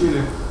время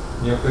учили,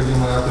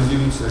 необходимо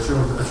определить, о чем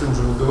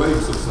же мы говорим,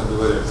 собственно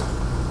говоря.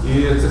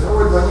 И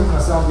цифровой двойник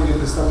на самом деле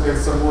представляет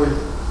собой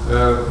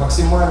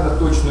максимально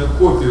точную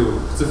копию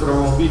в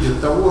цифровом виде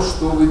того,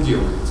 что вы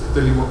делаете.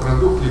 Это либо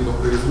продукт, либо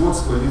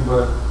производство,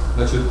 либо,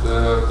 значит,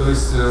 то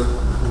есть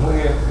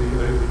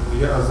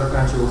я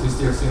заканчивал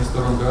физтех в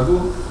 1972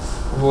 году,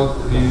 вот,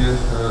 и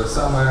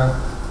самое,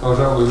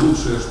 пожалуй,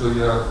 лучшее, что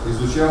я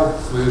изучал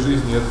в своей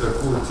жизни, это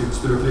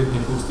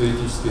 4-летний курс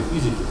теоретической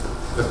физики,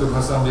 который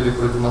на самом деле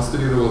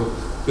продемонстрировал,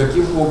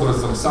 каким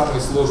образом самые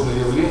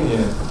сложные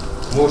явления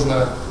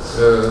можно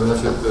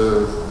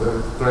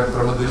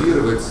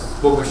промоделировать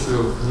с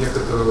помощью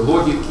некоторой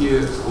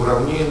логики,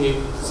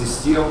 уравнений,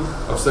 систем,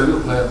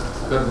 абсолютно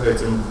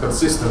этим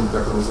consistent,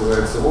 как он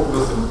называется,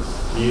 образом.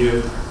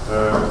 И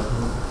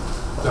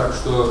так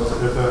что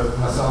это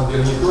на самом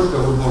деле не только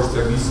вы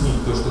можете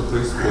объяснить то, что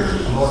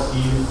происходит, но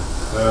и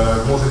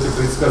можете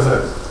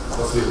предсказать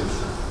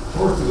последующее.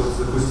 Можете вот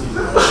запустить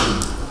это?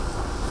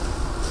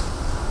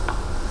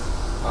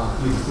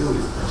 Клик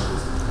сделайте,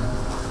 пожалуйста.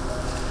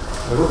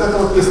 Вот это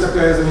вот есть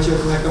такая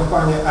замечательная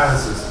компания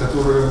ANSYS,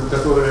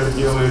 которая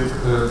делает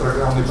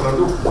программный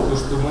продукт, то,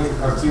 что мы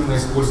активно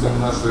используем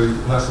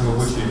в нашем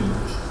обучении.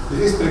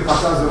 Здесь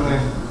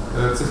показаны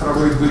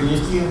цифровые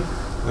двойники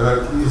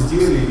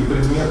изделий и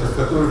предметов,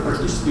 которые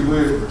практически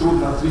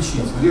трудно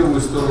отличить в левую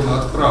сторону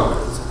от правой.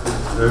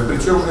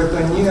 Причем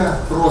это не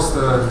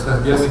просто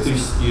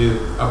геометрические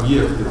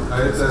объекты, а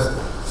это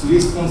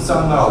весь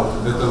функционал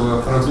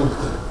этого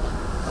продукта.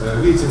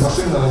 Видите,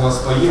 машина у вас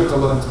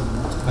поехала,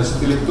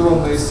 значит,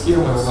 электронные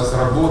схемы у вас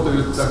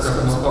работают так,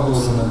 как оно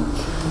положено.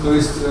 То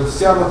есть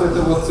вся вот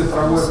это вот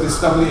цифровое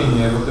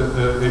представление вот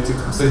этих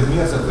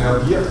предметов и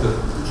объектов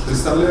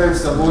представляет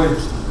собой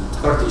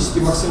практически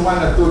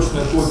максимально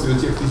точную копию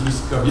тех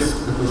физических объектов,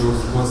 которые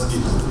у вас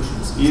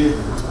есть. И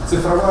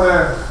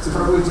цифровые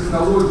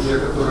технологии, о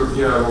которых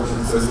я, в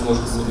общем-то,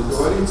 немножко буду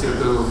говорить,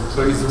 это в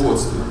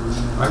производстве.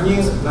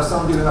 Они на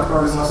самом деле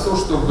направлены на то,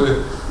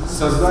 чтобы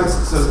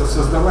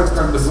создавать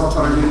как бы два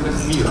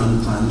параллельных мира.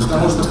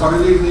 Потому что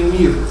параллельный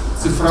мир,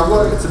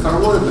 цифровое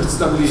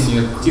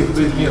представление тех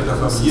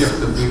предметов,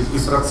 объектов и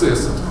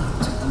процессов,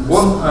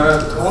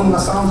 он на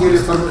самом деле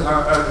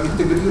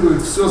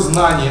интегрирует все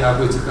знание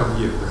об этих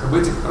объектах, об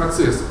этих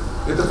процессах.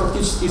 Это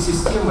фактически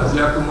система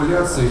для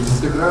аккумуляции,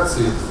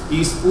 интеграции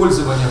и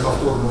использования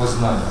повторного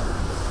знания.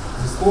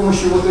 С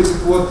помощью вот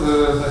этих вот,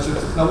 значит,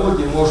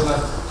 технологий можно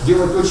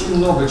делать очень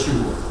много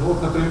чего. Ну,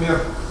 вот,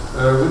 например,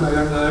 вы,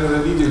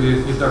 наверное,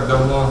 видели не так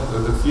давно,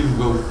 этот фильм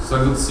был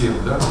 «Салют-7»,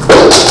 да?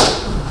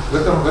 В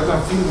этом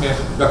фильме,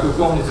 как вы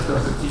помните, там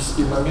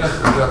критический момент,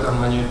 когда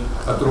там они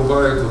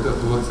отрубают вот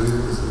этот вот,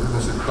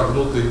 значит,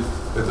 погнутый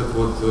этот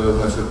вот,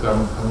 значит,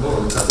 там,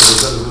 ну, как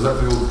это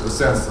закрыл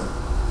сенсор.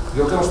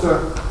 Дело в том, что,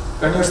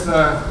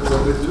 конечно,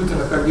 вот эти люди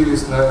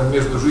находились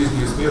между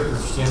жизнью и смертью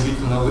в течение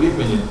длительного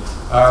времени,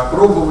 а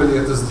пробовали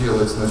это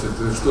сделать, значит,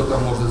 что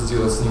там можно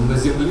сделать с ним на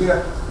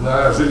Земле,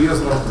 на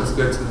железном, так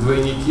сказать,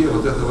 двойнике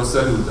вот этого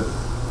салюта.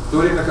 В то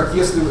время как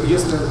если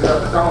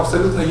там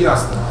абсолютно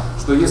ясно,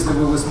 что если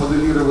бы вы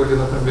смоделировали,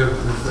 например,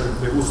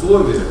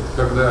 условия,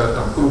 когда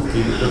там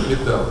хрупкий этот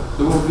металл,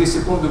 то вы в 2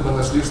 секунды бы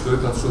нашли, что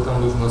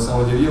там нужно на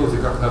самом деле делать и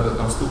как надо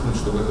там стукнуть,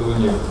 чтобы этого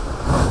не было.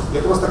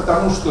 Я просто к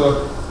тому,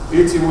 что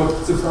эти вот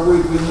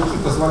цифровые двойники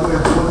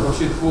позволяют делать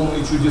вообще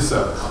полные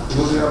чудеса. И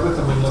вот я об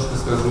этом немножко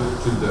скажу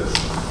чуть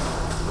дальше.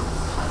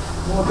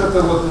 Ну, вот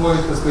это вот мой,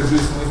 так сказать,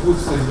 жизненный путь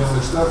в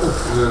Соединенных Штатах.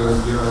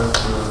 Я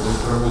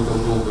работал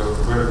долго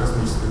в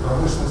аэрокосмической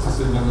промышленности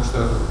Соединенных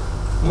Штатов.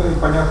 Ну и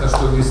понятно,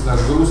 что весь наш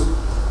груз,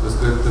 так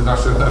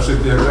сказать, нашей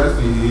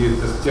биографии и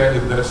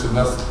тянет дальше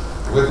нас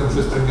в этом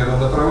же примерно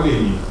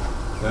направлении.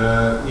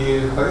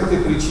 И по этой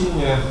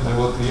причине,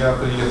 вот я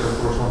приехал в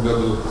прошлом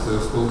году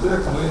в Сколково,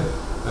 мы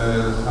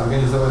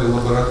организовали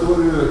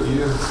лабораторию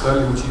и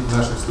стали учить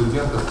наших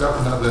студентов,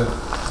 как надо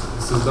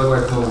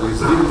создавать новые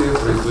изделия,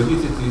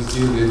 производить эти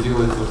изделия,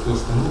 делать вот то,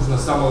 что нужно,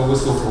 самого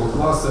высокого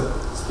класса,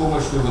 с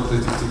помощью вот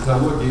этих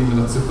технологий,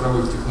 именно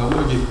цифровых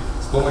технологий,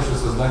 с помощью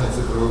создания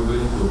цифровых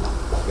двойников.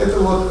 Это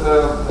вот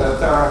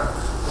та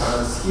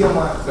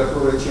схема,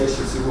 которая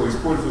чаще всего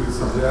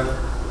используется для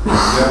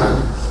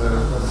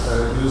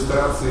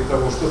иллюстрации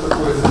того, что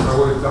такое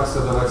цифровой, как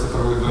создавать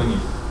цифровой двойник.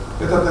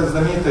 Это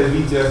знаменитая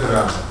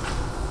видеограмма.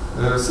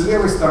 С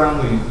левой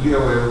стороны,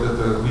 левая вот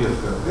эта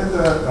ветка,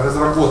 это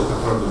разработка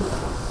продукта.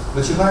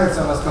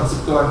 Начинается она с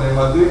концептуальной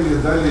модели,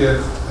 далее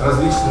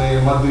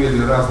различные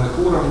модели разных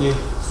уровней.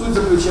 Суть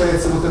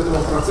заключается вот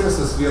этого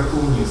процесса сверху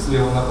вниз,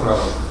 слева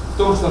направо, в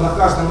том, что на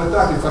каждом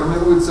этапе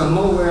формируется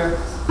новая,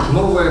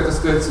 так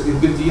сказать,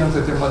 ингредиент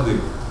этой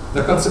модели.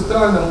 На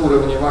концептуальном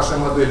уровне вашей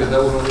модели, на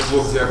уровне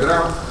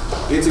блок-диаграмм,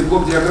 эти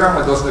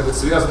блок-диаграммы должны быть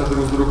связаны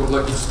друг с другом,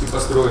 логически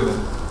построены.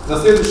 На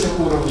следующем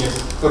уровне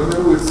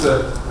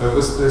формируются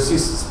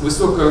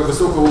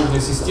высокого уровня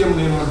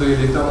системные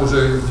модели, там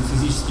уже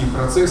физические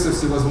процессы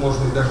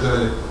всевозможные и так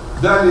далее.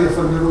 Далее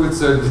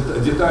формируются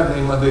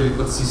детальные модели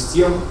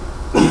подсистем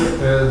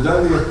и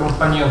далее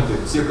компоненты,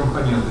 все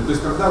компоненты. То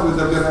есть, когда вы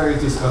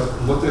добираетесь от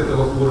вот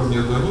этого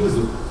уровня до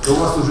низу, то у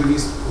вас уже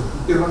есть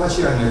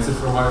первоначальная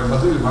цифровая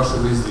модель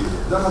вашего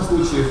изделия. В данном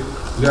случае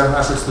для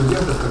наших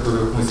студентов,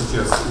 которых мы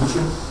сейчас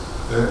учим,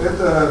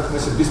 это,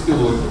 значит,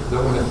 беспилотник,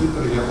 довольно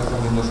хитрый, я потом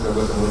немножко об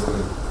этом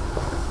расскажу.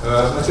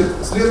 Значит,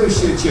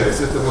 следующая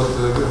часть, это вот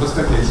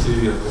восходящая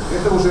ветка,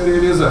 это уже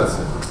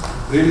реализация.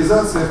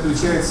 Реализация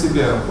включает в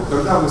себя,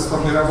 когда вы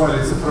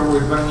сформировали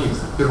цифровой двойник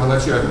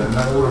первоначально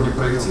на уровне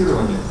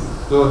проектирования,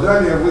 то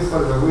далее вы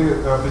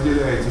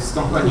определяетесь с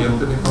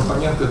компонентами.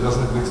 Компоненты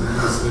должны быть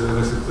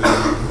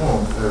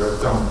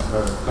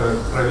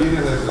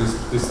проверены, то есть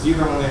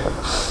тестированы.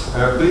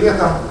 При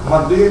этом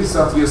модель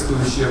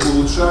соответствующая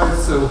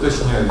улучшается,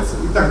 уточняется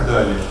и так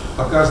далее.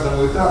 По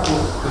каждому этапу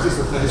вот здесь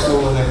вот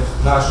нарисованы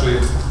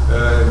наши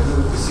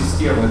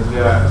системы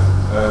для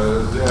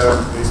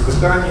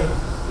испытаний.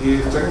 И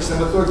в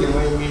конечном итоге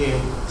мы имеем,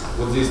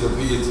 вот здесь вот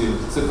видите,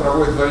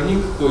 цифровой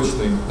двойник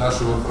точный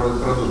нашего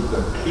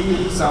продукта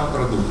и сам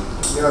продукт.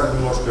 Я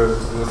немножко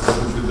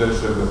расскажу чуть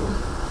дальше об этом.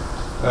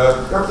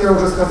 Как я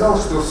уже сказал,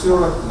 что все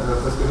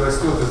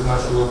растет из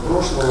нашего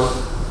прошлого.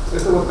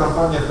 Это вот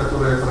компания, в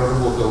которой я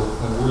проработал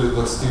более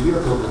 20 лет,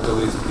 около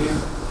ATK.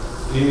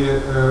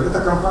 И эта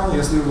компания,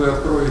 если вы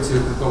откроете,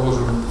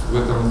 предположим, в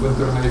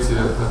интернете,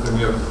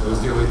 например,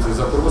 сделаете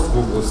запрос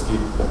гугловский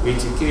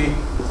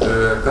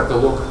ATK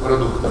каталог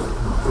продуктов,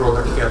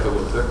 product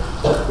catalog, да,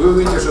 вы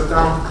увидите, что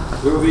там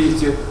вы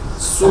увидите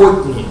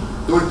сотни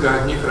только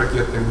одних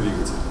ракетных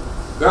двигателей.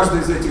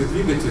 Каждый из этих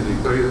двигателей,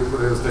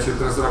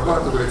 значит,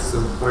 разрабатывается,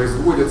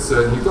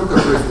 производится, не только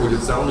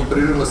производится, а он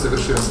непрерывно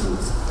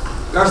совершенствуется.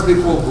 Каждые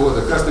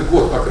полгода, каждый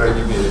год, по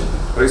крайней мере,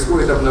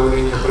 происходит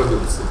обновление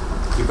продукции.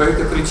 И по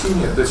этой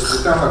причине,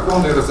 значит, там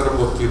огромные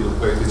разработки идут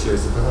по этой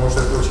части, потому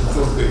что это очень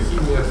тонкая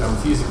химия, там,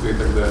 физика и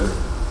так далее.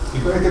 И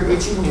по этой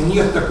причине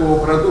нет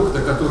такого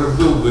продукта, который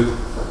был бы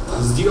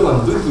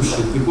сделан,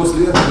 выпущен, и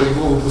после этого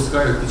его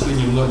выпускают в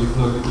течение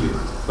многих-многих лет.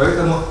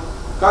 Поэтому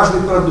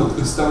каждый продукт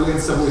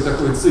представляет собой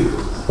такой цикл.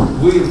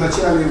 Вы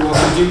вначале его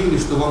определили,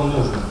 что вам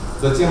нужно,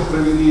 затем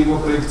провели его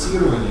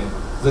проектирование,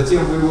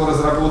 затем вы его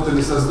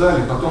разработали,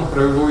 создали, потом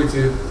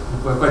проводите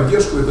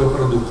поддержку этого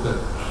продукта,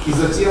 и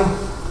затем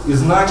и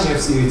знания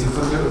все эти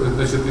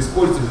значит,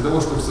 используйте для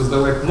того, чтобы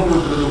создавать новый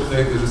продукт на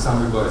этой же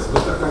самой базе.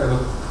 Вот такая вот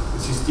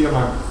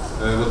система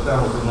вот там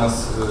вот у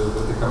нас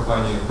в этой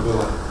компании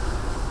была.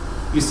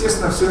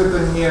 Естественно, все это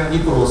не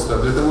просто.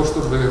 Для того,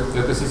 чтобы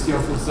эта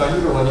система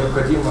функционировала,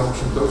 необходима, в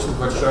общем-то, очень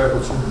большая,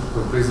 очень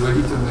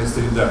производительная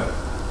среда.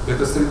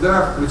 Эта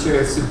среда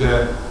включает в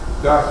себя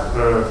как,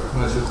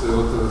 значит,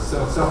 вот,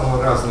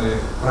 самые разные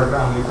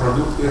программные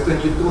продукты. Это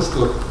не то,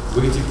 что в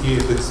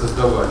ATK это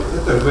создавали.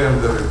 Это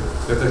вендоры,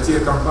 это те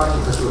компании,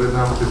 которые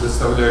нам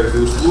предоставляют и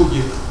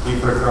услуги, и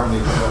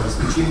программные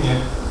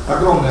обеспечения.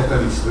 Огромное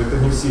количество, это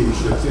не все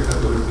еще, те,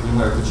 которые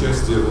принимают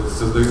участие, вот,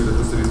 создают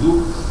эту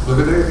среду.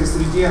 Благодаря этой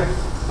среде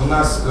у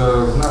нас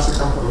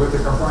в этой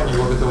компании,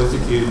 вот это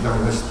ATK, там,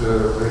 значит,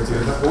 эти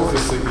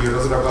офисы и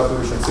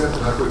разрабатывающие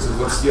центры находятся в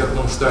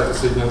 21 штате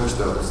Соединенных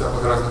Штатов, в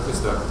самых разных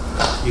местах.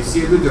 И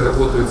все люди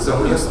работают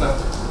совместно,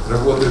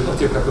 работают, ну,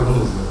 те, которые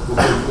нужны,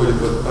 входят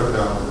в эту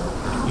программу,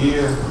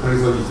 и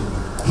производительно.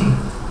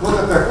 Вот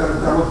это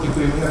короткий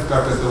пример,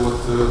 как это вот,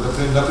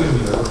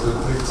 например, вот,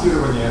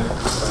 проектирование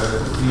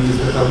и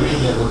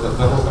изготовление вот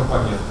одного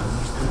компонента.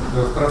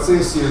 В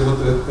процессе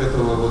вот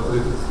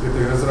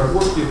этой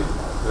разработки,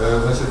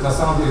 значит, на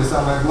самом деле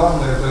самое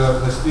главное, это,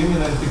 значит,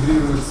 именно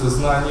интегрируются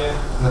знания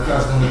на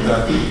каждом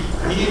этапе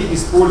и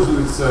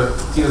используются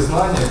те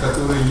знания,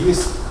 которые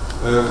есть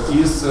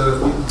из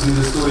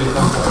истории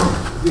компании.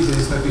 Видите,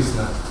 здесь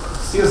написано,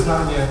 все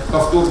знания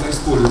повторно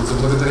используются.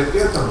 Благодаря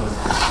этому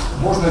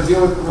можно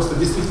делать просто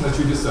действительно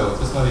чудеса. Вот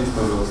посмотрите,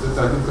 пожалуйста,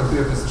 это один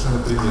конкретный совершенно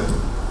пример.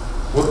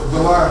 Вот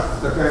была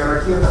такая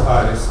ракета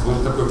Арис,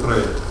 вот такой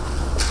проект.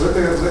 В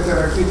этой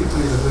ракете,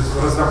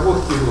 в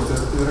разработке вот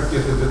этой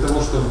ракеты для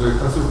того, чтобы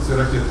конструкция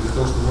ракеты, для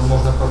того, чтобы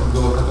можно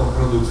было потом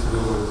продуть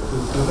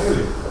в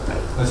туннеле,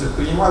 значит,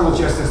 принимало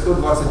участие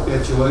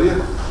 125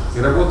 человек, и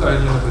работали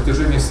они на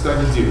протяжении 100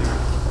 недель.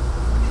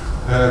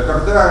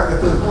 Когда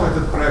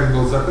этот проект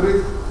был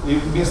закрыт, и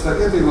вместо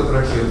этой вот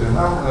ракеты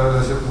нам,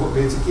 значит,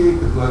 ATK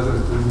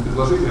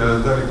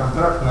предложили, дали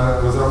контракт на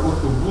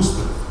разработку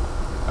бустеров.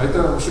 А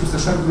это, в общем,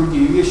 совершенно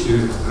другие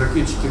вещи.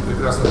 Ракетчики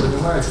прекрасно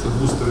понимают, что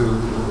бустеры,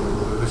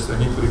 значит,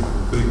 они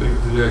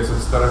прикрепляются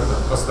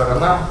по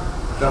сторонам,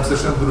 там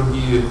совершенно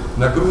другие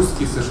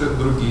нагрузки, совершенно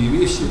другие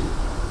вещи.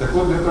 Так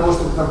вот, для того,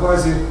 чтобы на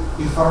базе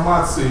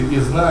информации и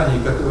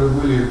знаний, которые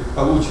были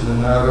получены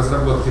на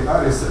разработке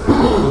Ариса,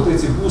 вот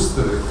эти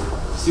бустеры,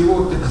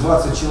 всего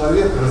 20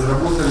 человек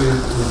разработали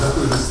до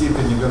той же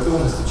степени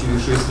готовности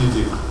через 6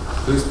 недель.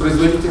 То есть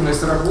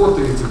производительность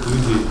работы этих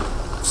людей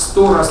в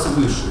 100 раз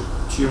выше,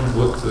 чем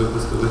вот,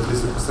 так сказать,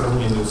 если по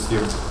сравнению с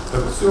тем.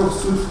 Так все,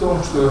 суть в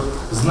том, что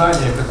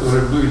знания,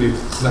 которые были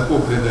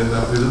накоплены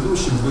на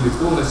предыдущем, были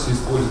полностью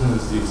использованы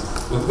здесь.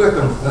 Вот в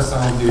этом на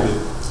самом деле,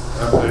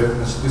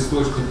 значит,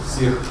 источник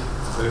всех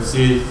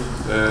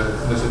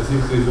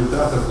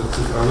результатов вот,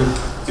 цифровых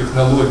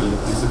технологий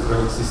и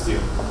цифровых систем,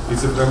 и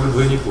цифровых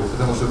двойников,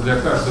 потому что для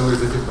каждого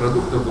из этих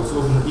продуктов был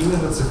создан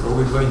именно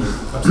цифровой двойник,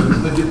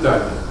 абсолютно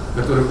детальный,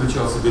 который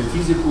включал в себя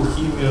физику,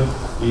 химию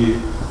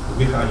и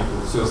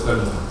механику, все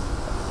остальное.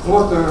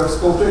 Вот в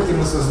Сколтеке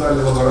мы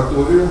создали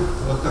лабораторию,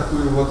 вот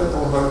такую, вот эта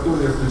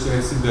лаборатория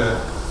включает в себя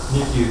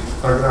некий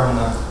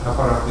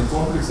программно-аппаратный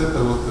комплекс, это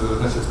вот,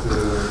 значит,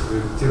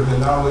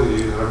 терминалы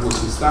и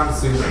рабочие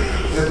станции,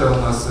 это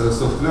у нас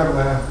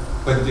софтверная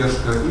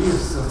поддержка, и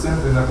в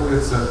центре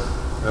находится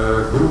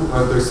группа,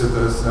 то есть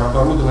это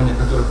оборудование,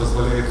 которое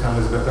позволяет нам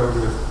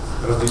изготавливать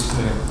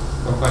различные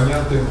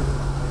компоненты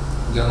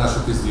для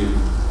наших изделий.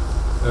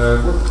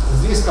 Вот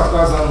здесь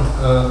показан,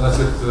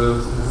 значит,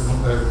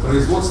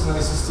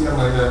 производственная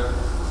система.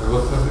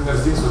 Вот, например,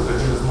 здесь вот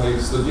один из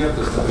моих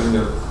студентов,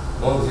 например,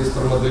 он здесь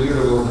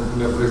промоделировал,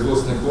 например,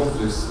 производственный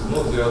комплекс,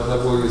 ну, для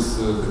одного из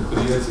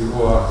предприятий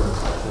Wang,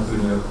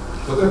 например.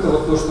 Вот это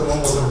вот то, что мы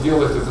можем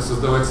делать, это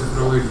создавать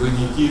цифровые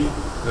двойники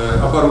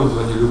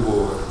оборудования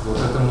любого. Вот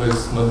это мы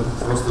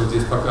просто вот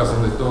здесь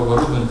показано то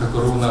оборудование,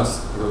 которое у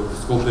нас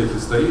в Skolkovo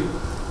стоит.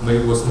 Мы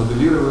его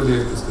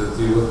смоделировали, так сказать,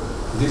 и вот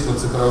здесь вот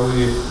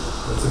цифровые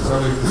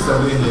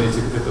представления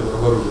этого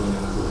оборудования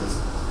находятся.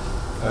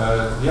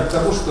 Я к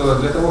тому, что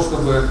для того,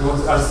 чтобы...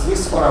 Вот, а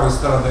здесь с правой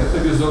стороны это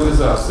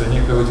визуализация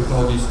некого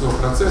технологического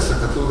процесса,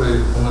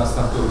 который у нас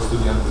там тоже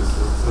студенты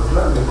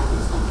создали,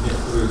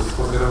 некоторые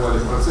сформировали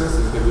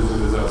процессы, это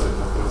визуализация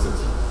этого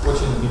процесса.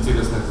 Очень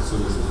интересно это все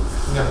выглядит.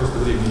 У меня просто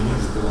времени нет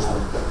для того, чтобы...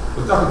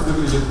 Вот так вот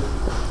выглядит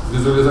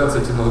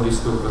визуализация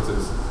технологического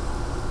процесса.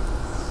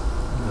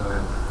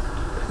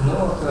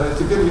 Ну,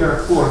 теперь я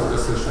коротко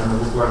совершенно,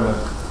 буквально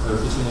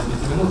в течение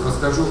 5 минут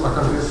расскажу о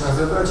конкретной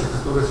задаче,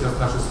 которую сейчас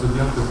наши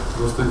студенты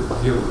просто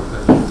делают,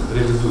 они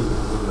реализуют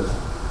эту задачу.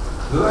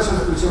 Задача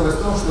заключалась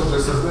в том, чтобы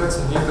создать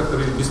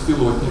некоторый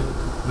беспилотник,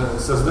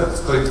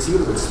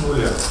 спроектировать с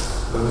нуля,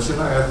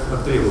 начиная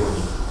от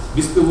требований.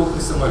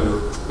 Беспилотный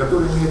самолет,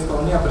 который имеет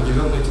вполне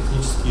определенные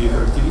технические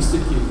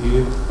характеристики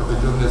и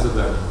определенные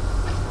задания.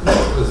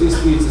 Ну,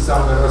 здесь видите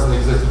самые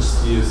разные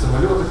экзотические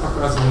самолеты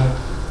показаны.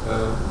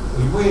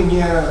 И мы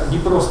не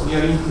просто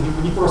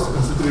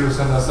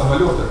концентрируемся на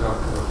самолетах, а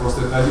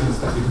просто это один из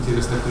таких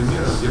интересных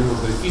примеров, где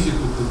можно и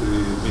физику, тут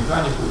и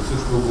механику, и все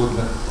что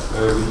угодно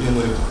в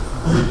единую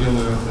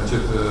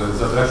значит,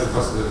 задачу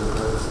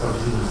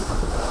объединить.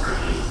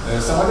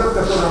 Самолет,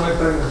 который мы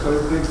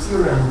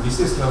проектируем,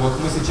 естественно, вот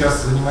мы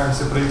сейчас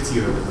занимаемся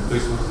проектированием, то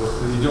есть вот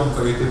идем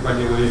по этой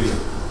левой вверх.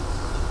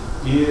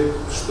 И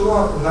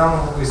что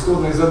нам,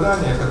 исходные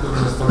задания, которые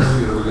мы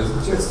сформулировали,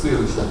 заключается в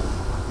следующем.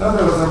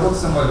 Надо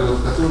разработать самолет,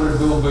 который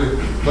был бы,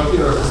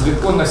 во-первых,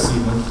 легко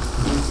носимым,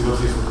 видите, вот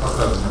здесь вот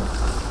показано.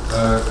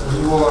 У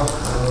него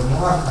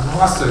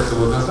масса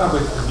этого должна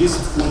быть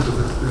 10 фунтов,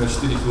 это примерно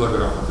 4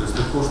 килограмма, то есть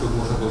легко, чтобы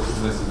можно было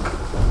подносить.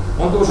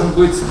 Он должен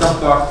быть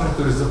компактным,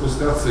 то есть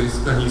запускаться из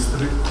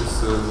канистры,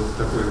 из вот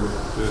такой вот,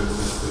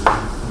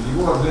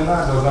 его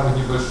длина должна быть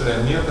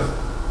небольшая, метр.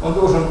 Он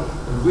должен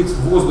быть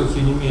в воздухе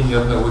не менее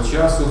 1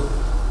 часа.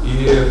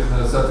 И,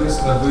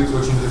 соответственно, быть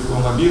очень легко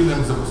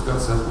мобильным,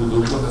 запускаться откуда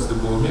угодно, с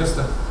любого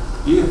места,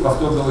 и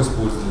повторного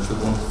использования,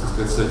 чтобы он, так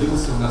сказать,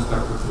 садился у нас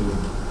так, как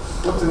нужно.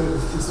 Вот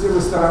с левой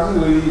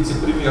стороны вы видите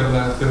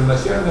примерно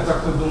первоначально,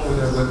 как мы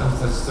думали об этом,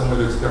 значит,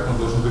 самолете, как он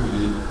должен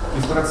выглядеть. И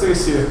в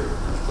процессе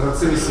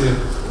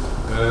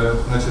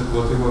значит,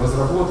 вот его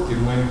разработки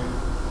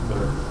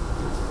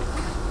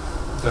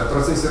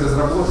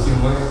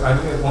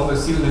он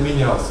сильно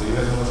менялся.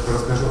 Я немножко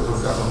расскажу о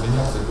том, как он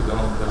менялся и куда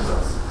он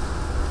добрался.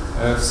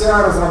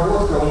 Вся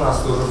разработка у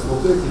нас тоже в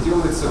Skolkovo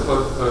делается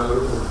под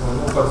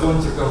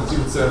зонтиком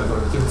Team-центра.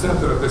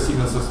 Team-центр — это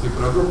сименсовский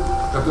продукт,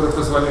 который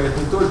позволяет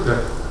не только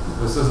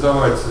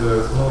создавать,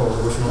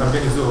 в общем,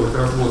 организовывать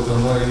работу,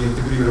 но и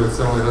интегрировать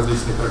самые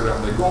различные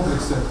программные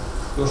комплексы.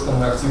 То, что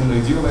мы активно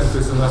и делаем, то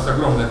есть у нас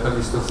огромное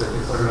количество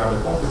всяких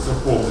программных комплексов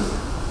полных,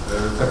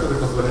 которые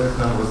позволяют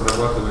нам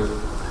разрабатывать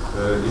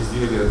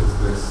изделия, так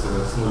сказать,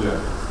 с нуля.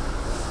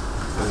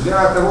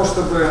 Для того,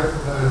 чтобы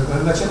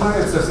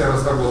начинается вся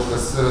разработка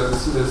с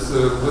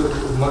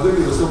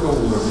модели высокого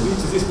уровня.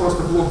 Видите, здесь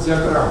просто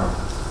блок-диаграмма.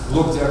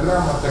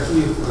 Блок-диаграмма,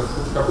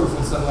 какой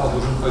функционал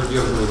должен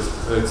поддерживать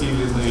те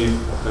или иные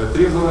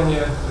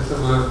требования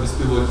этого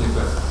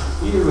беспилотника.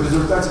 И в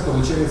результате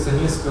получается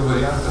несколько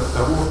вариантов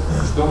того,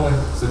 что мы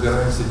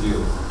собираемся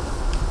делать.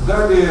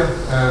 Далее,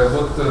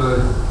 вот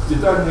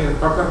детальные,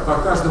 по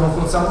каждому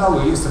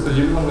функционалу есть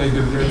определенные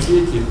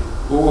библиотеки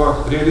по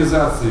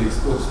реализации с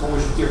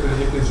помощью тех или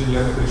иных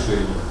инженерных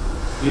решений.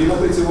 И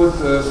вот эти вот,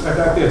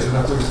 это опять же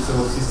находится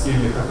вот в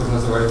системе, которая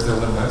называется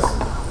LMS.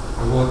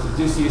 Вот,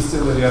 здесь есть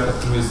целый ряд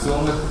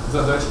оптимизационных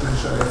задач,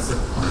 решается.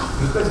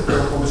 В результате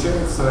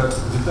получается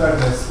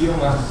детальная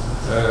схема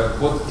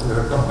под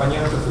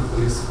компонентов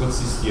из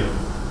подсистем.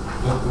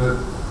 Вот,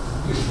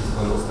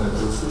 пожалуйста,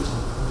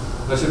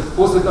 значит,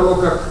 после того,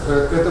 как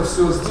это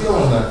все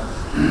сделано,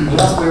 у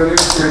нас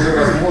появляется уже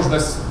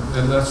возможность,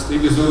 значит, и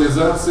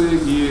визуализации,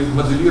 и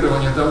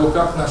моделирования того,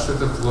 как наш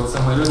этот вот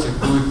самолетик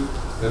будет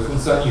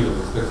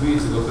функционировать. Как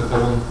видите, вот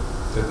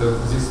это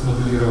здесь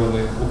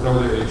моделированы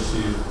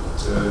управляющие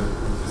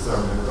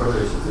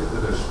эффекты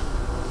дальше.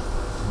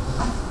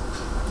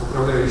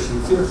 Управляющие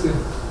эффекты.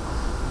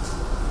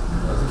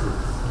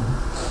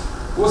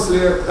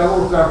 После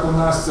того, как у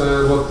нас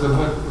вот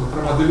мы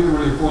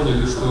промоделировали и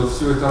поняли, что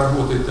все это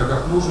работает так,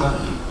 как нужно,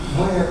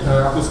 мы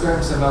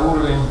опускаемся на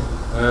уровень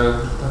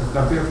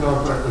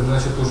конкретного,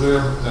 значит,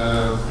 уже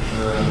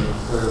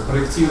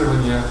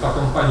проектирования по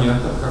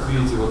компонентам. Как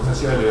видите, вот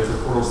вначале это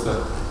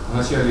просто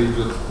Вначале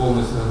идет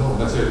полностью,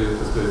 вначале,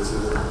 так сказать,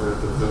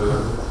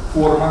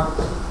 форма,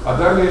 а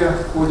далее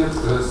входит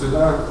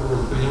сюда,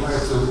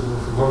 принимается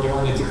во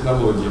внимание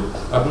технологии.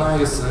 Одна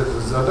из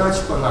задач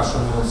по нашей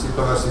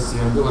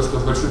системе была, что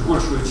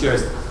большую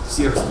часть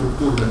всех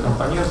структурных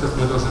компонентов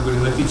мы должны были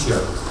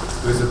напечатать.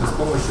 То есть это с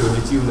помощью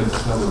аддитивной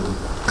технологии.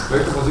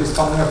 Поэтому здесь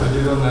вполне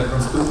определенная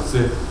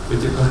конструкция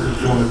этих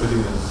конструкционных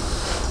элементов.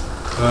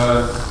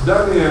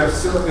 Далее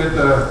все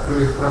это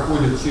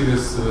проходит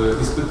через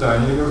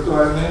испытания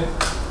виртуальные,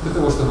 для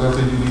того, чтобы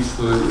определить,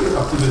 что и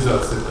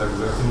оптимизация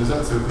также.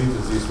 Оптимизация, вы видите,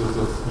 здесь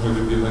вот мой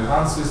любимый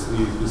ANSYS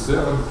и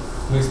P7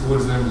 мы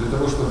используем для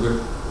того, чтобы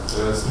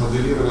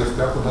смоделировать,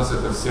 как у нас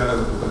эта вся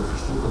эта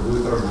штука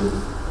будет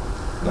работать.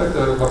 Но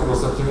это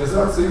вопрос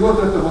оптимизации. И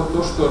вот это вот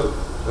то, что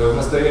в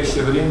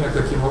настоящее время,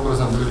 каким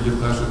образом выглядит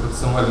наш этот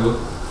самолет.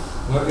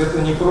 Но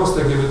это не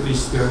просто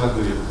геометрическая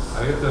модель,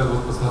 а это,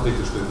 вот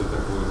посмотрите, что это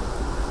такое.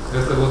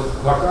 Это вот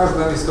во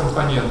каждом из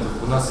компонентов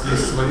у нас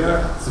есть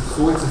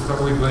свой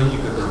цифровой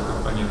двойник этого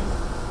компонента.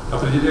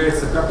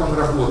 Определяется, как он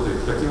работает,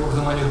 каким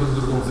образом они друг с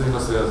другом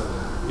взаимосвязаны.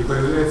 И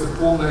появляется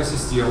полная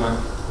система,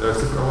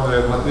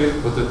 цифровая модель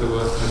вот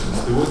этого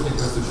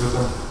беспилотника с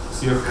учетом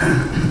всех,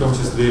 в том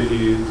числе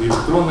и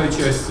электронной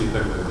части и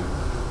так далее.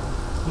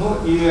 Ну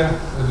и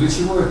для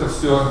чего это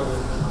все?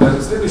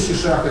 Следующий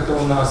шаг — это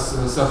у нас,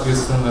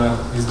 соответственно,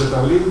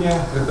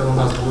 изготовление. Это у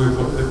нас будет,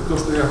 вот, это то,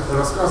 что я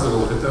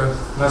рассказывал, это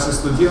наши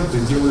студенты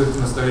делают в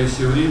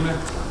настоящее время.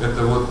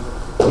 Это вот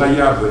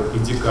ноябрь и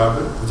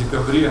декабрь. В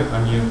декабре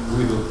они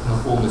выйдут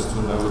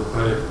полностью на вот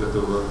проект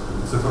этого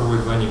цифровой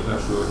двойник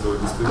нашего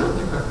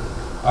беспилотника.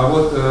 А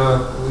вот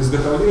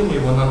изготовление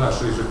его на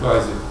нашей же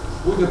базе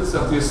будет,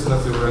 соответственно,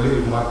 в феврале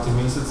и марте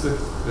месяце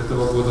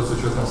этого года с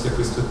учетом всех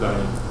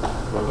испытаний.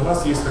 Вот у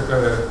нас есть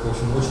такая, в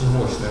общем, очень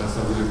мощная, на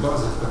самом деле,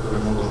 база, в которой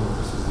мы можем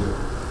это все сделать.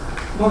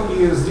 Ну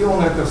и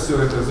сделано это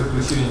все, это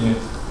заключение,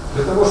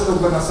 для того,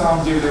 чтобы на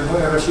самом деле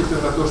мы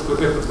рассчитываем на то, что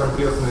этот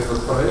конкретный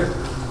вот проект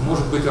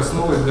может быть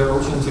основой для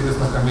очень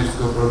интересного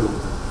коммерческого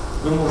продукта.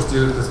 Вы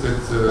можете, так сказать,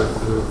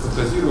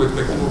 фантазировать,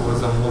 каким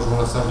образом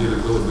можно на самом деле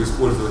было бы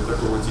использовать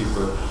такого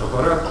типа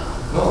аппарат,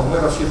 но мы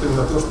рассчитываем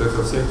на то, что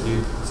это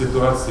всякие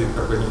ситуации,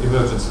 как они,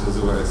 emergency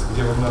называются,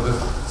 где вам надо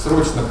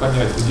срочно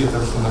понять, где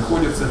там что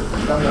находится.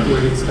 Там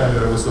находится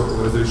камера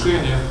высокого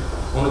разрешения,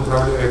 он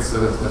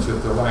управляется,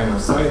 значит, line of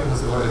sight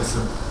называется.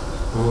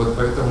 Вот,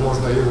 поэтому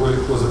можно его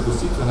легко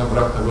запустить, он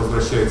обратно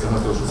возвращается на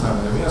то же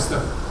самое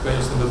место. В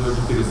конечном итоге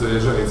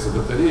перезаряжается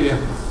батарея,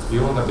 и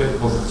он опять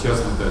может час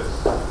летать.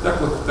 Так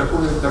вот,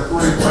 такой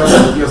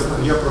проект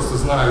я просто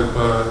знаю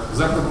по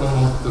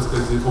западному, так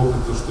сказать,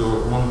 опыту,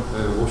 что он,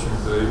 в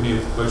общем-то,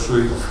 имеет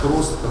большой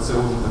спрос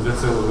для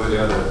целого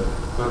ряда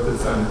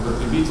потенциальных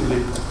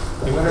потребителей.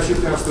 И мы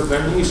рассчитываем, что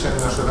дальнейшая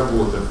наша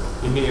работа,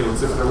 имея вот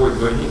цифровой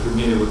двойник,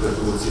 имея вот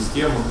эту вот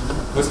систему,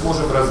 мы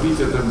сможем развить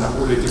это на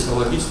более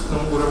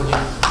технологическом уровне,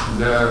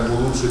 для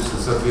улучшить,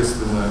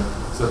 соответственно,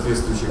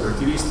 соответствующие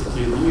характеристики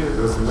и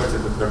развивать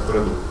это как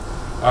продукт.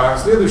 А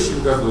в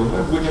следующем году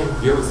мы будем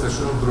делать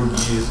совершенно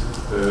другие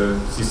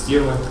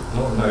системы,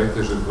 но на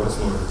этой же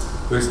основе.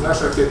 То есть наш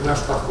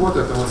подход —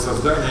 это вот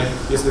создание,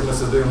 если мы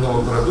создаем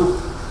новый продукт,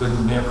 то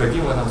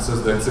необходимо нам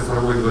создать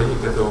цифровой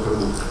двойник этого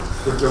продукта.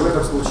 Только в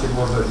этом случае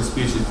можно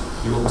обеспечить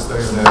его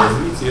постоянное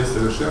развитие,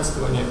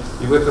 совершенствование,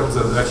 и в этом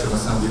задача, на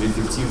самом деле,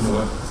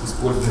 эффективного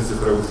использования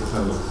цифровых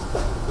технологий.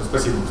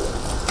 Спасибо.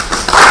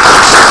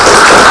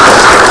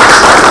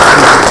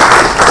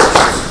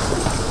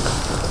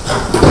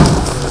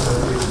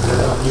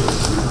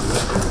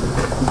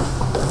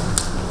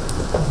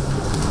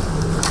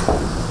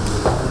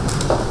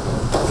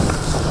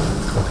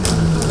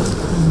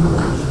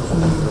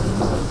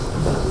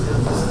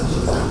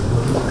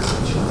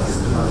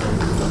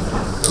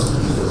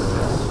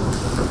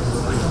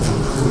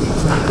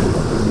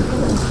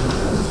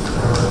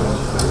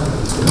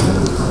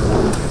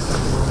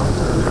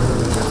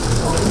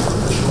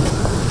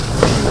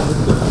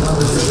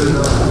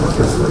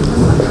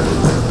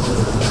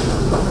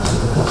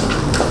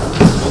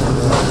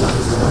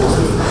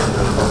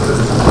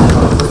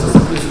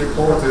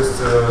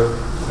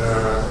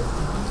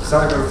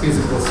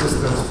 Cyber-physical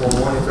systems for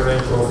monitoring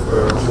of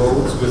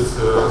loads with,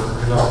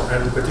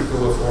 and in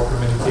particular for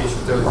communication,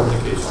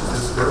 telecommunication.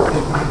 This is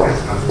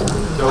telecommunication.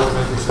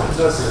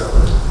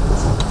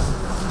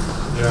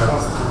 Yeah.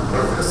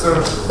 Professor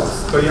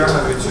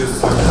Stojanović is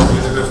from the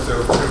University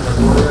of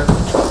Montenegro.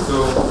 So,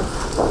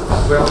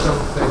 welcome.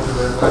 Thank you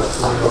very much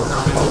for your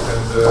coming,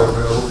 and we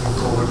are looking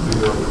forward to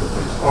your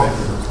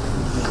presentation.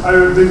 I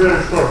will be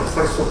very short.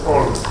 First of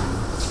all,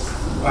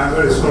 I'm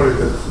very sorry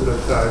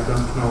that I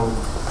don't know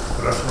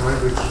Russian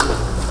language.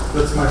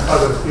 That's my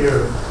father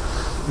here.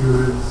 He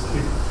will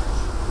speak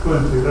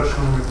fluently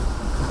Russian,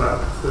 but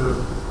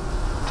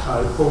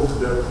I hope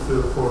that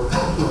for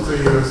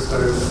 2-3 years I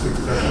will speak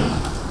Russian.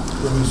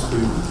 Promise to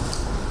you.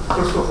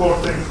 First of all,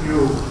 thank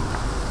you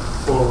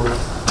for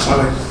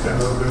Alec and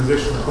the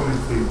organization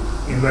committee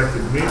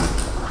invited me,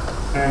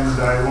 and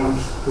I want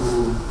to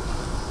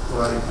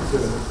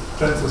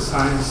present the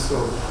science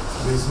of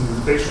this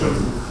invitation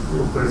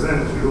to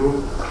present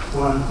you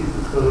one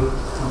typical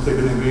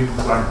Montenegrin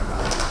wine.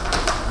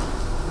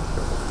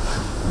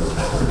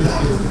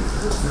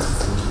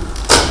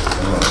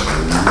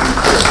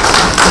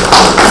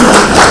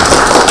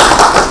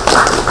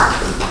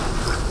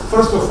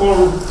 First of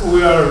all,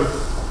 we are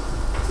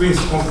twins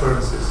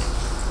conferences,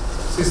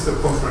 sister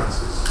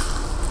conferences.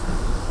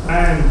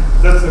 And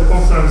that's the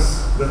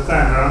conference that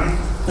I'm running.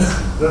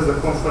 That's the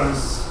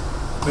conference,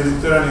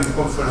 Mediterranean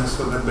Conference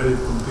on Embedded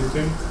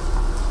Computing.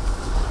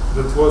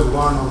 That was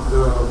one of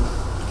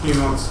the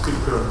keynote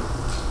speakers,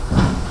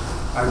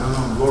 I don't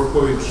know,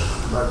 Dvorkovich,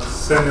 but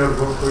senior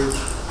Dvorkovich,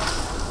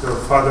 your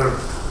father,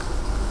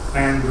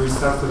 and we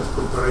started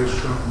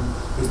cooperation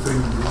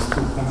between these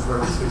two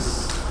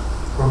conferences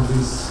from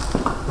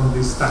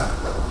this time.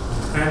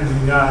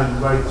 And I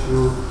invite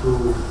you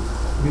to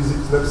visit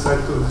the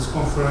website of this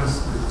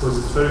conference because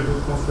it's a very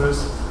good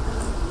conference.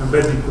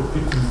 Embedded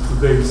computing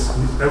today is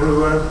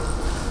everywhere.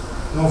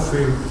 No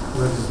field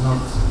where is not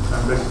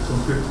embedded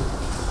computing,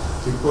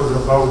 because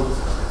about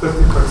 30%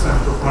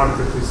 of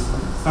market is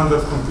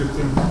standard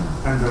computing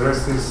and the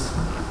rest is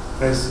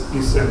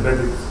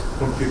embedded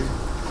computing.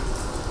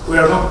 We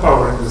are not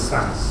powering the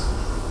science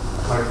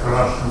like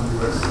Russian,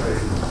 USA,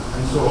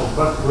 and so on,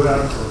 but we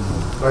are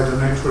by the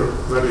nature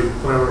very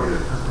clever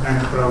and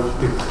proud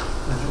people.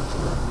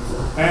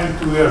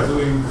 And we are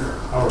doing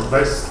our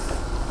best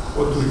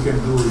what we can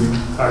do in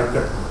high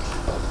technology.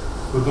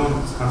 Who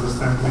don't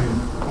understand me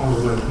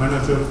only like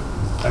manager,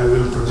 I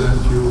will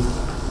present you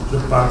the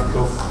part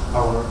of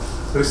our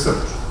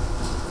research.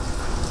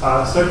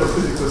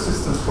 Cyber-physical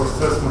systems for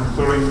stress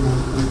monitoring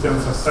with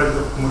emphasize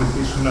of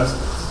communication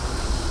aspects.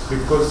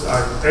 Because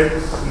I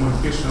add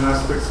communication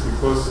aspects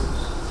because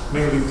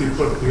mainly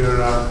people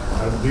here are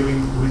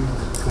dealing with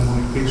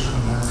communication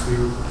and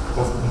field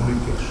of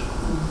communication.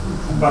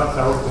 But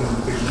our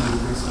communication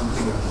will be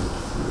something else.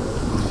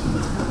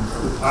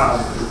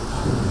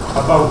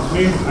 About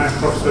me, I'm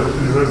Professor at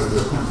the University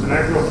of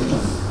Montenegro.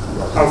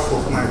 Half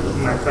of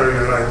my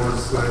career I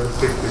was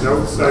located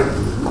outside,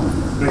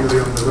 mainly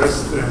on the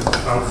west, and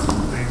half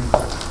in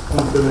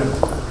Montenegro.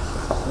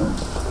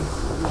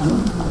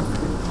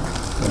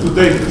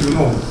 Today, you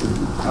know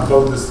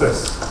about the stress.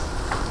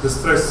 The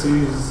stress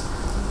is,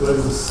 let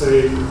us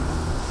say,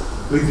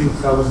 leading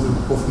cause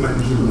of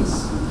many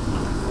illnesses.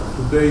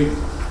 Today,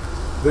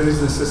 there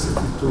is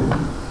necessity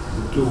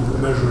to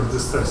measure the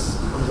stress.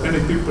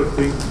 Many people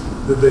think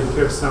that they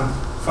have some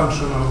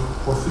functional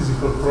or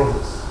physical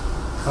problems,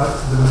 but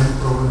the main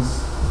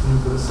problems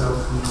in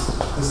themselves is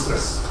the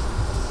stress.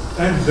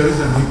 And there is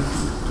a need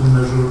to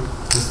measure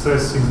the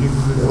stress in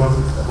individuals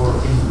or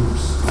in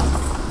groups.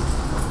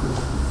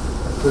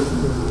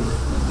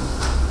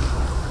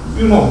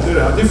 You know,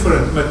 there are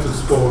different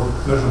methods for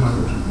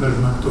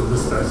measurement of the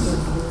stress.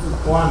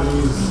 One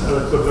is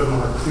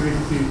electrothermal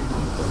activity.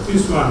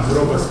 This one,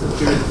 robust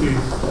activity,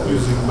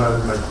 using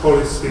by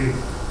policy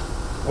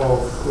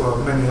of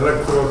many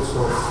electrodes,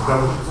 of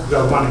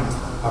galvanic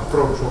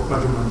approach of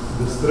measurement of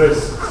the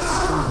stress.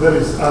 There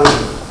is other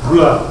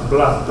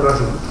blood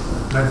pressure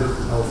method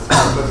of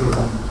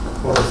measurement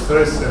of the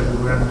stress,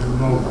 and when you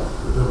know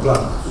the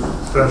blood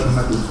pressure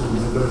method of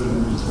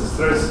measurement of the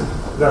stress,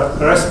 the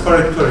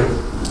respiratory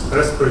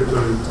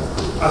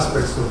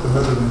aspects of the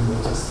measurement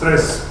of the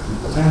stress,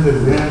 and at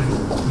the end,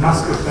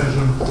 mass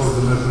tension for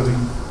the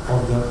measuring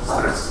of the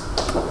stress.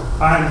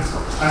 I'm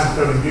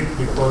telling it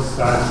because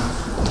I'm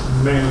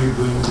mainly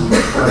doing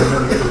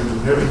biomedical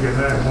engineering, and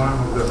I'm one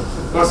of the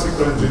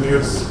classical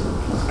engineers,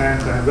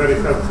 and I'm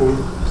very helpful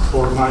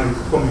for my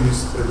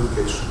communist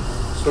education.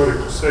 Sorry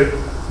to say,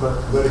 but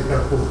very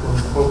helpful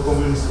for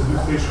communist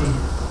education,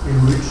 in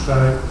which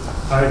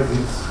I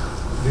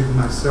did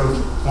myself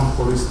one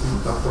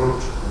holistic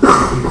approach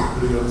with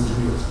real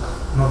engineers,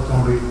 not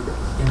only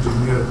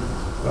engineer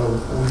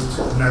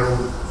with narrow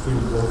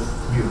field of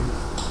view.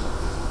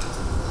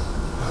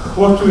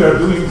 What we are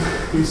doing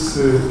is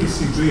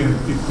ECG and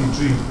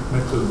PTG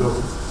method of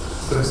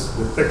stress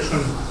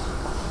detection.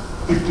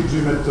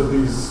 PTG method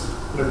is,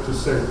 let us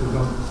say, to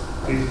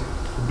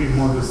be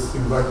modest,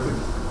 invited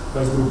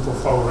by a group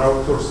of our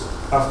authors.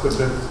 After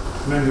that,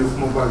 many of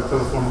mobile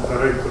telephone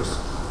operators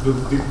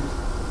took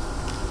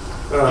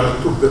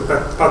the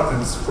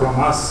patents from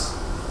us,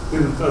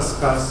 didn't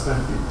ask us,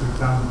 and it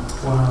became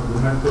one of the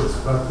methods.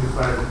 But if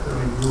I am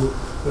telling you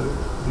that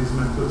this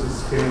method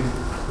is came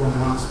from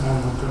one small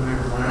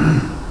Montenegro and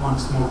one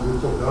small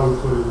group of the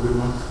authors, you will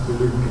not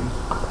believe me.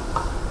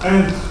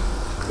 And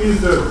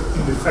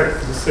in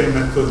fact the same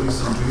method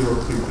is ECG or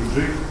PTG.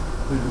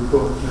 Then you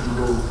go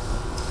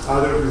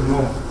other, you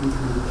know, if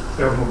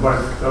you have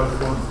mobile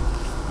telephone,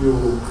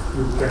 you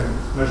can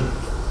measure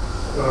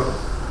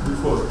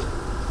before.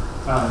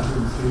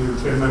 You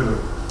can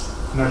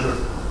measure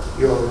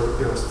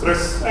your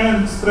stress,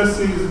 and stress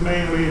is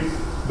mainly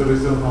the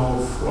reason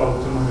of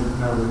autonomic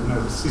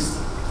nervous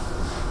system.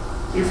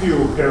 If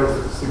you have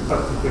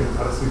sympathetic and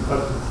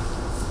parasympathetic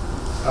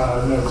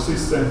nervous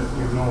system,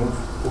 you know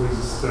who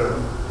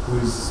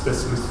is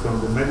specialist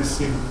from the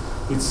medicine.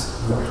 It's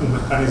the two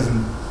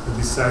mechanisms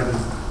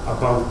deciding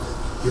about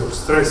your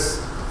stress,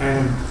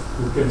 and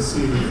you can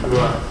see if you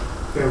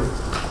have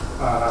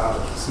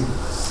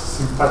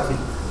sympathetic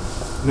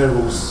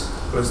nervous,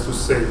 let's to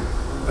say,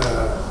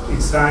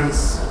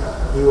 signs,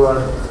 you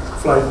are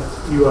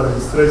in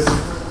stress,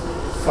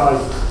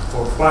 fight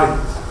or flight,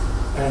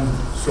 and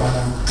so on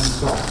and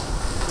so on.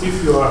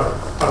 If you are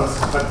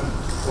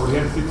parasympathetic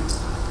oriented,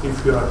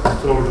 if you are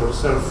control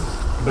yourself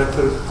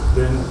better,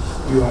 then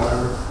you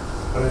are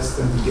rest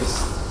and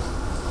digest.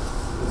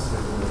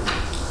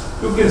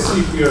 You can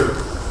see here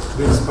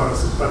this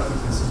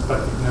parasympathetic and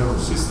sympathetic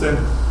nervous system,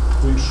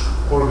 which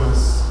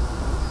organs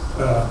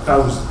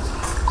cause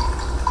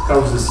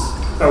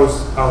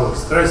our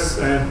stress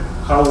and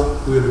how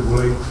we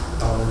regulate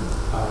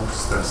our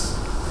stress.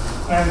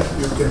 And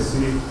you can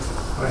see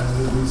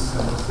finally this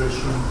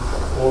demonstration,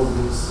 all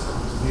these,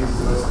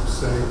 let's to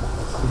say,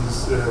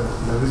 is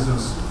the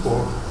reasons for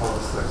our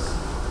stress.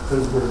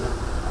 Let's go.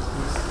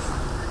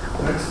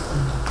 Next.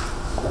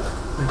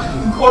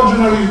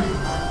 Originally,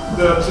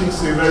 the things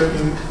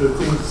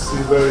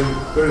is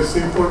very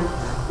simple.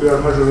 We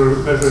are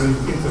measuring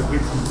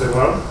interbit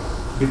interval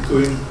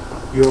between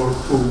your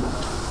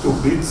two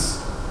beats.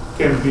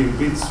 Can be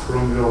beats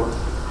from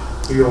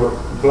your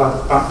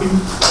blood pumping,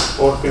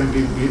 or can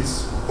be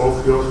beats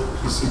of your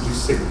ECG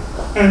signal.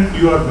 And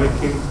you are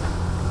making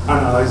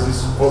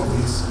analysis of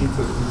these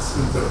interbits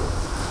interval.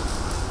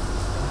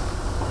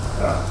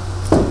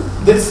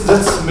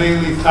 That's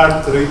mainly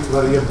heart rate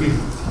variability.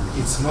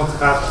 It's not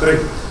heart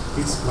rate,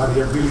 it's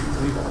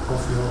variability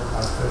of your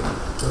heart rate.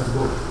 Let's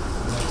go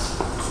next.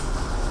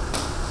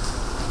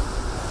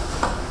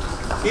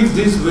 If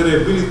this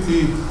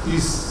variability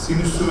is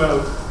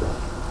sinusoidal,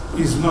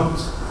 is not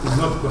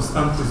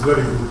constant, is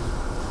very good.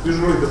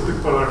 Usually the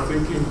people are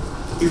thinking,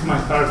 if my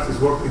heart is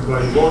working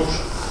like watch,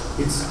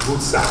 it's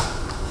good sign.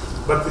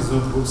 But it's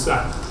not good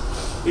sign.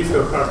 If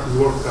your heart is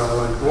working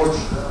like watch,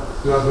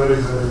 you are very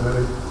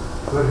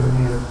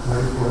near,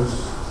 very close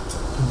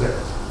to that.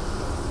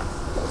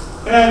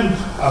 And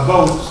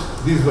about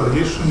this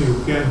variation,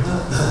 you can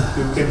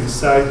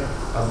decide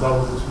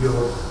about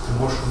your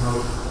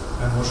emotional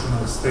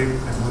state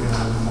and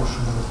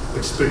emotional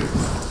experience.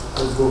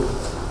 Let's go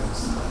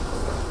next.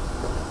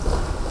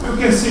 You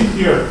can see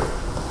here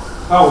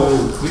how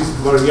this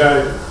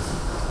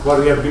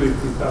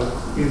variability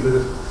in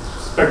the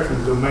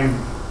spectrum domain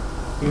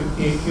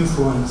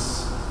influence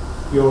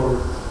your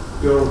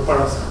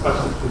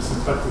parasympathetic and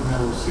sympathetic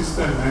nervous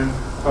system, and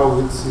how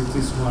it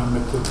is one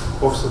method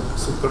of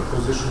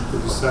superposition to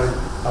decide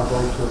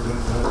about your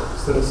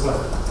stress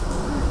level.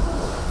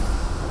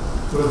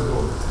 Let's go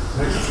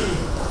next.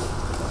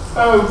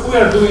 We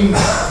are doing,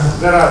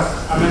 there are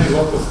many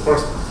lot of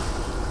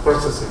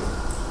processing.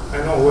 I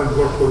know when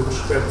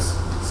Dvorkovich had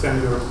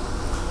senior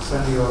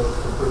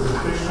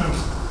presentation,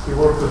 he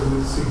worked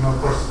with signal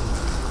processing.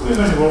 We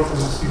many work on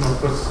signal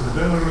processing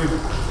generally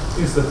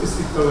in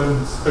statistical and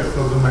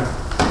spectral domain.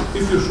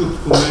 If you should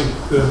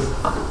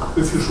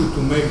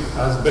to make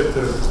as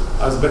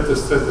better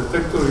stress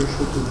detector, you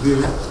should to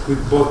deal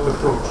with both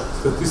approach,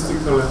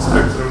 statistical and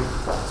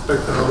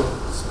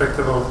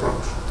spectral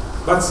approach.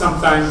 But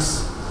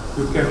sometimes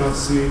you cannot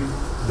see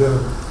the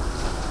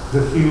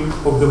heel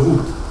of the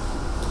wood.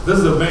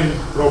 That's the main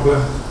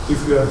problem.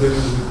 If you are dealing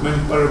with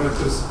many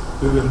parameters,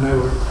 we will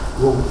never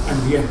go at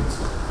the end.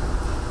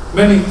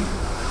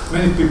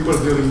 Many people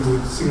dealing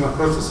with signal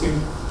processing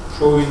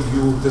showing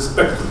you the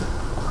spectrum.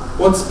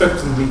 What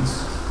spectrum means?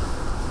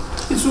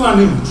 It's one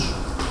image.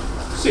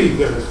 See,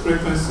 there is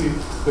frequency,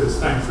 there is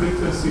time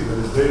frequency, there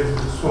is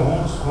data, so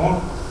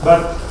on.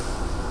 But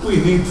we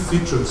need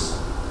features.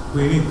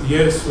 We need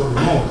yes or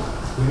no.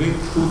 We need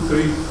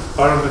 2-3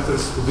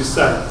 parameters to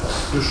decide.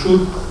 You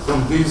should,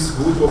 from this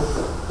group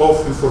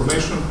of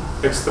information,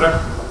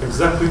 extract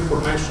exact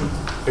information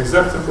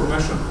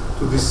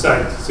to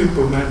decide.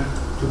 Simple man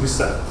to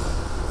decide.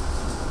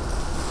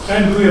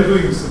 And we are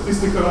doing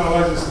statistical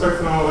analysis,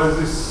 spectral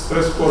analysis,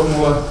 stress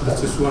formula,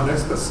 that is one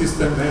expert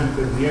system, and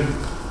at the end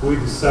we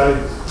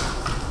decide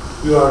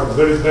you are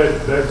very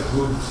bad,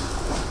 good,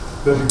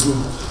 very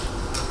good,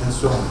 and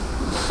so on.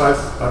 5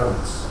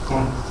 parameters.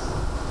 On.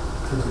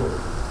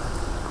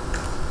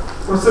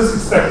 Processing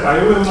step.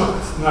 I will not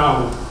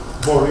now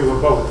bore you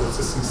about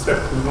processing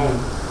step. You know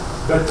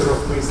better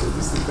of me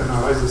statistical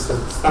analysis of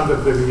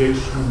standard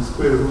deviation,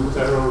 square root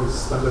errors,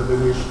 standard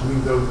deviation,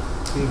 middle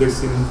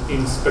index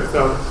in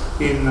spectral,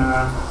 in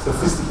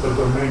statistical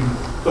domain,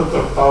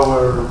 total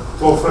power,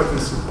 low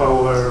frequency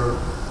power,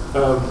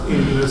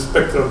 in the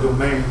spectral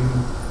domain,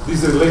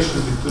 this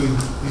relation between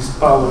these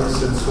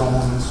powers and so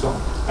on and so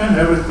on. And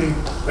everything,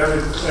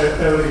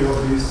 every of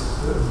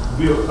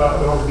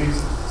these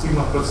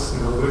signal processing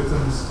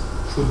algorithms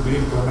should be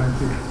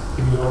implemented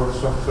in your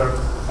software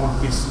on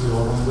PC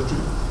or on the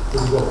chip.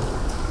 Go.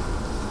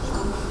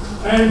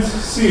 And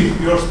see,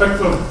 your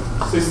spectral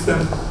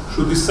system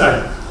should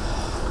decide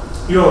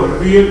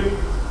your age,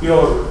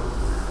 your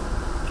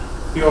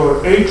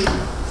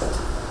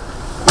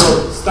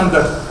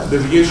standard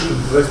deviation,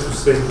 let's to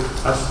say,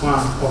 as one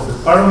of the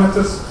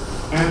parameters,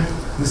 and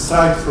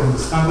decide from the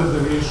standard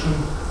deviation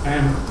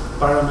and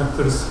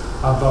parameters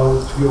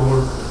about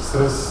your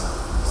stress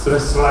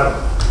stress level.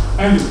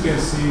 And you can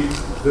see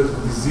the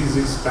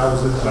diseases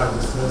caused by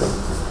the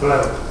stress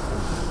level.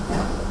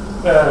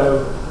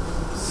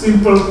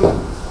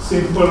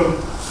 Simple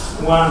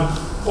one.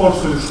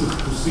 Also, you should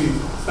to see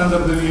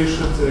standard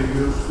deviations.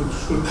 You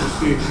should to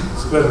see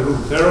square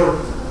root error,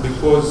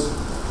 because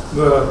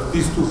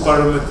these two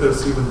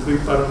parameters, even 3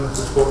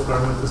 parameters, 4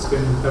 parameters,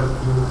 can help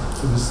you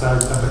to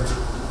decide a better.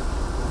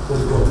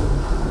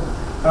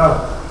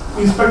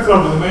 In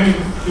spectral domain,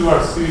 you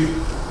are see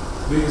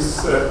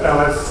this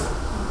LF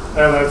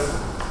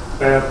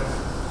per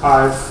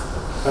hive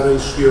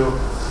ratio,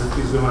 that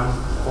is one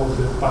of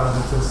the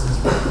parameters in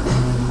spectral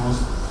domain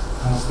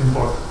most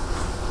important.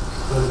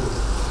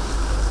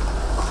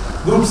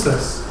 Group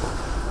stress.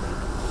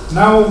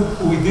 Now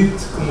we did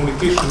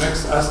communication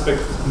X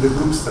aspect in the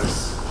group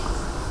stress,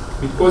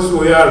 because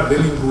we are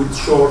dealing with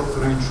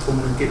short-range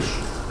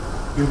communication.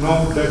 You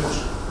know that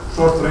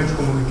short-range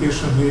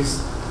communication is,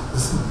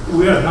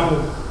 we are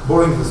now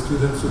boring the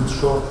students with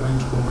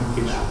short-range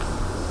communication.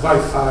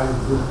 Wi-Fi,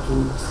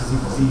 Bluetooth,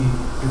 ZigBee,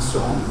 and so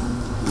on.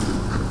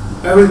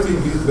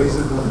 Everything is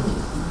based on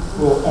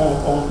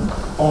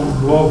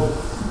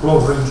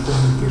long-range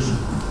communication.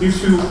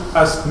 If you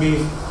ask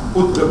me,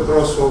 put the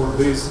cross over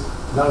this,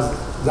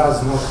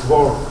 does not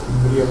work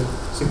in real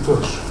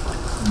situation.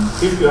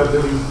 If you are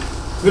doing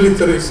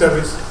military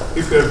service,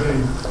 if you are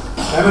doing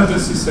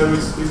emergency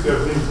service, if you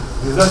are doing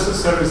disaster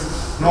service,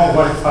 no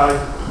Wi-Fi,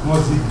 no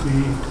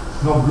ZigBee,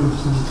 no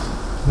Bluetooth,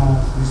 no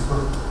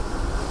Discord.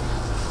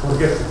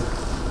 Forget it.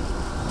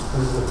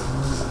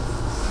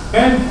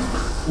 And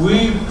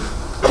we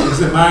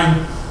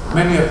examine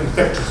many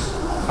architectures.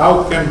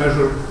 How can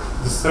measure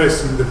the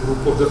stress in the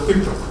group of the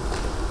people?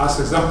 As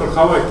example,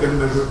 how I can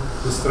measure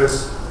the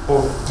stress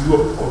of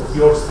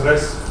your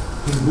stress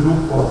in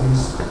group of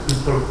these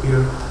people here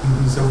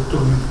in this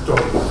auditorium.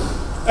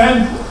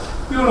 And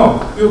you know,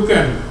 you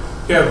can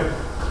have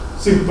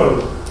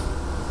simple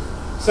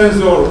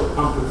sensor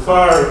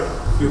amplifier,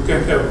 you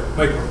can have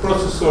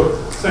microprocessor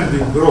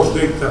sending gross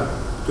data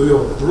to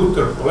your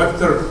router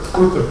collector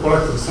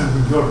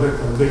sending your data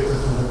to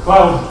the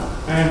cloud,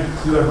 and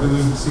you are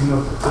doing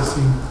signal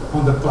processing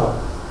on the cloud.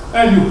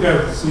 And you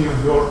have seen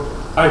your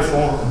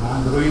iPhone and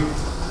Android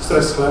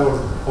stress level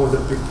of the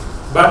people.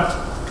 But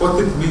what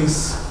it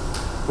means,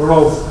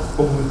 raw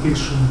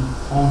communication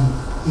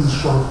in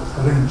short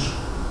range,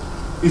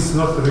 it's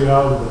not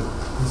reliable,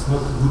 it's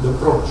not a good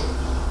approach.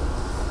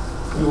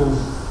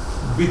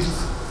 Bit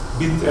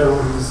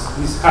error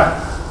is high.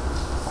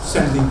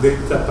 Sending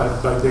data by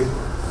data,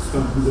 it's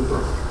not a good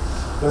approach.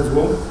 Let's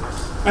go.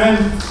 And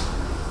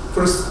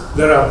first,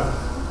 there are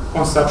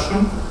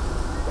consumption,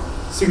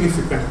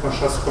 significant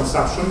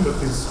consumption,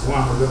 that is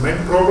one of the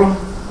main problems.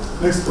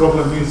 Next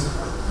problem is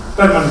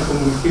permanent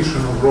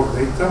communication of raw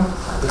data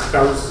that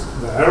causes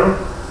the error.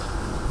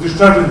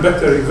 Discharging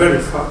battery very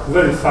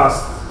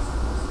fast,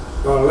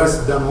 less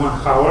than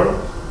 1 hour.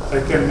 I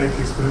can make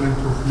experiment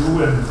with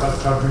you and fast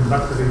charging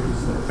battery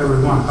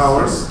every 1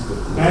 hour.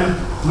 And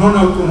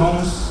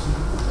non-autonomous,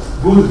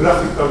 good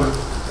graphical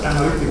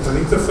analytical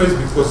interface,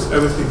 because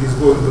everything is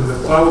going to the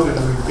cloud and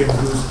we can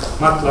use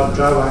MATLAB,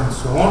 Java, and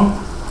so on.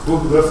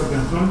 Good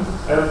graphical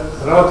and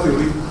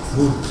relatively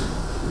good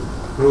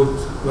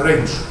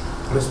range.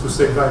 Let's to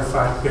say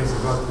Wi-Fi has a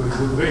relatively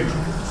good range,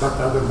 but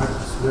other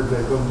methods that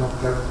they do not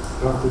have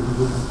relatively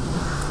good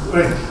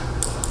range.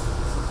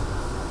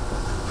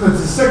 But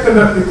the second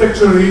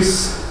architecture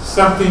is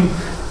something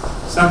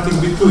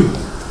between.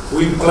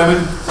 We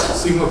implement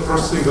signal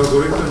processing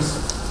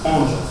algorithms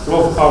on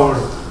low power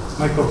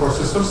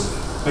microprocessors,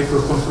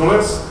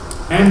 microcontrollers,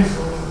 and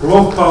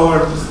low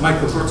power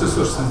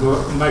microprocessors and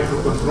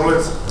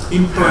microcontrollers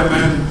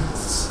implement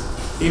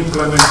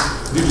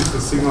digital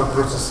signal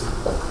processing.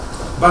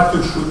 But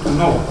you should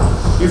know,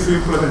 if you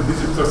implement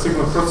digital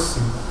signal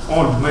processing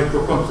on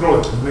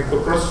microcontroller and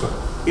microprocessor,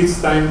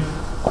 it's time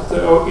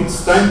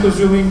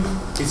consuming,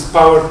 it's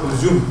power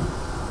consuming.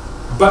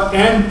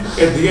 And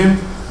at the end,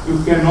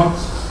 you cannot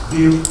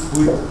deal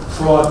with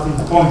floating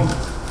point.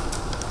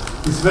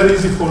 It's very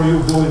easy for you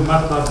to go in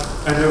MATLAB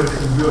and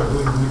everything you are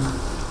doing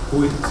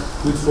with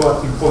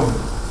floating point.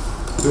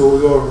 So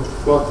your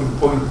floating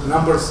point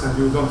numbers, and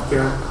you don't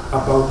care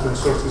about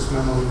resources,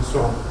 memory, and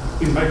so on.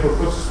 In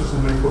microprocessors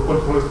and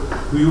microcontrollers,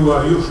 you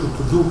are used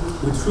to do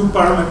with few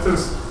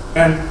parameters,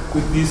 and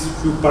with these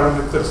few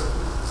parameters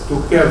to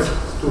have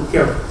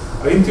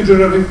integer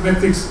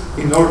arithmetics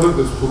in order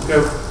to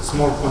have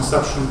small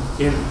consumption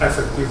in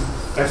effective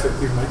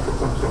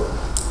microcontroller.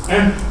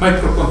 And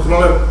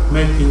microcontroller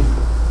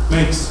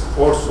makes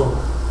also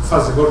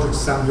fuzzy logic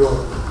sum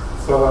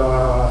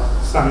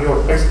your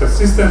expert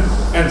system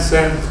and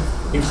send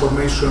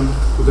information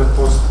to the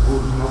post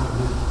good, not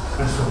good,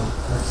 and so on.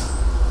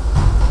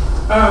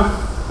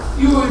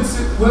 It's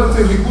a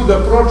relatively good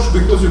approach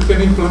because you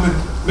can implement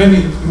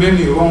many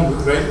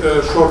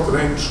short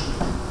range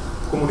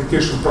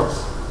communication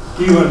protocols.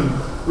 Even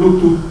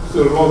Bluetooth,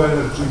 low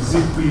energy,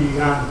 ZigBee,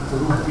 and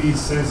Ruby,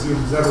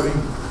 Cesium,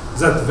 Zerlink,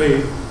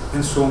 Z-Wave,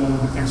 and so on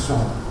and so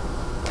on.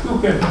 You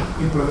can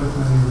implement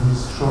many of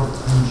these short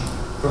range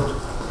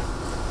protocols.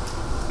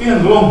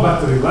 In long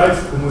battery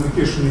life,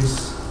 communication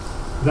is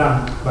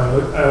done by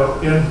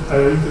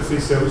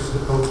interface is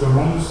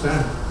autonomous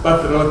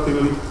but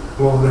relatively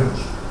low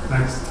range.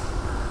 Next.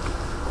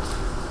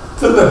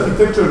 Third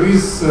architecture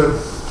is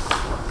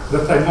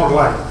that I more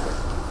like.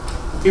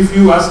 If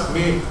you ask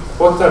me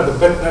what are the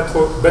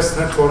best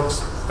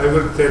networks, I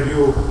will tell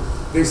you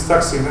these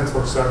taxi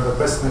networks are the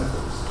best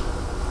networks,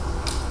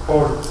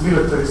 or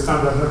military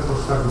standard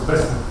networks are the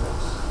best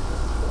networks.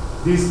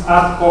 These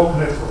ad hoc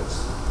networks.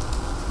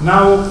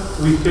 Now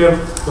we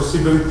have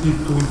possibility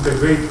to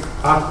integrate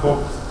ad hoc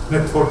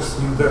networks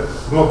in the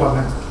global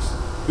networks.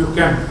 You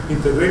can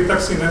integrate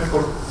taxi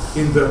network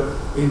in the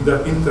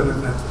internet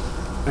network,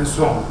 and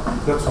so on.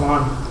 That's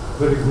one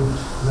very good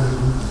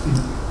thing.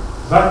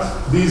 But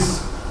this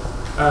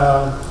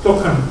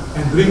token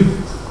and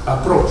ring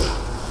approach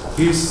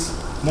is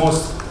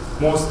most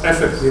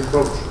effective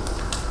approach.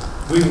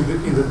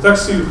 In the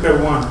taxi you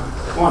have one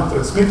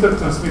transmitter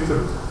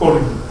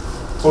calling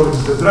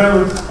the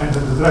driver, and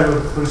then the driver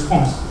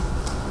responds,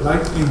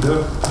 like in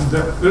the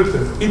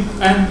filter.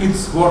 And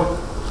it's work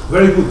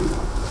very good.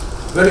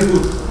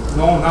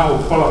 No now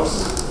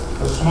collapse,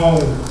 there's no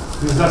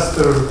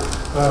disaster,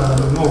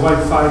 no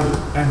Wi-Fi,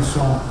 and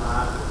so on.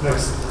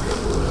 Next.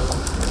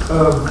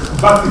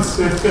 But it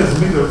has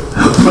middle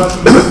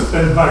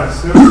standby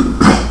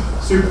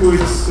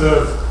circuits,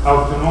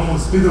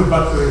 autonomous middle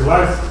battery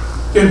life,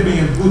 can be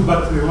in good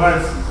battery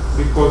life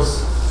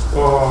because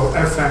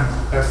FM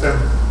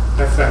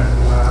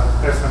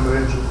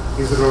range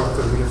is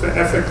relatively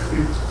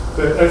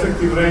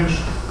effective range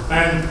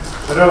and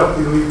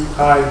relatively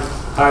high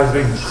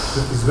range.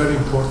 That is very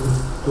important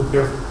to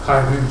have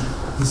high range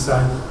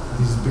inside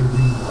this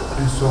building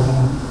and so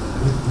on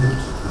with good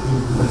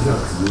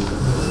results.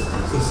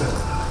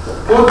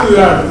 What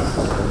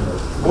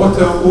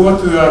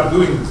we are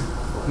doing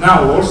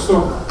now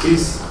also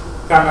is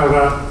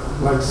camera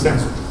like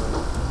sensor.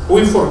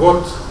 We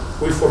forgot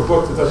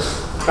that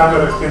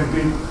camera can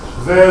be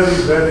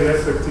very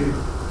effective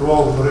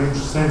long range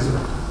sensor,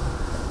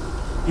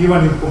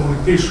 even in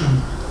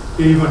communication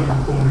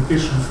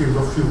field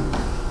of view.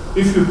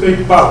 If you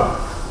take bulb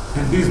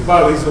and this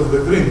bulb is of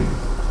the green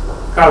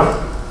color,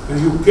 and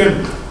you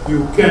can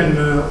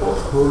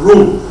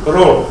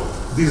roll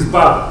this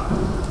bulb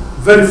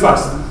very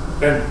fast,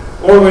 and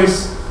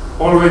always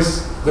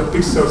the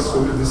pixels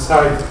will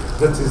decide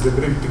that is the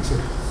green pixel.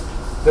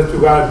 That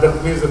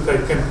means that I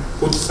can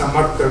put some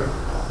marker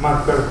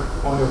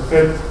on your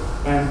head,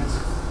 and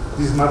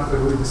this marker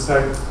will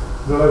decide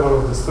the level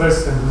of the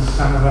stress, and the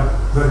camera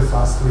very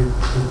fastly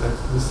detect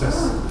the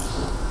stress.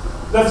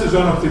 That is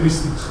one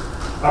optimistic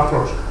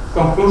approach.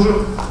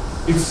 Conclusion,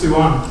 it's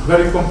one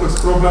very complex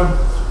problem,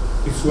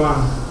 it's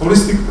one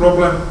holistic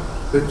problem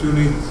that you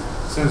need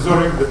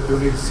sensoric, that you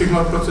need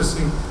signal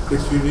processing,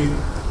 that you need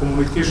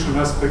communication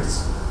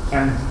aspects,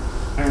 and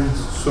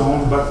so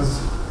on, but it's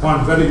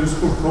one very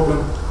useful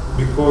problem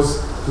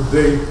because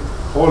today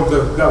all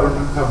the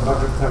governmental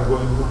budgets are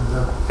going on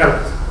the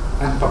health,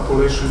 and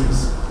population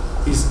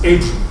is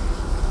aging.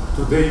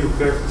 Today you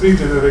have 3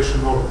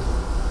 generations old.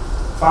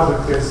 Father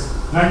has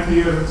 90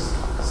 years,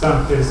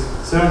 son has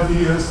 70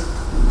 years,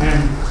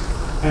 and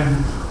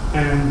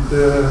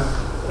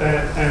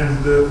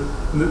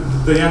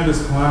the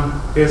youngest one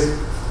has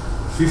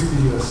 50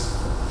 years.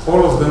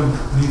 All of them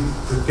need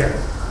the care.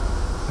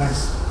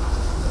 Next.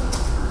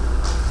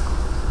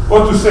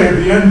 What to say at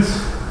the end?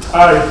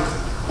 I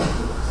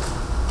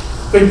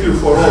thank you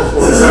for all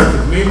for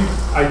inviting me.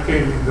 I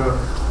came in the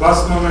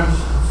last moment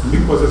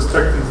because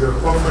expecting your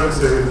conference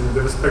and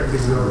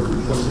respecting your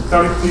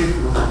hospitality,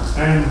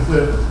 and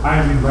I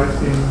am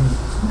inviting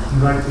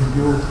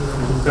you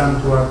to come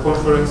to our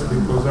conference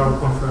because our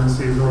conference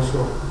is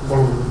also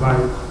followed by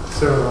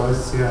several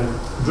SCI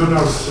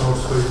journals.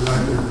 Also,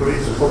 invited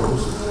please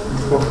focus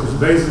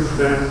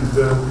based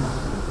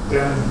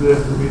and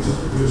which is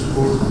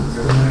useful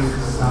to make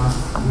some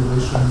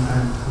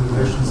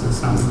relations and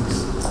some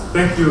links.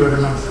 Thank you very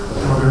much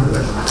for your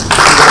attention.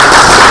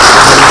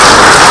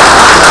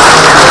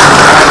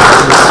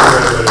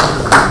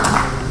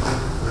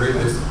 Great.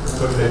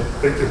 Okay.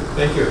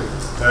 Thank you.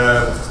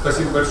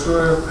 Спасибо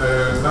большое.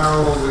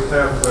 Now we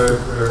have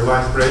a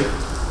lunch break,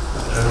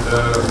 and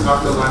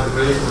after lunch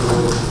break we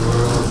will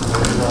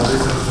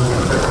listen to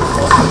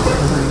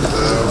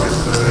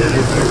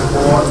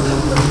report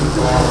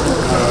on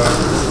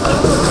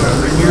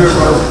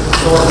renewable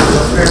sources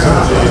of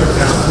energy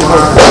and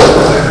smart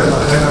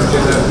energy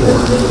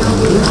network.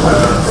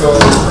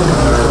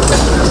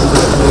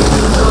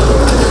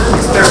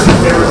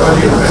 Expecting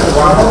everybody at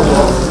 1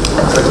 o'clock.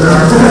 But we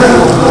are 2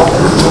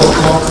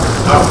 o'clock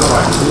after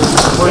lunch.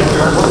 Thank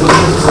you.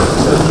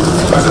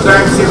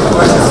 Ожидаем всех в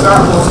 2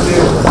 часа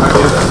после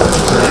обеда.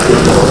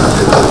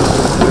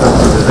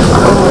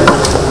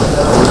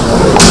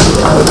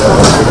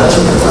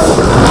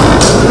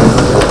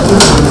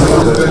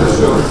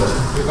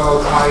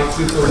 About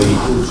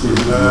IEEE.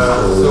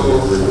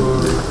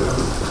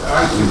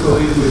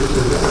 IEEE is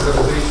the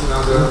organization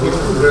under which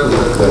umbrella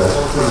this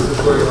conference is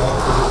going on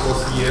for the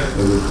fourth year.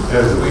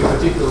 And we in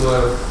particular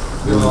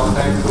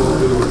thankful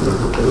to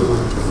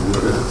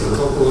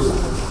Stasopoulos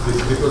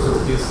because of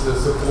his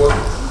support.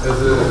 As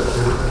a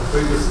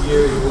previous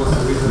year, he was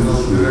the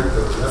regional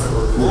director.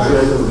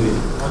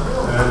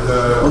 And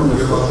now we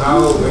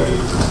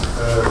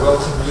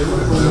welcome you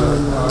and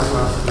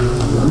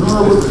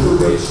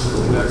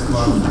presentation next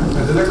month.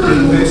 And the next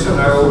presentation,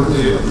 I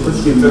already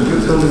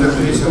introduced the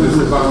presentation, is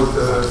about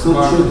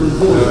smart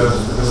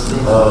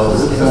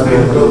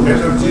sustainable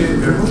energy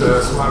and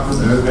smart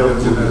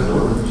energy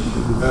network.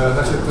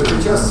 Значит,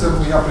 сейчас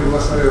я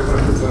приглашаю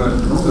профессора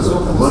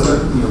Stasopoulosa.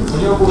 У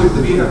него будет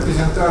две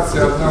презентации,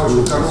 одна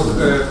очень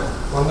короткая.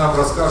 Он нам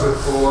расскажет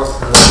о том,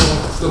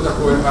 что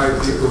такое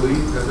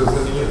IEEE, это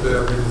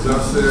знаменитая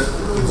организация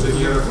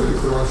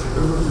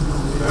инженеров-электронщиков,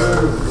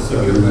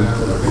 всемирная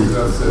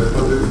организация.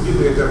 Под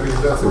эгидой этой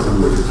организации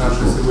проходит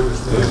наша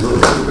сегодняшняя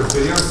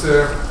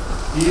конференция.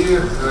 И,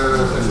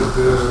 значит,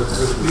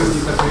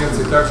 прежние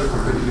конференции также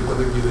проходили под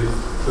эгидой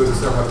той же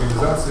самой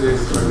организации.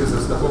 Профессор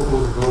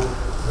Stasopoulos был,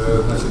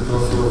 значит, он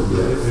был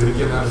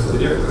региональным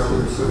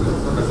директором,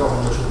 оказал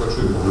нам очень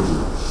большую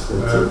помощь.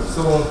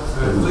 So,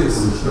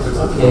 please.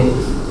 Okay.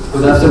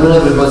 Good afternoon,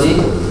 everybody.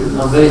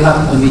 I'm very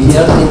happy to be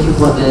here. Thank you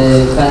for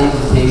the kind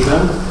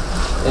invitation.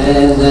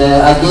 And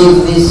I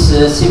gave this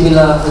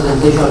similar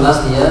presentation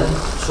last year.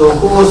 So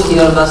who was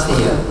here last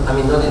year? I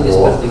mean, not in this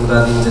building,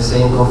 but in the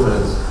same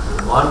conference.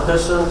 One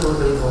person, 2,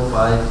 3, 4,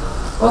 5.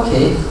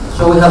 Okay.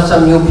 So we have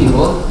some new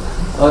people.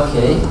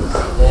 Okay.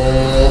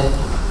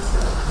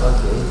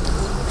 Okay.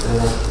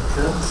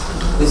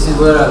 This is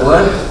where I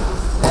work.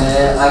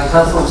 I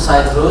come from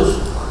Cyprus,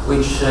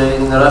 which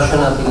in Russian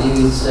I believe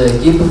is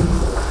GIP.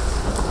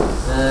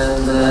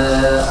 And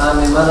I'm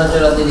a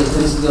manager at the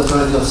Electricity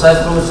Authority of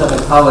Cyprus. I'm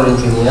a power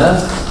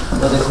engineer,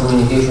 not a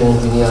communication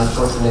engineer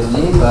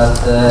unfortunately, but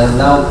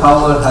now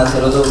power has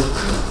a lot of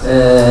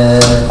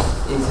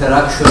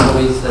interaction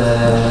with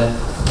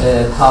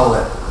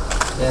power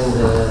and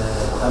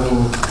I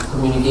mean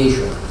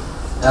communication.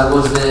 I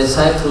was the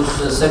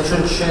Cyprus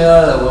section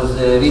chair, I was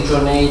the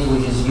Region 8,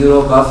 which is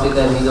Europe,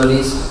 Africa and Middle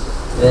East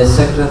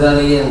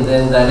secretary, and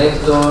then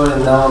director,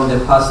 and now I'm the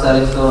past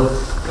director,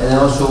 and I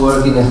also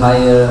work in a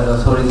higher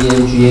authority,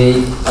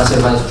 MGA, as a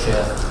vice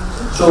chair.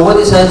 So what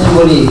is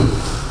IEEE?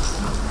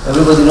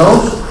 Everybody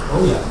knows?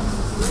 Oh yeah.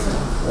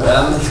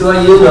 I'm sure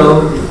you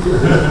know.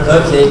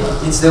 Okay,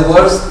 it's the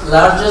world's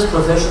largest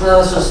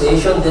professional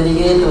association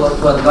dedicated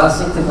to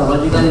advancing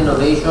technological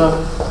innovation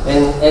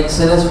and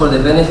excellence for the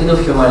benefit of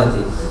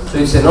humanity. So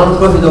it's a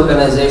non-profit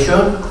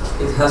organization.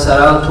 It has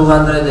around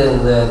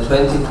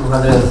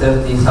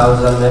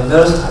 230,000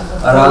 members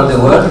around the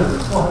world.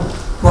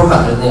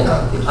 400,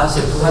 yeah. I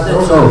said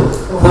 200, so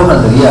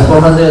 400, yeah,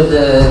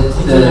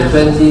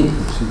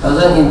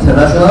 420,000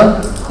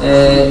 international.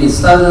 It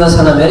started as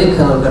an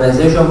American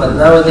organization, but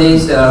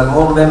nowadays there are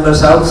more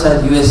members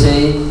outside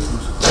USA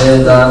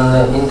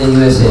than in the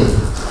USA.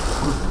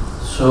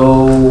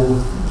 So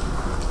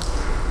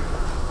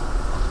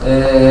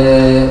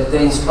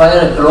they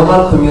inspire a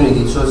global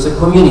community. So it's a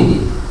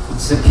community.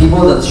 It's the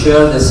people that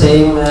share the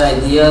same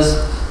ideas,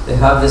 they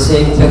have the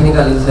same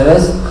technical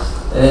interest,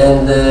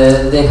 and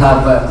they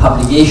have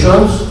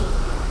publications.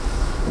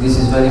 This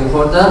is very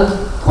important.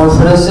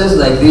 Conferences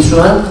like this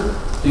one.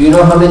 Do you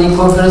know how many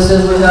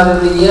conferences we have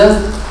every year?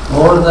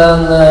 More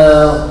than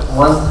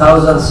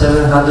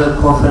 1,700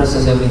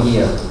 conferences every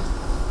year.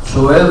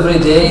 So every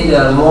day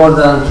there are more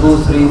than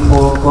 2, 3,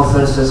 4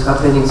 conferences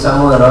happening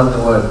somewhere around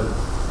the world.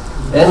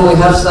 And we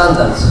have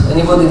standards.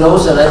 Anybody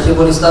knows an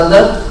IEEE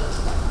standard?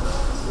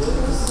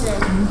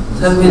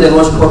 Tell me the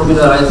most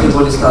popular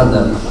IEEE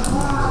standard.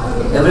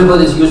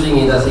 Everybody's using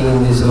it, I think,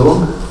 in this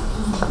room.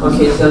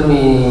 Okay, tell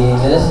me,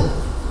 yes?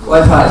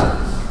 Wi-Fi.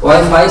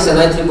 Wi-Fi is an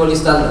IEEE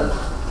standard.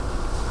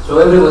 So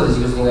everybody's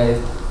using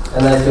an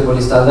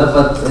IEEE standard,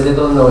 but they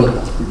don't know it.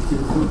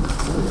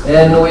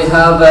 And we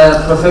have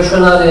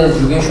professional and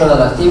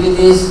educational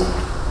activities,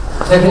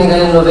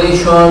 technical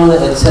innovation,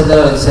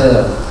 etc.,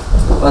 etc.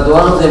 But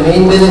one of the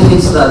main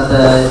benefits that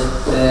the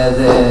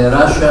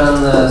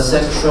Russian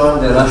section,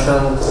 the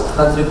Russian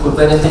country could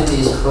benefit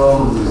is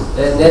from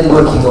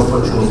networking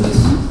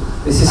opportunities.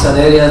 This is an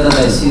area that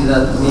I see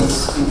that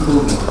needs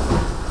improving.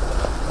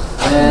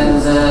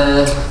 And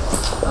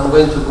I'm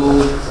going to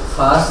go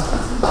fast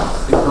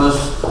because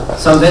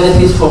some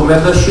benefits for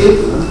membership.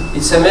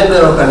 It's a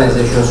member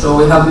organization, so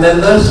we have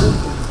members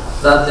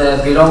that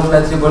belong to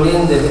IEEE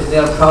and they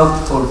are proud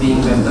for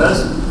being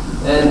members.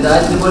 And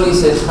IEEE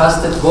is a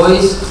trusted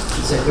voice,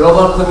 it's a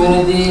global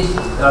community,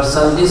 there are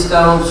some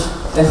discounts,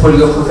 and for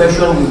your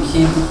profession you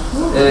keep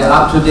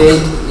up to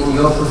date in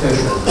your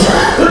profession.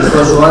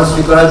 Because once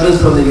you graduate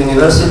from the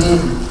university,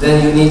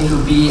 then you need to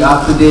be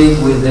up to date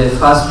with the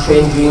fast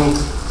changing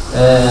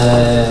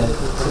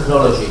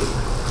technology.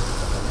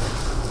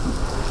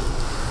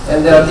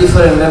 And there are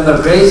different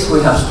member grades.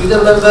 We have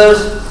student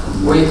members,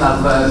 we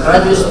have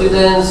graduate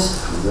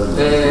students,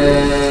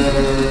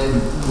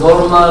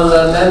 normal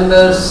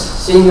members,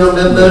 senior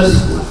members.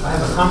 I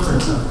have a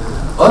conference on that.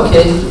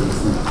 Okay.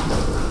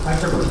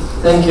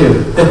 Thank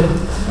you.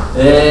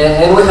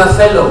 And we have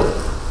fellow.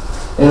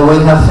 And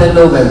we have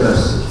fellow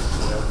members,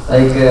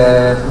 like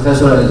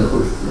Professor Ali.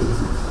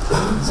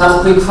 Some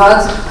quick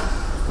facts: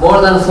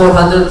 more than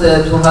 400,000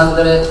 to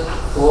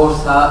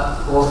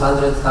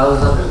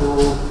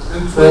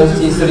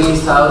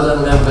 23,000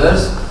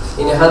 members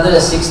in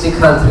 160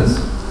 countries.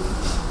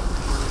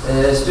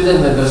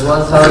 Student members,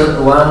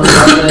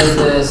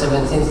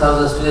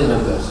 117,000 student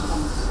members.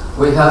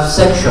 We have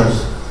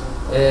sections.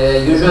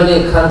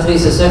 Usually a country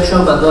is a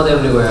section, but not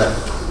everywhere.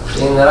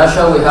 In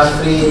Russia we have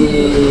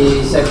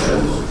 3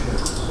 sections.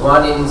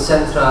 One in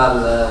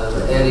central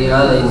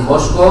area in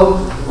Moscow,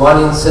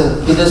 one in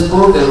St.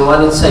 Petersburg, and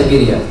one in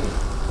Siberia.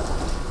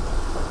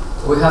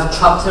 We have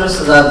chapters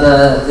that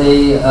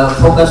they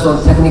focus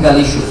on technical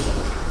issues.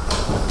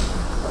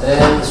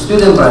 And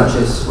student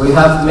branches. We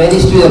have many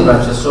student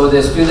branches. So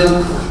the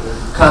students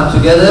come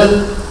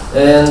together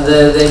and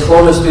they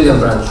form a student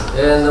branch.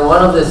 And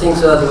one of the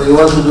things that we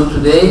want to do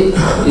today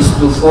is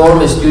to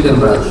form a student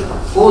branch.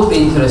 Who would be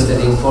interested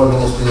in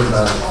forming a student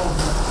branch?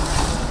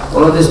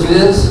 All of the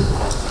students?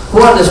 Who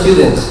are the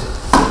students?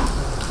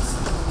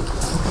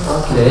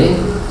 Okay,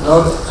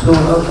 not too,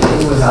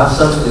 okay, we have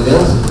some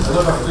students. A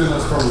lot of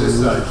students from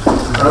this side.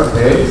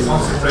 Okay.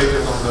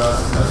 Concentrated on the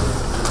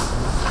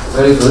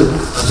Very good.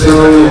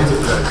 So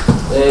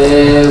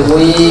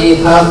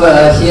we have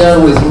here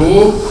with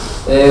me,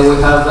 we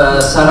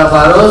have Sarah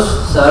Barros.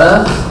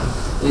 Sarah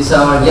is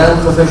our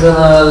young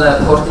professional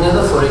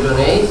coordinator for Region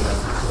 8.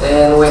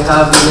 And we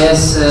have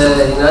Ines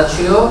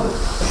Inaccio.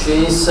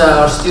 She is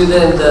our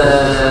student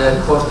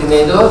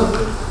coordinator.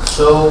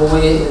 So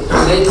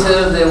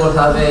later they will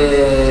have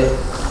a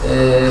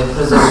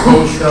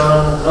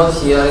presentation, not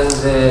here in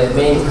the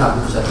main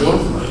campus, I think.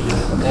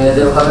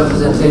 They will have a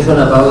presentation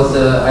about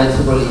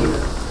IEEE.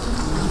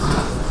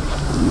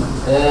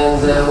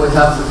 And we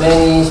have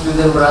many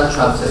student branch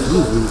chapters.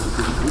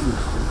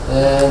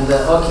 And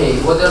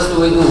okay, what else do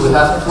we do? We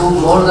have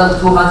more than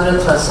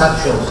 200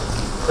 transactions.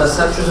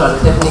 Transactions are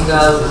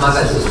technical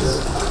magazines.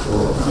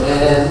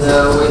 And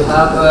we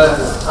have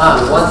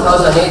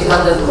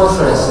 1,800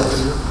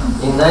 conferences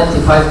in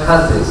 95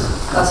 countries.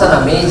 That's an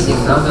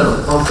amazing number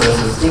of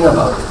conferences. Think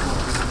about it.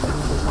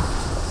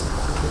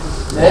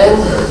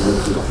 And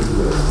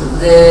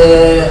the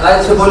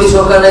IEEE is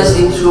organized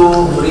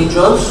into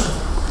regions,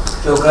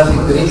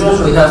 geographic regions.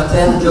 We have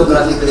 10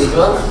 geographic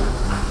regions,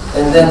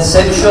 and then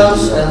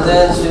sections, and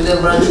then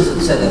student branches,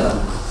 etc.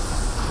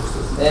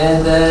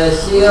 And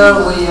here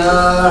we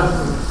are,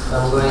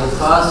 I'm going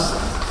fast.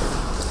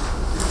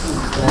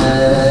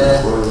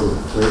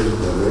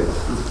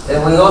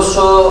 And we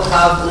also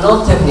have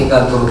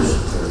non-technical groups,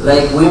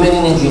 like women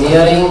in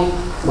engineering.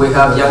 We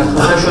have young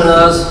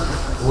professionals.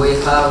 We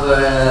have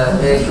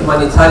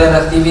humanitarian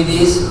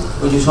activities,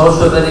 which is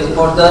also very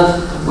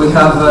important. We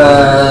have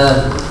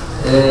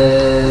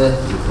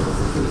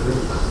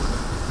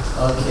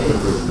okay.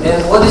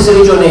 And what is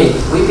Region 8?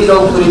 We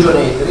belong to Region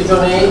 8. Region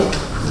 8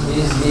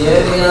 is the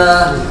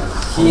area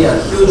here,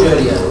 huge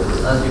area,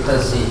 as you can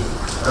see.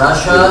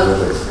 Russia,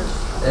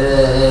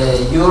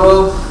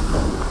 Europe,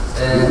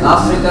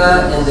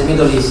 Africa, and the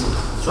Middle East.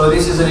 So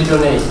this is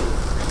Region 8.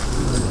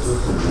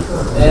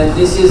 And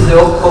this is the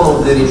outcome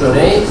of the Region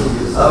 8.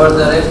 Our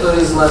director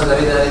is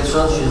Margarita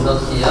Eriksson. She's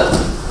not here.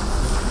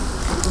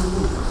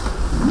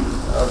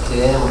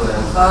 Okay, I'm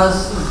going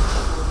fast.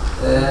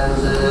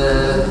 And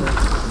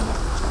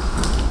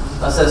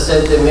as I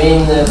said, the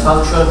main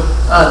function.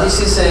 This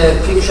is a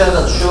picture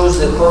that shows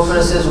the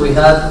conferences we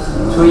had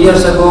 2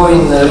 years ago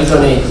in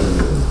Region 8.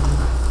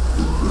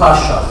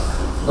 Partial,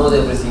 not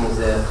everything is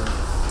there.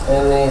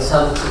 And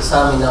some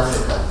in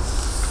Africa.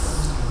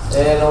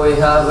 And we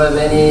have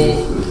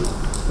many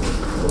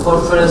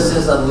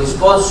conferences that we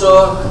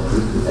sponsor.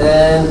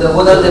 And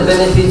what are the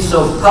benefits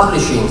of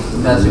publishing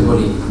in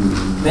IEEE?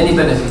 Many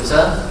benefits,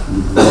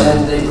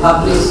 and they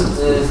publish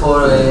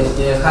for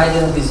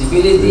heightened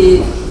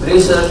visibility,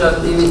 research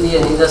activity,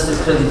 and industry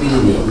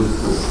credibility.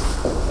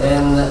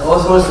 And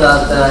authors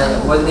that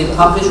when they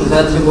publish with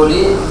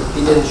IEEE,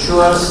 it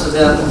ensures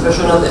their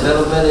professional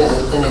development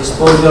and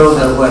exposure of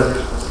their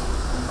work.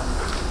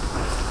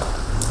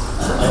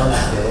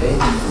 Okay.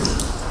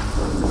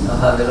 I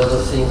have a lot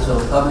of things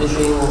on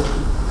publishing,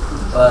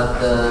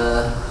 but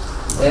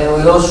and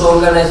we also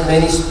organize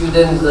many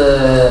student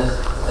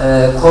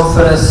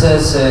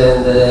conferences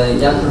and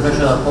young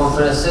professional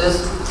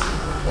conferences.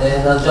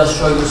 And I'll just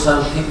show you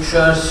some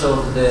pictures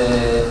of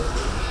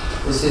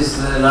this is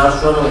the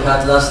large one we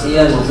had last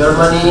year in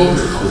Germany.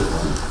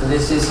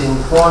 This is in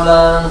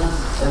Poland.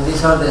 And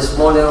these are the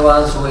smaller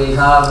ones we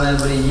have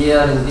every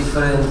year in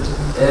different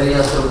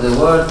areas of the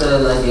world,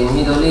 like in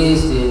Middle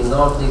East, in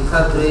Nordic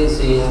countries,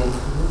 in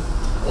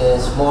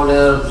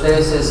smaller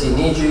places in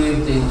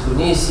Egypt, in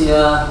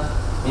Tunisia,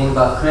 in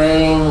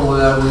Bahrain,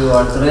 where we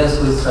were dressed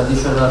with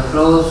traditional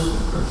clothes.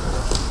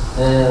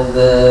 And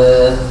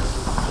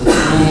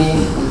it's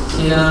me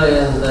here,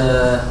 and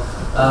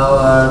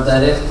our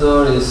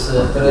director is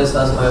dressed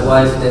as my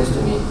wife next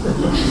to me.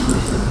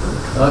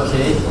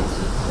 Okay.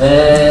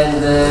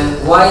 And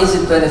why is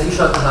it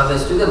beneficial to have a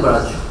student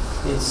branch?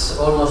 It's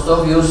almost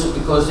obvious,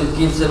 because it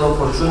gives them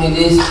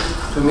opportunities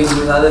to meet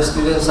with other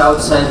students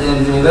outside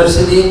their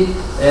university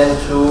and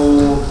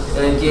to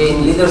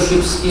gain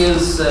leadership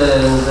skills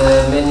and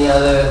many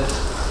other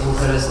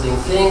interesting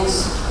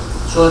things.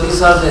 So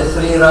these are the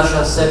 3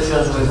 Russian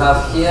sections we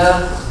have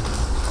here.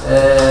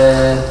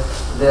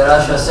 The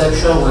Russia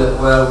section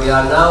where we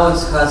are now, it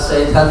has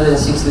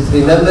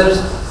 863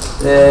 members.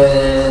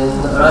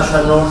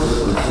 Russia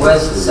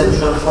Northwest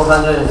section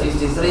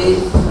 453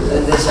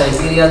 and the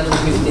Siberia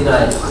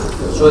 259.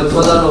 So a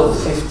total of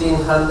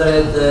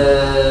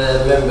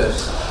 1,500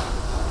 members.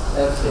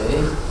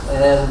 Okay,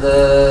 and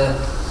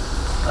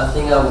I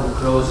think I will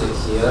close it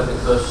here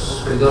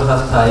because we don't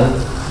have time.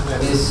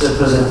 This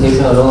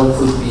presentation alone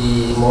could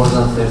be more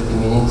than 30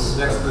 minutes.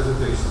 Next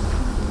presentation.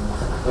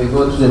 We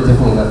go to the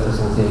technical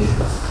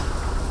presentation.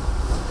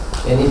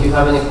 And if you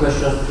have any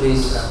questions,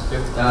 please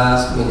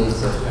ask me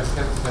later. Yeah,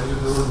 can you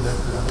do that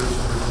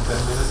presentation within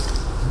 10 minutes?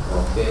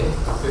 Okay.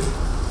 Okay.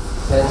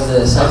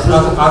 And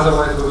Cyprus,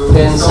 Otherwise, we will be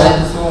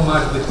so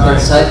much behind. 10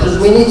 Cyprus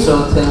minutes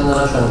or 10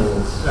 Russian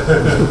minutes? 10.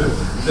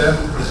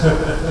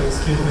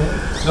 Excuse me.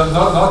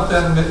 Not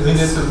 10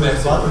 minutes in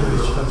Mexico. Button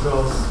which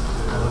controls the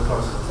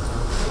cursor.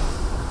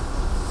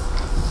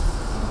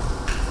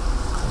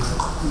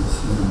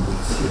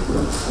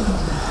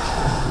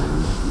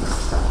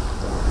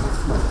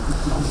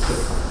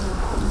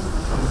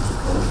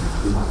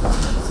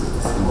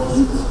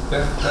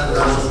 Ten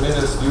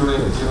minutes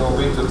during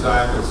winter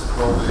time is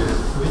probably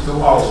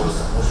 2 hours.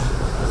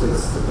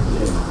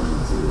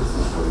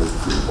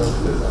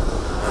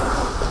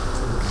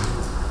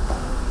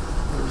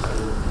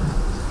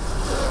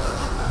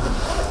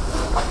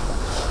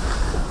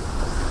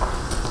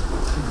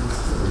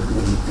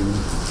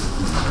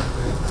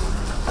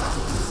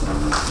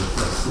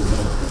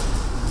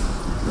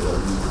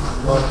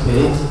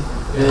 Okay.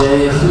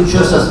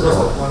 Future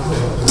sustainable.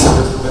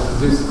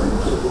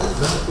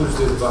 Don't push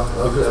this button,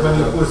 because when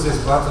you push this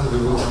button, we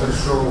will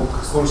show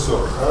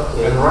cursor.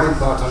 Okay. And right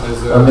button is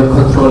I'm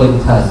controlling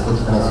time.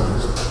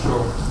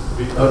 show.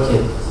 Okay.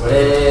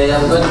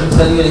 I'm going to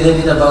tell you a little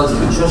bit about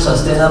future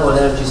sustainable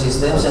energy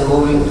systems and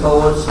moving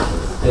towards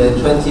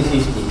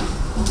 2050.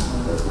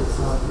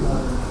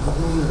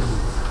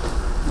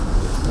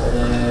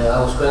 I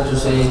was going to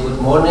say good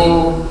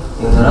morning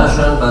in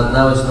Russian, but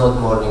now it's not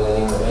morning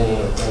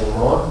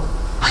anymore.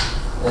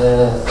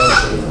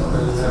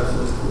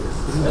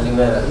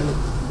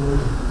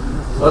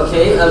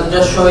 Okay, I'm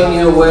just showing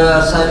you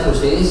where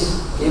Cyprus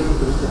is. If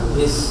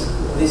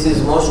this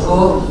is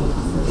Moscow,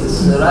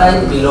 it's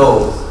right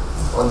below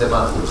on the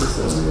map.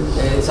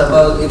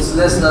 It's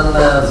less than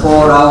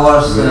 4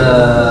 hours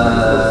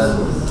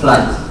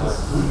flight.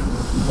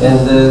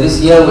 And this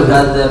year we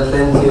had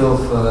plenty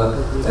of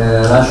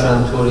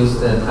Russian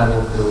tourists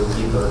coming to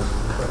Ighor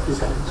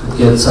to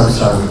get some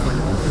sun.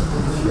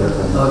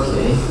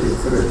 Okay.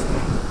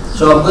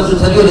 So I'm going to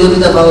tell you a little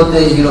bit about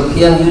the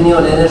European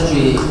Union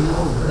energy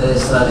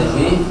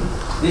strategy.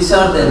 These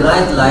are the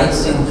night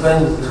lights in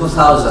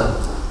 2000.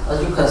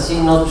 As you can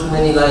see, not too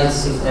many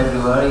lights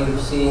everywhere.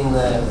 You've seen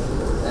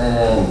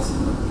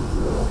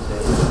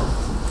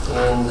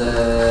in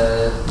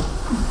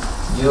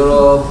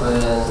Europe,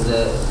 and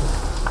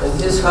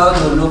this is how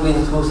it will look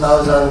in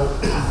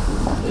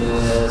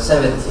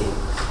 2070.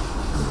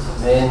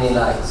 Many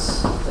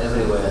lights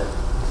everywhere.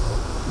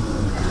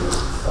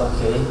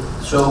 Okay,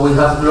 so we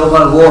have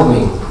global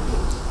warming,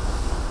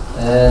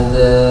 and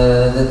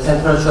the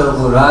temperature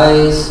will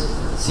rise,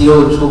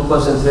 CO2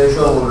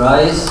 concentration will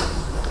rise,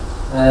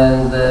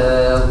 and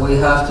we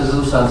have to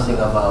do something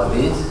about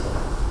it.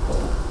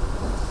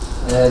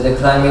 The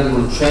climate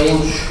will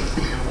change,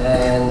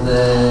 and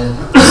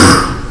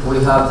we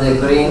have the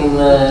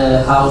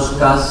greenhouse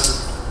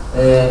gas,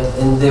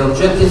 and the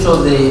objectives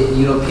of the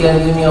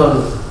European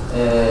Union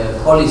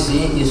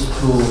policy is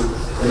to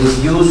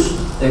reduce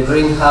the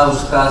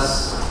greenhouse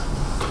gas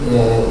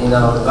in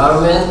our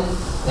environment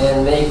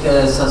and make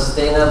a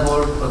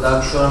sustainable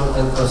production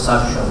and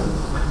consumption.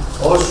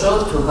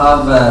 Also to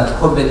have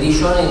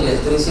competition in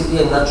electricity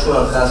and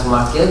natural gas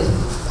market,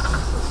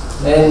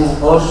 and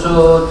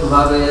also to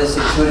have a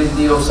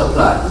security of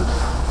supply.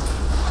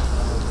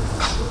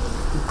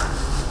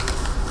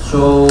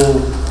 So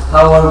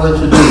how are we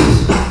going to do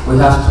this? We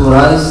have to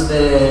raise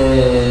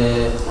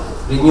the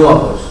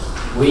renewables,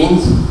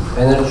 wind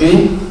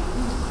energy,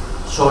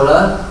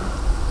 solar,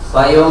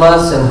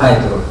 biomass and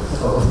hydro.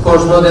 Of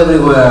course, not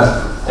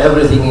everywhere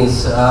everything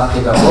is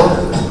applicable.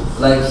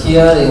 Like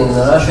here in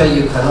Russia,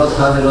 you cannot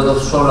have a lot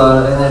of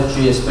solar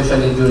energy,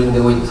 especially during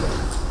the winter.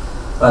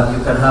 But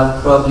you can have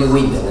probably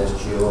wind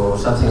energy or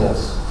something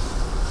else.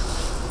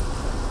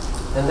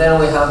 And then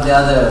we have the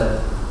other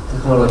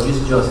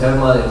technologies,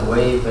 geothermal and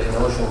wave and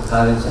ocean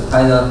currents and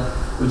tidal,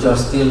 which are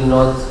still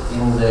not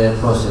in the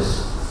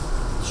process.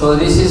 So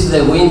this is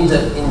the wind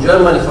in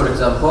Germany, for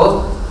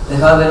example. They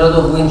have a lot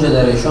of wind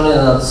generation,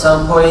 and at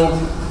some point,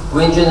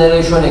 wind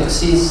generation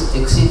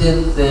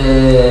exceeded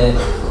the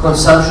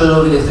consumption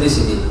of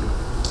electricity.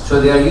 So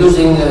they are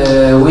using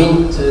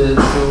wind to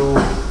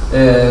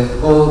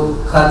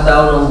cut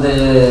down on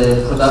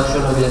the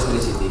production of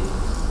electricity.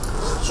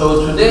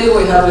 So today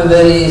we have a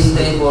very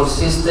stable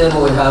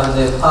system. We have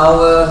the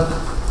power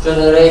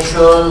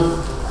generation,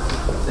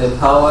 the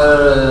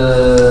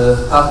power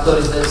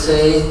factories, let's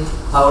say,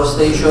 power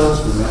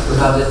stations. We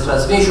have the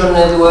transmission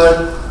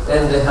network,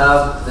 and they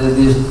have the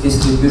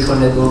distribution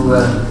network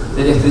where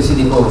the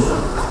electricity goes.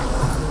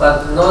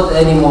 But not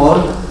anymore.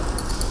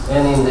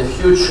 And in the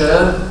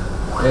future,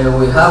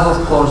 we have,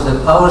 of course, the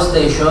power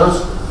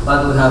stations,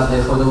 but we have the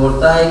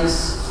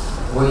photovoltaics,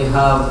 we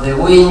have the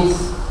wind,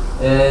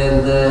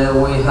 and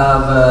we'll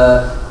have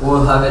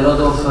a lot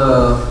of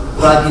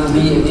plug-in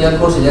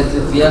vehicles,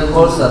 electric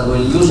vehicles that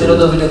will use a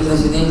lot of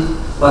electricity,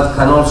 but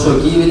can also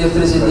give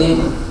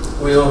electricity.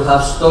 We will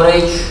have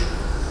storage,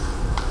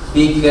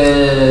 big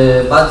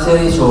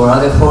batteries or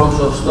other forms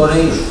of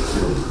storage,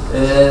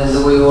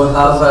 and we will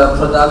have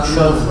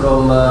production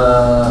from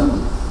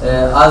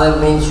other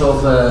means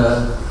of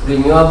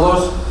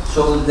renewables.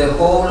 So the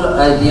whole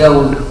idea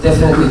will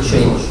definitely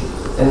change.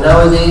 And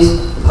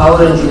nowadays,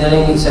 power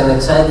engineering is an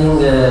exciting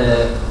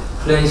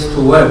place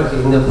to work.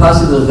 In the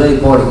past, it was very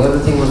boring.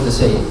 Everything was the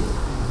same.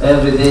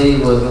 Every day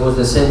it was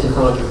the same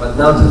technology. But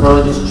now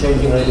technology is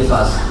changing really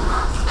fast.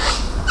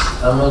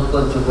 I'm not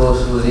going to go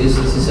through this.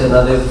 This is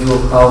another view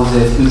of how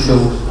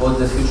what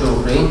the future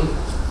will bring.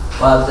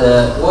 But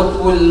what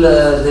will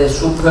the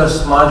super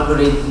smart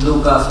grid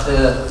look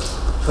after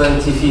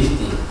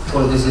 2050?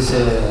 Well, this is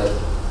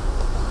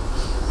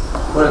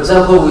for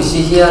example, we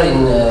see here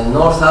in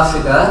North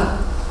Africa,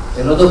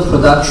 a lot of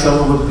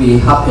production would be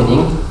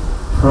happening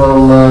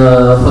from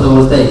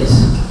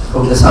photovoltaics,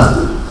 from the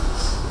sun.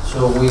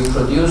 So we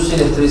produce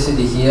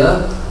electricity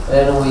here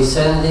and we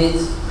send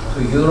it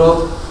to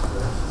Europe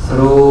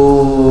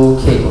through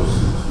cables.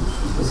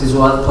 This is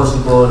one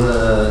possible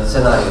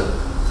scenario.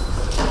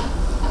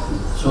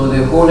 So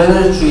the whole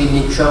energy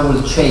mixture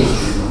will change.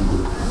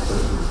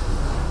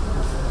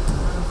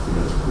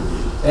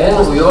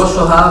 And we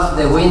also have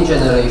the wind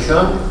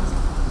generation,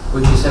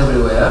 which is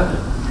everywhere.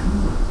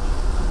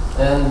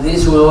 And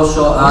this will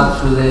also add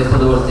to the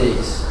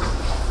photovoltaics.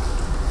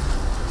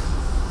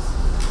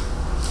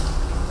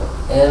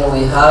 And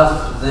we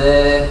have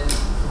the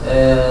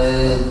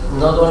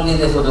not only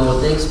the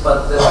photovoltaics,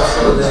 but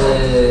also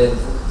the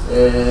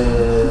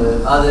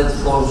other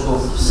forms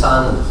of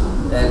sun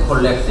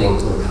collecting.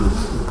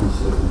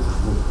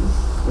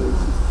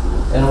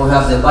 And we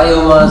have the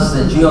biomass,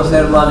 the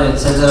geothermal,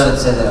 etc.,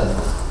 etc.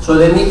 So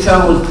the mixture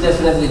will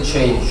definitely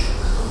change.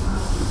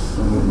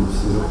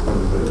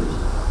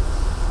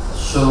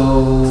 So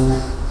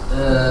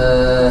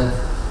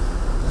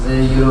the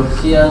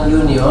European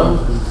Union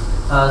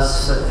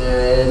has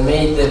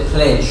made a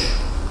pledge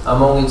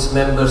among its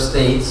member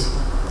states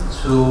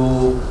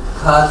to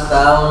cut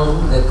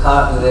down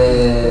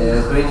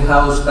the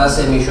greenhouse gas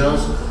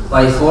emissions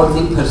by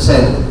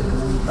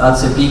 40%.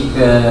 That's a big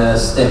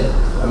step.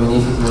 I mean,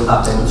 if it will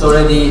happen. It's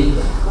already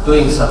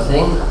doing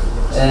something.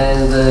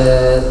 And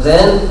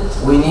then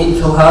we need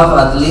to have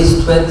at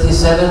least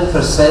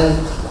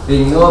 27%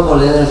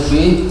 renewable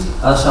energy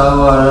as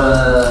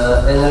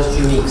our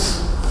energy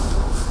mix.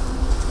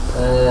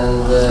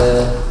 And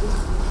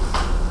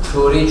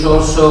to reach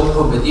also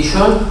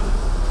competition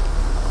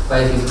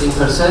by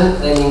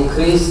 15% and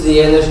increase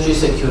the energy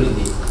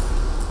security.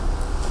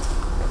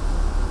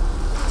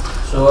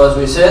 So as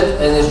we said,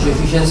 energy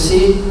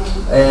efficiency.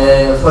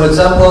 For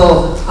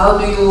example, how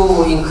do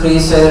you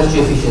increase energy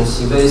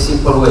efficiency? Very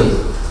simple way.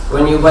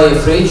 When you buy a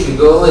fridge, you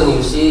go and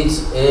you see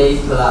it's A+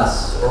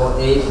 or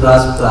A++.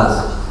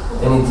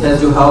 And it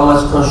tells you how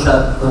much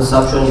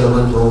consumption you're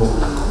going to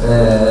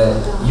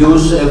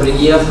use every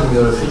year from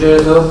your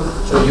refrigerator.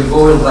 So you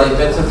go and buy a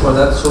better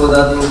product so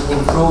that it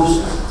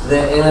improves the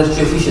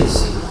energy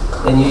efficiency.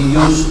 And you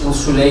use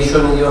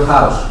insulation in your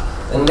house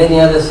and many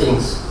other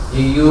things.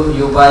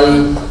 You buy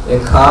a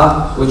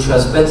car which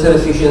has better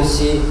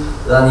efficiency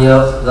than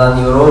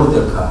your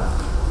older car.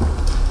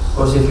 Of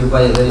course, if you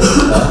buy a very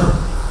good car,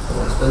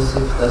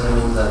 expensive doesn't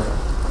mean that.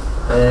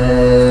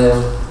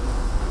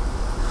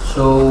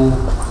 So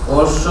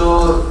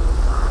also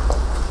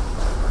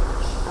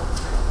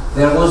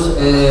there was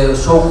a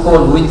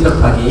so-called winter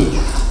package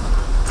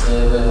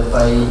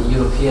by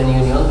European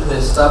Union to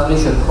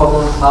establish a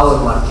common power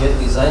market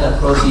designed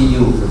across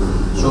EU.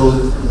 So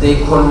they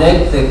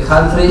connect, the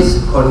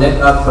countries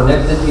are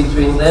connected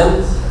between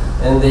them,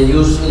 and they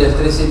use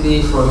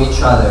electricity from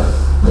each other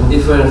in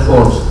different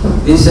forms.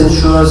 This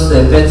ensures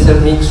a better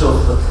mix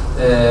of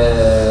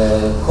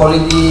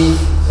quality,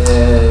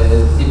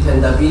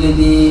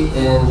 dependability,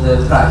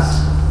 and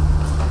price.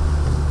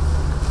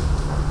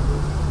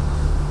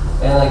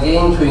 And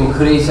again, to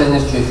increase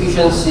energy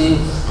efficiency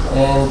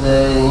and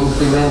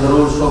implement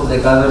rules of the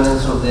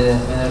governance of the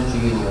energy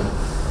union.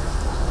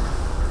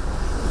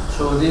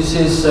 So this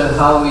is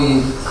how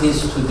it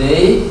is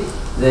today,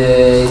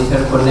 the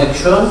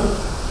interconnection,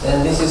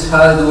 and this is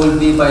how it will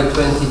be by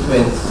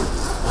 2020.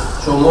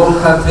 So more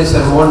countries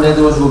and more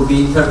networks will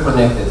be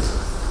interconnected.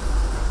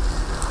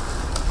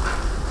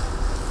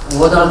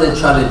 What are the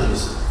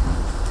challenges?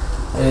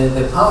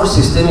 The power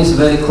system is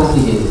very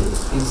complicated.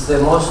 It's the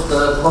most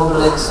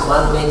complex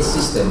man-made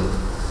system.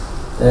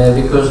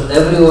 because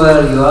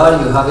everywhere you are,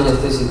 you have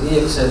electricity,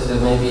 except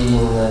maybe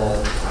in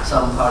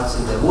some parts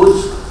in the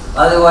woods.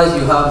 Otherwise,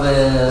 you have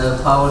a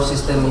power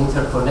system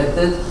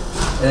interconnected,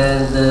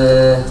 and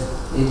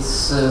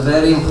it's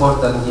very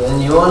important.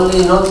 And you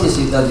only notice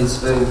it that it's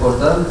very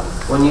important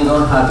when you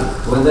don't have it.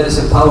 When there is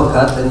a power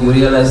cut, and you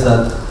realize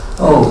that,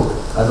 oh,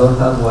 I don't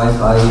have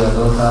Wi-Fi, I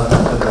don't have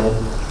internet,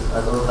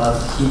 I don't have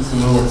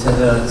heating,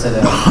 etc.,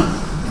 etc.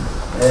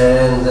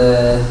 And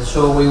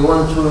so we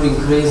want to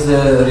increase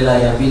the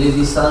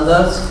reliability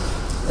standards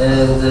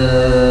and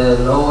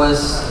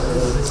lowest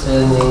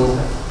and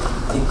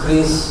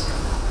decrease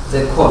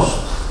the cost,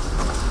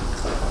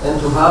 and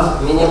to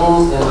have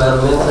minimum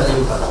environmental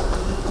impact.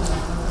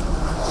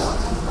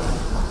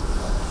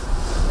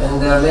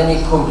 And there are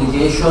many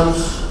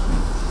complications.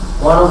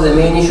 One of the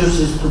main issues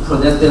is to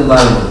protect the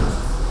environment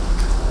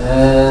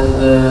and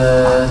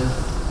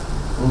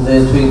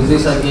to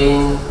increase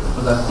again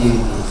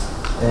productivity.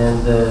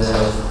 And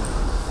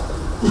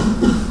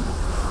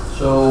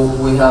so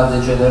we have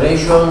the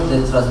generation,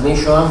 the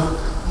transmission.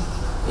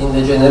 In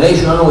the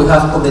generation we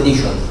have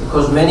competition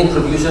because many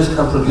producers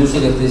can produce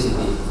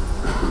electricity.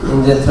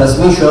 In the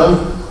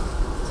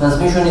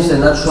transmission is a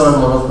natural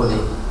monopoly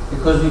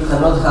because you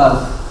cannot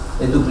have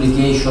a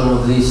duplication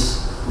of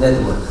this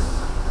network.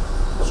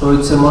 So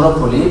it's a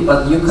monopoly,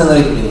 but you can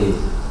regulate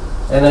it.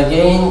 And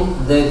again,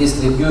 the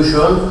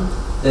distribution,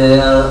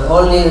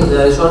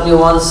 there is only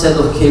one set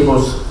of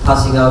cables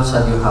passing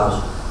outside your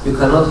house. You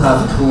cannot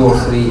have 2 or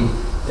 3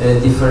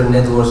 different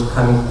networks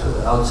coming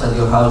outside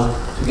your house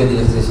to get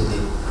electricity.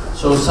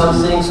 So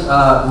some things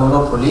are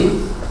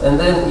monopoly, and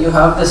then you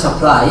have the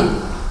supply,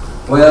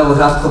 where we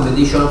have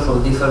competition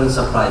from different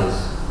suppliers.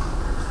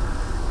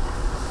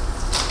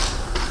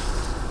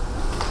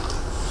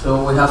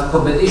 So we have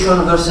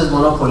competition versus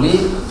monopoly,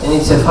 and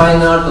it's a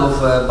fine art of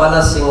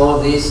balancing all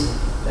this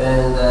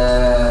and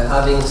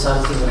having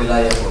something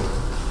reliable.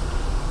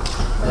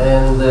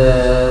 And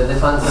the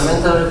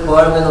fundamental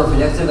requirement of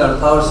electrical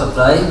power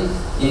supply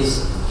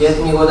is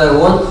get me what I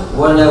want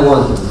when I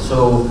want it.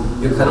 So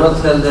you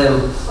cannot tell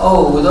them,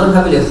 oh, we don't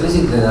have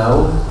electricity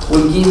now,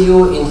 we'll give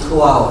you in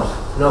 2 hours.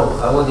 No,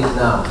 I want it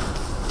now.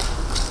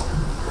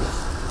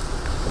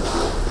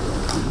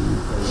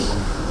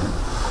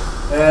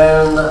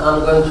 And I'm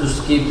going to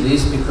skip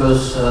this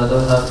because I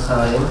don't have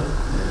time.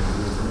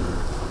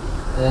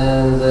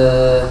 And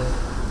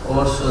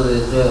also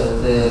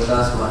the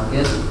gas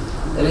market.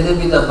 A little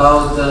bit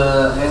about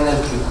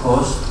energy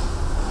cost.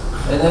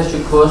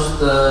 Energy cost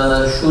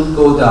should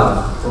go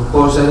down. Of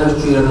course,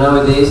 energy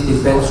nowadays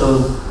depends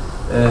on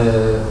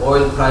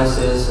oil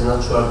prices,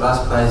 natural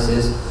gas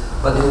prices,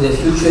 but in the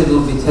future it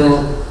will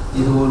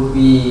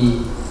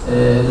be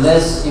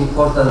less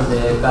important,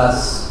 the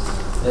gas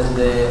than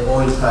the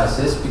oil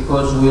prices,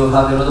 because we will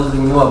have a lot of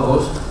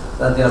renewables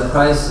that their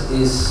price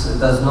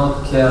does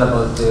not care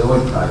about the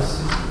oil price.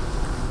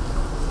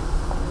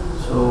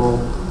 So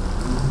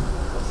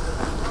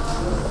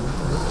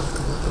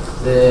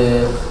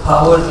the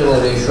power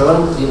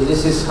generation,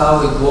 this is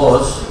how it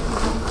was.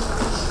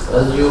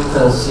 As you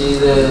can see,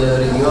 the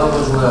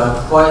renewables were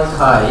quite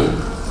high,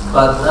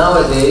 but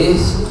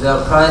nowadays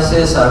their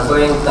prices are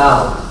going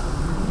down.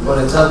 For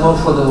example,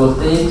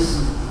 photovoltaics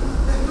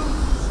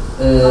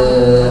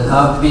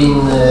have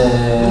been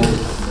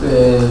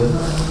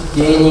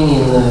gaining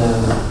in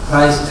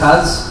price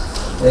cuts.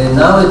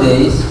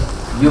 Nowadays,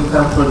 you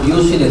can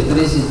produce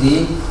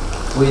electricity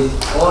with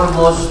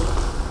almost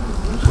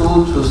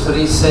 2 to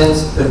 3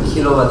 cents per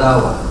kilowatt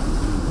hour,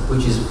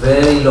 which is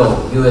very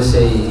low,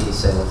 USA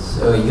cents,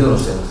 Euro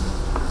cents,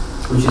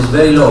 which is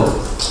very low.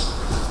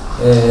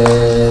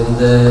 And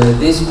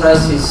this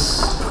price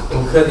is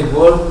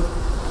incredible,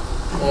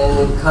 and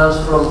it comes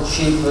from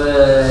cheap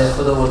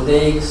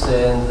photovoltaics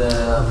and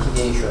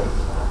application.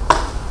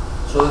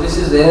 So this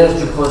is the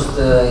energy cost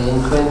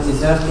in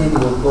 2030. It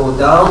will go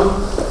down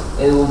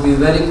and will be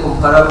very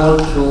comparable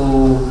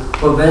to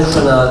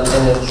conventional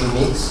energy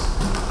mix,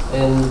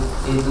 and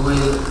it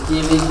will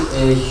give it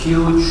a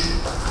huge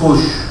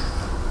push.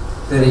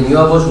 The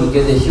renewables will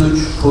get a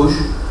huge push,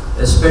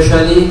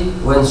 especially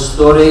when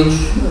storage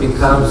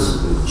becomes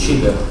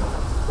cheaper.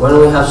 When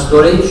we have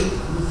storage,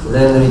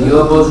 then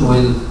renewables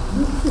will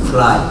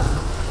fly.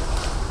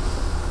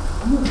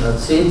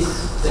 That's it.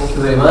 Thank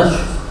you very much.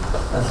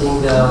 I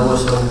think I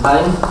was on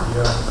time.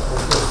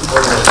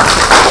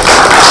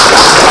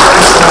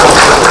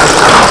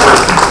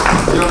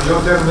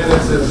 Your 10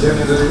 minutes is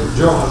generally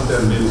German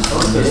 10 minutes.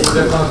 Okay.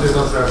 Definitely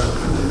not Russian.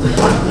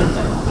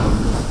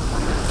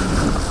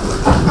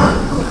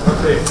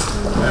 Okay.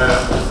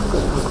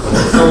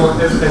 So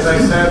as I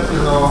said,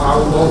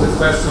 all the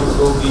questions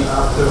will be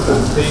after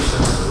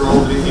presentations,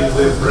 probably in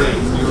the break,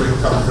 during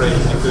some break,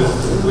 because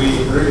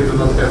we really do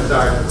not have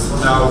time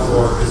now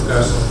for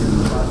discussion.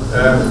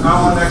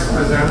 Our next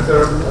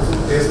presenter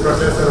is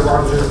Professor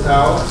Wang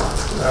Jintao,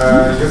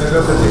 University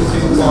of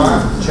Tsinghua,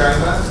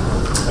 China.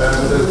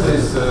 And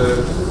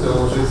so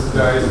this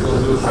guy will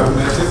do some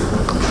magic,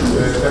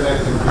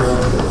 connecting your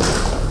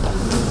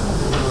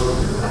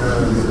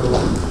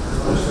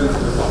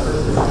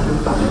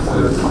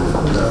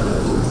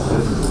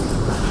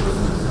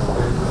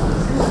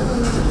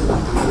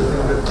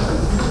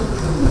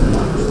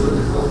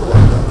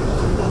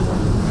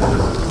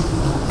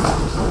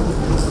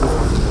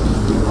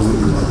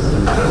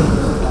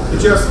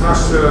Сейчас наш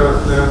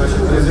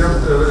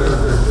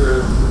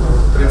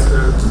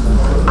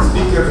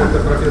спикер это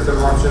профессор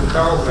Ван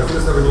Jintao,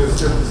 профессор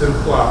университета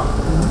Tsinghua.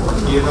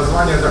 И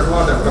название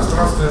доклада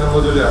 «Пространственная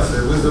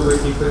модуляция. Вызовы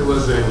и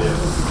предложения».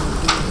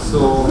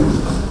 So,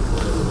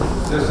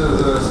 this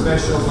is a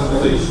spatial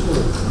modulation.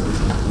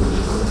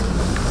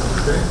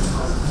 Okay.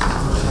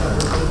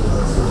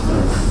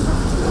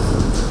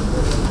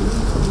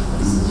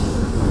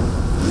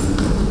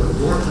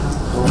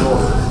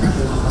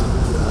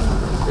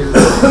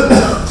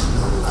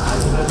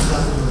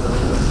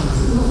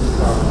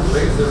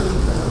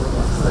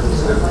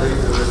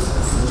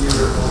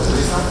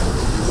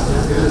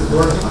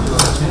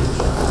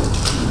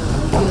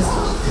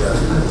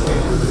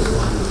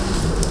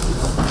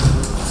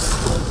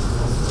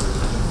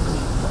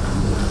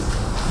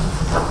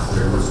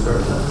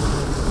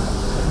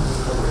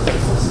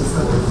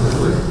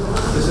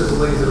 This is a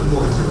laser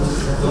mode.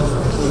 Don't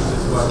push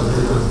this button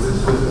because this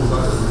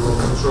button will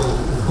control.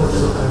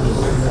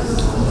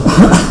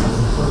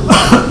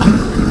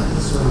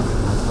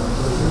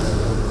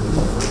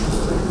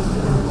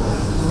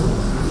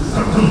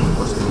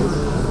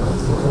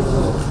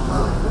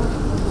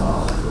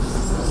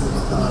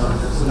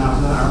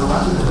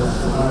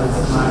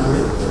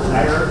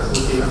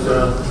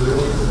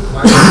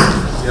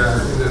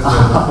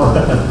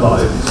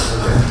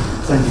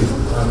 Thank you.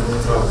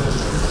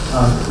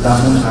 Good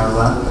afternoon,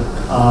 everyone.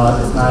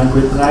 It's my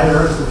great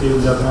pleasure to give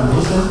the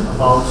presentation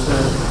about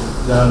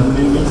the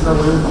millimeter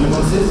wave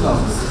remote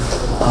systems.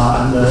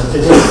 And it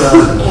is the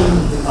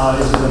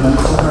main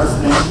focus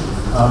name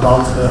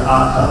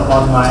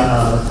about my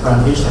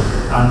presentation.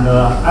 And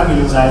I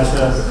believe that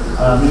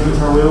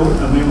millimeter wave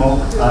MIMO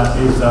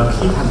is a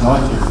key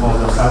technology for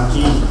the 5G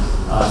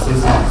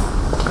systems.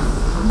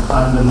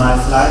 And my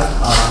slide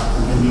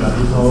maybe a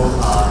little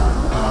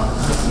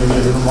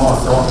more.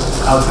 So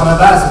I'll try my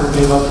best to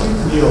give a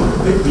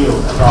quick view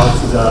about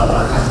the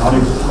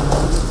technology.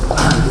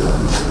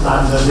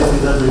 And this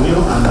is a review,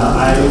 and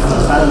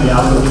finally I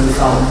will give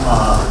some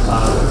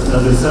the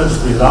research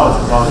results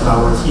about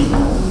our team.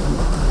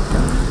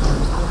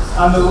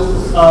 And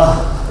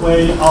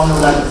we all know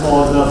that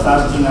for the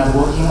 5G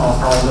networking or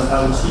for the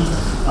 5G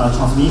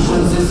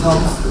transmission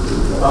systems,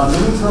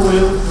 millimeter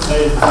wave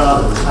is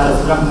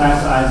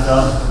recognized as the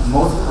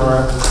most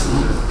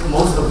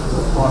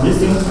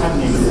promising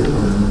technique,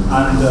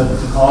 and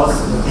because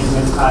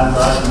it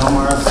has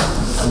enormous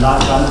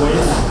large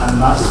bandwidth and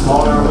much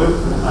smaller wave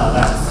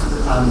lengths,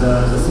 and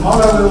the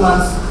smaller wave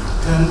lengths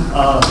can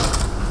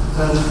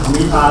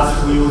permit us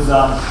to use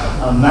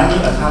many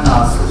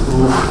antennas to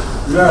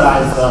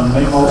realize the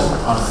MIMO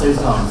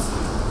systems,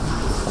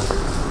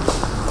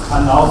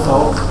 and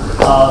also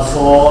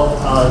for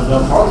the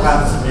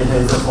broadcast, it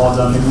is for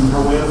the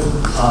millimeter wave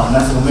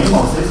massive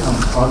MIMO system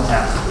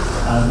broadcast.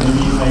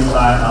 Maybe made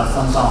by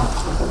Samsung.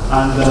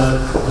 And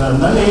the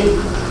mainly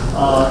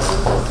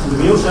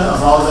revolution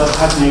about the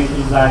technique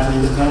is that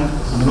it can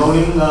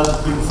enrolling the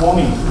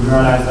beamforming to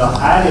realize the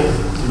highly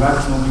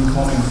directional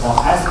beamforming for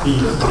high-speed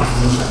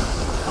transmission.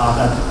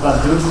 But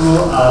due to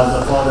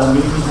for the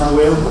millimeter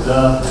wave,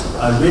 the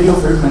radio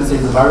frequency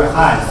is very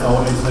high,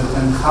 so it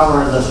can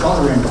cover the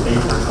short-range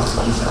data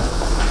transmission.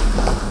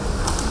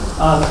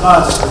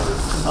 But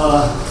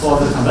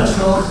for the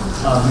conventional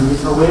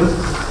millimeter wave,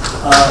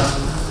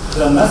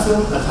 the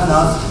massive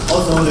antennas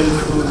also lead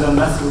to the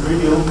massive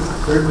radio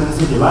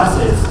frequency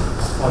devices.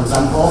 For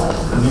example,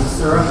 the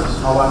mixer,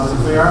 power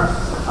amplifier,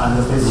 and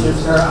the phase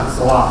shifter, and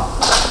so on.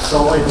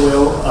 So it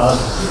will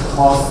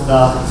cause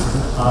the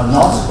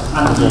not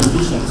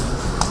anti-efficient,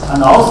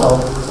 and also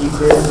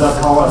increase the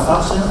power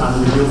absorption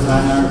and reduce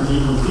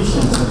energy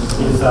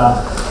efficiency is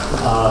a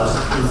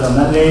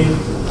mainly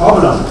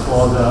problem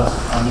for the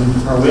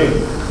millimeter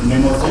wave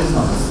MIMO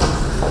systems.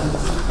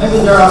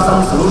 Maybe there are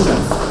some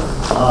solutions.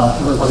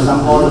 For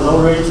example, the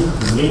low-range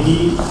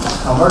AD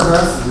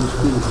converters,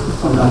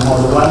 for example,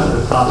 the one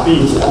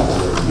bit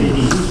AD,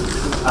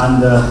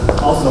 and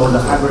also the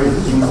hybrid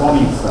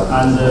beamforming.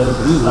 And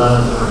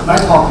my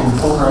talk is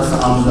focused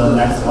on the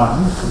next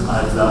one,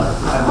 the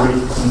hybrid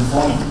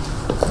beamforming.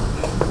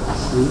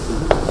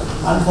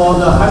 And for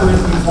the hybrid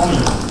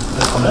beamforming,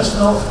 the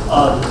conventional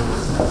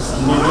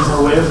millimeter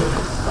wave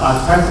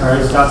architecture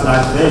is just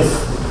like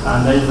this.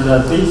 And there is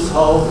the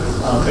digital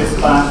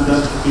baseband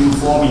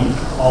beamforming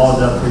or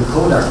the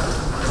precoder,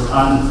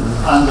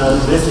 and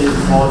this is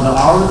for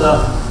all the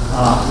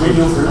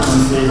radio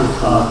frequency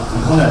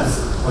components,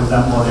 for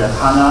example the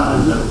antenna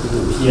and the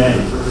PA.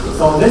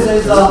 So this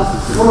is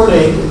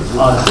fully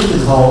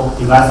digital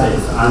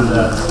devices, and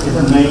it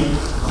may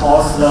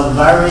cause a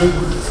very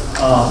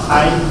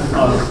high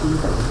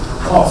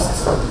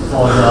cost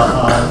for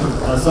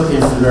the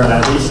circuit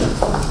realization.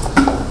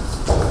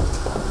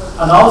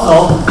 And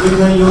also, we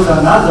can use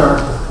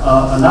another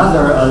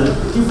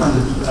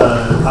different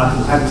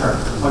architecture.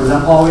 For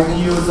example, we can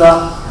use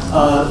the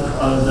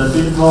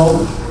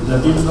digital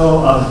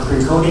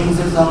precoding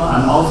system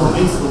and also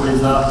mixed with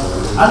the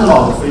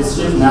analog phase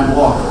shift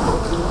network.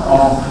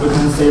 Or we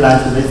can say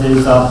that this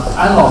is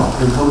analog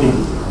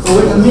precoding So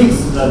we can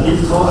mix the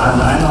digital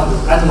and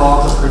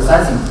analog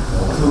processing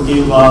to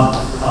give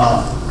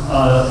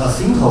a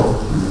simple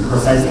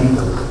processing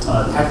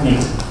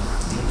technique.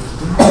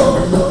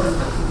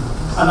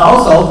 And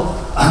also,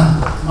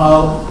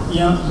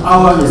 in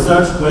our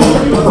research, we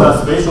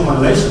use spatial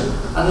modulation.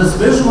 And the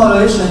spatial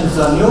modulation is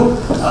a new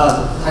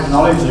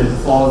technology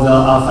for the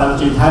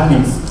 5G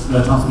techniques,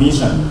 the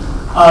transmission.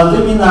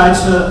 They mean that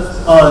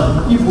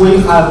if we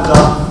have the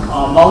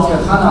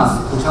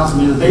multi-antennas to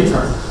transmit the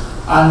data,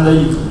 and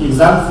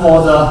except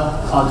for the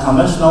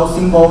conventional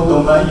single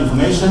domain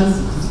information,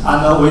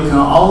 and we can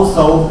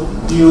also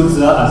use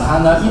the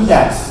antenna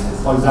index.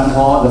 For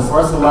example, the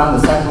first one,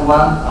 the second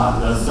one,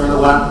 the third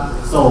one.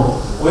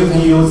 So we can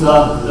use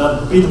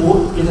the bit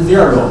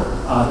 0.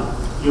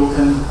 You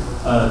can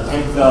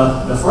take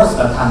the first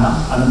antenna,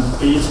 and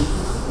bit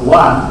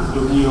 1,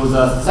 you can use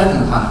the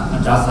second antenna,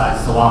 and just like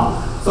so on.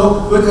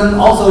 So we can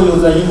also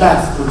use the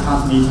index to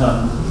transmit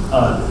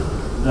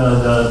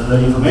the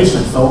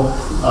information. So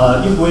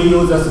if we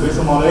use the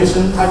spatial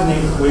modulation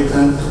technique, we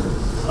can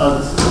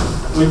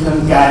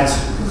get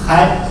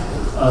high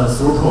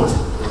throughput.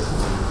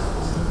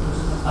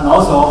 And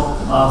also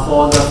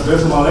for the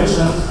spatial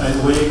modulation,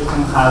 we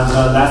can have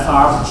less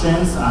RF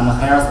chains and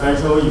higher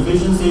spatial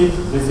efficiency.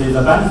 This is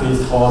the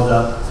benefits for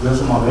the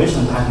spatial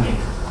modulation technique.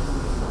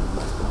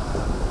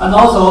 And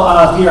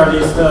also here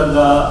is the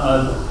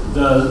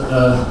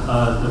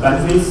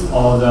benefits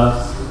or the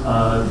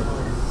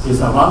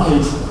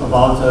disadvantage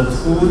about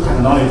two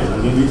technologies, the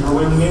millimeter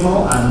wave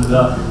MIMO and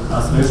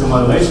spatial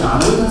modulation.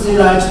 And we can see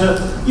that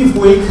if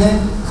we can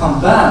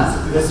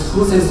combine these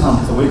two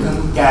systems, we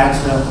can get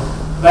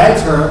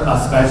better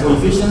spatial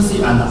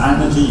efficiency and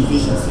energy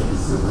efficiency.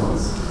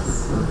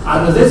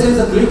 And this is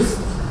a glimpse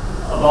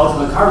about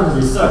the current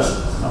research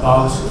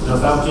about the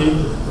 5G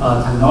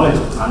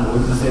technology. And we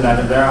can see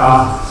that there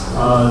are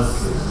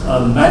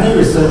many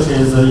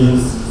researches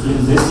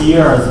in this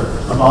years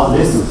about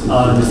this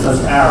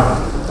research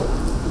area.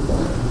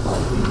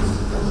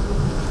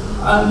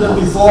 And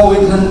before we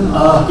can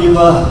give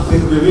a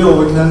quick review,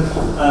 we can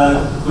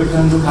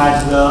look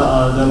at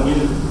the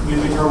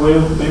millimeter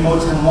wave MIMO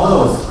channel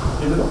models.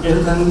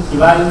 It can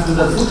divide into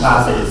the two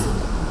classes.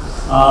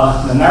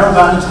 The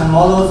narrowband channel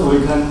models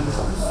we can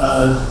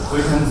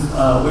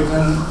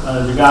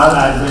regard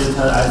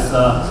as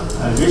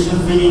vision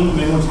feeding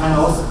MIMO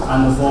channels,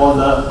 and for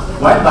the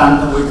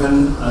wideband we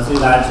can say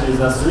that is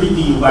a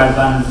 3D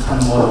wideband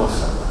channel models.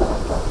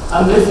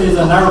 And this is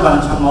a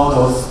narrowband channel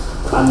models,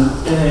 and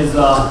it is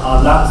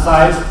a left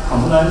side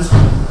component,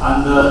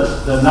 and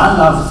the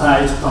non-left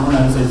side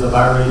component is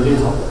very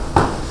little.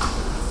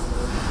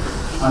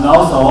 And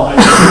also it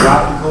is a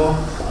graphical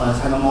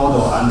channel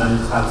model, and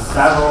it has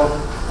several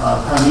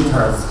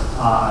parameters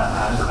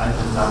I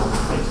can double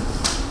click.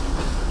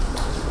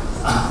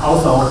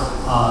 Also,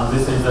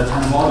 this is the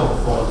channel model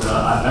for the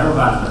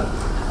narrowband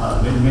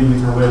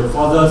millimeter wave.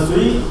 For the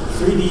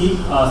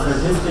 3D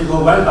statistical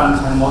wideband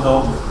channel model,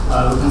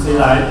 we can see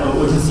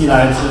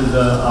that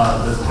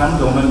the time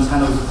domain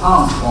channel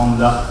response from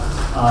the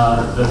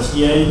PA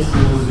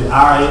to the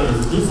RA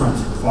is different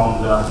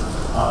from the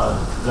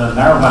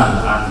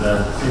narrowband, and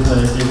it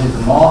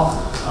is more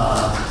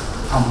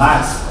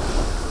complex.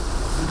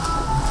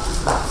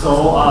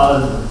 So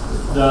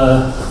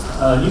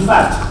in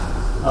fact,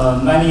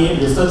 many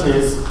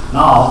researchers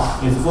now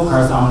is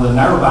focused on the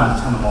narrowband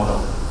channel model.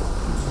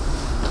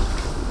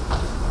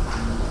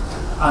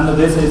 And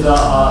this is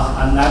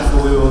and next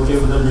we will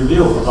give the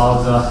review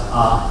about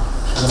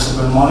the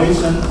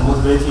simulation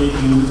motivated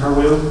millimeter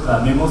wave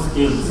MIMO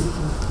schemes.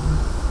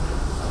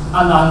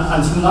 And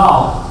until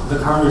now, the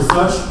current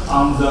research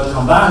on the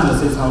combined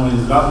system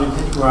is roughly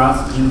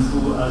categorized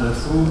into the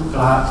two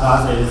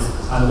classes,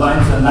 and one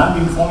is a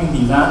non-beamforming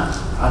design,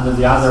 and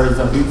the other is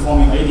a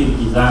beamforming aided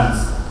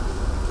designs.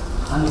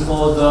 And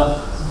for the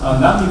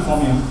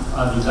non-beamforming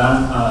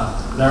design,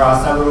 there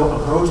are several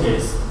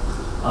approaches.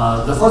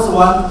 The first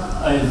one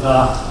is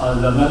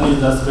mainly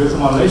the spatial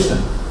modulation.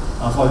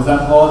 For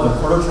example, the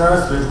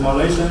curvature spatial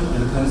modulation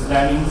is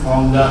stemming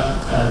from the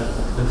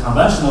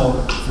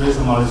conventional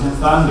spatial modulation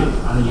family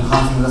and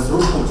enhancing the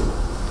throughput.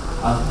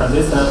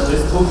 These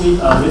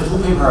two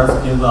papers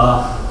give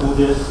a good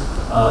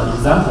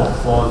example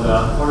for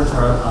the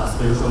curvature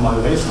spatial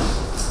modulation.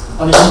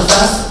 On the other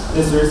side,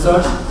 this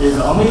research is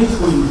only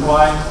to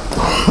employ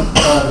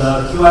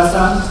the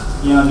QSM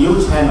in a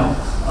new channel.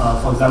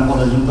 For example,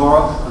 the indoor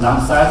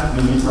alongside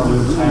millimeter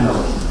wave channel.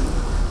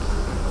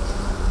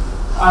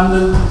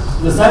 And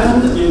the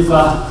second is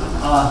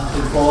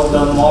for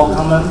the more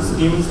common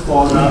schemes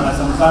for the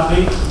SM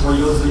family, we're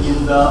using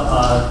in the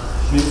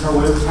millimeter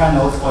wave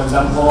channels. For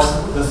example,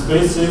 the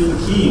space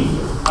shift keying,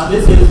 and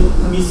this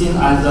can be seen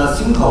as a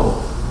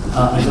simple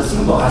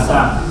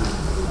SM.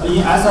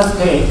 In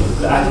SSK,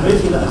 the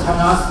activated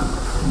antennas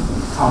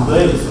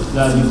convey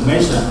the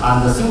information,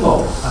 and the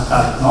symbol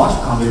does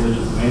not convey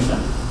the information.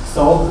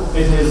 So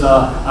it is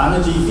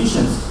energy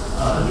efficient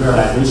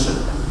realization,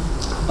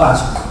 but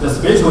the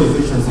spatial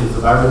efficiency is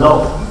very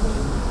low.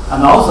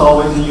 And also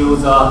we can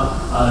use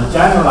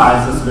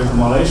generalized spatial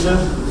modulation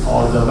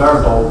or the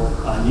variable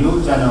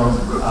new general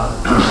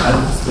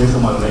spatial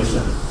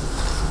modulation.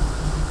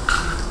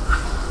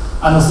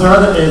 And the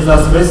third is the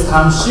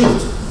space-time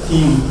shift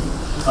in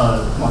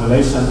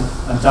modulation.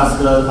 Just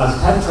the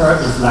architecture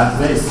is like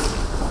this.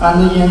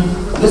 And in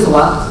this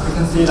one, you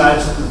can see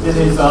that it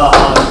is a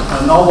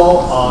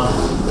novel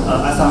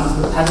SM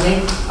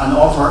technique and can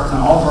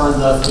offer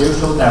the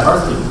spatial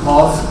diversity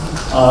because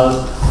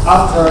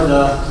after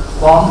the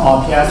Wang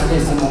or PSK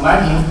symbol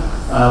mapping,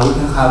 we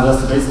can have the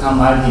space-time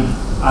mapping.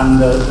 And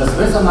the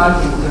space-time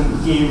mapping can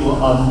give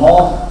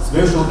more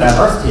spatial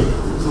diversity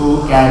to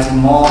get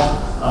more,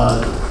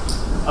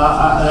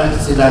 I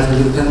say that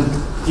you can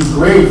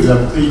degrade the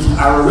bit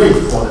error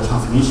rate for the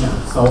transmission.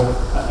 So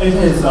it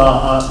is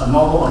a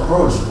novel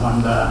approach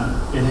and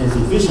it is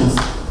efficient.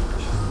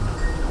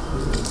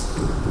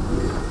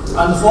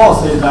 And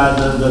fourth is that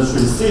the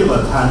receiver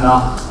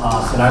antenna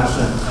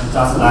selection,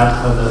 just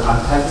like the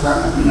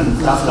architecture, and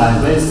just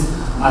like this.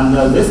 And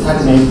this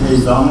technique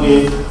is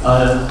only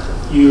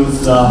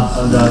use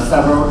the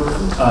several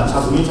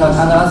transmitter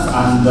antennas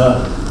and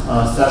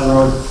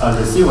several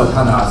receiver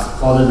antennas.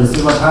 For the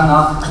receiver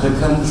antenna, they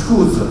can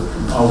choose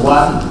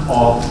one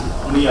or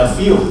only a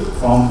few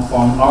from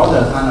all the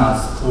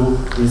antennas to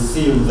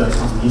receive the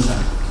transmission.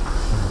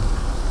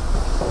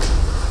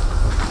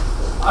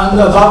 And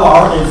above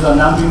all is the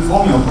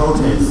non-beamforming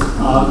approaches.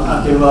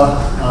 I give a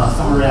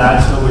summary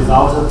that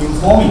without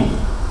beamforming,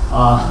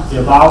 the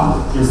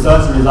above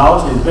research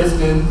result is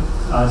basically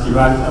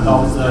derived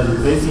about the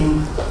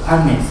replacing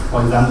techniques.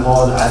 For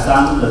example, the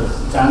SM, the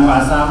general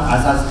SM,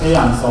 SSK,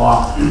 and so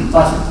on.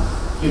 But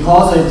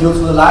because it's due to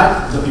the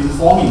lack of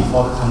beamforming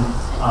for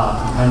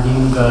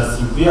containing the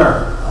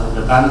severe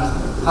the band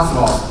pass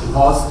loss,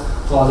 because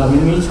for the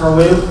millimeter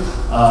wave,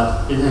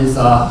 it is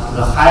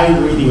the high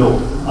radio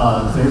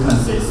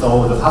frequency,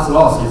 so the pass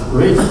loss is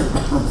great.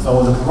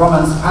 So the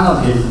performance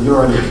penalty is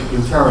usually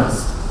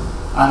interference.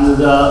 And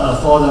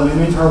for the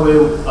millimeter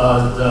wave,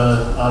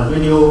 the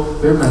radio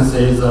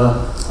frequency is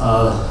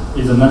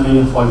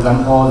mainly, for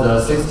example, the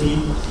 60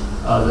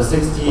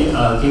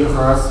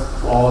 gigahertz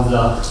or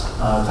the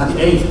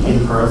 28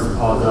 gigahertz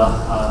or the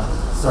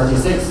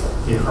 36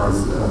 gigahertz.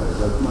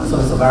 So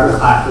it's very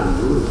high.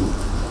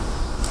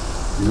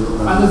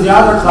 And the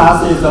other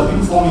class is the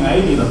beamforming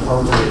aided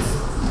approaches.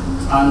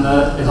 And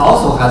it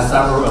also has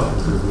several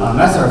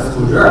methods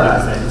to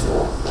realize it.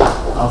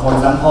 For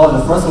example,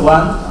 the first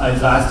one is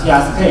the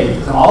STSK.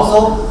 It can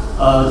also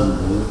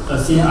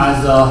seen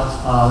as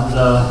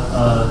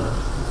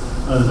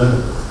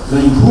the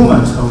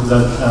improvement of the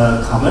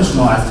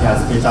conventional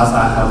STSK, just as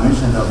I have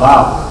mentioned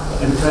above.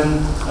 It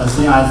can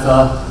seen as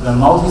the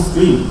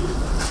multi-stream.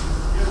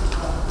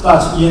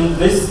 But in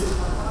this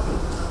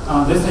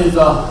is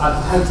the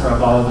architecture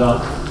about the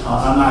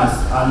MS,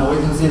 and we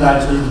can see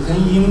that it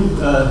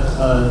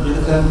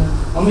can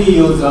only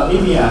use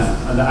ABF,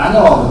 the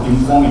analog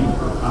beamforming,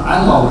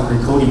 analog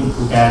recoding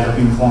to get the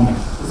beamforming.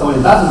 So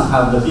it doesn't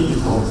have the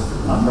digital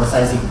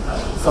processing.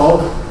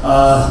 So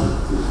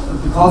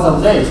because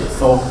of that,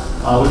 so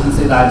we can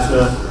say that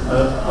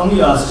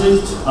only a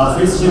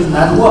phase shift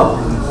network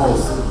we can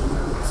pose.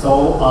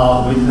 So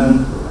we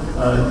can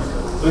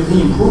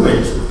improve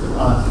it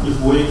if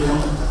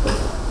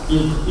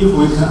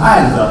we can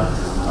add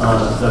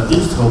the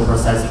digital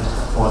processing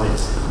for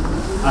it.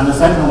 And the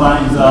second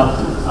one is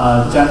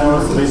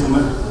general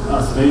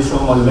spatial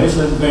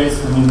modulation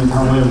based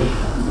millimeter wave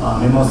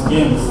MIMO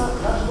schemes.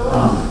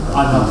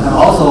 And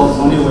also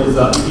only with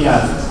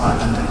EPF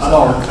and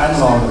analog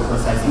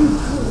processing.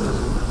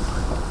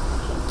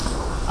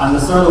 And the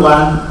third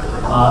one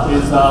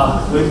is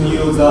we can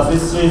use the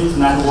phase shift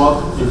network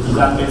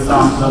designed based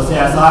on the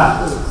CSI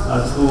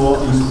to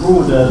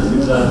improve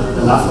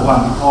the last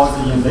one, because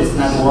in this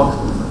network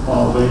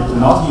we do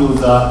not use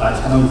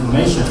channel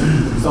information.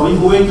 So if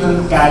we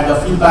can get the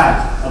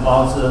feedback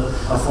about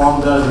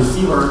from the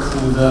receiver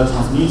to the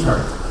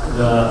transmitter,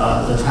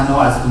 the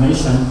channel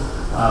estimation,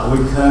 we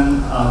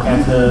can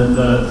get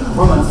the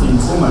performance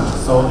improvement.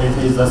 So it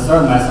is the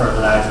third method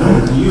that we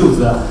can use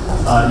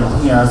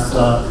continuous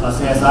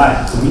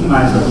CSI to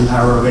minimize the bit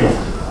error rate.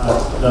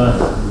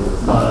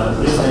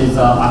 This is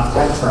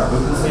architecture. We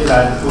can see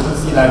that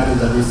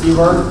the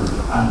receiver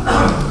and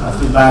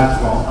feedback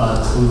from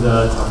to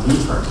the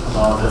transmitter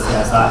about the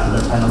CSI, the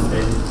channel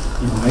state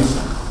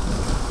information.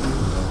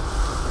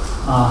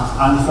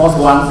 And fourth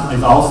one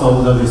is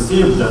also the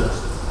received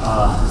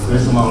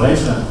spatial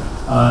modulation.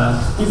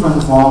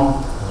 Different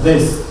from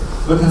this,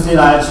 we can see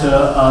that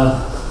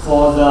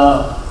for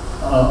the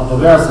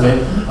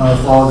obviously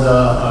for the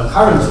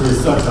current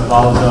research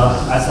about the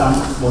SM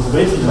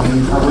motivated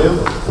millimeter wave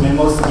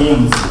MIMO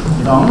schemes,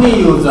 it only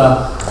use the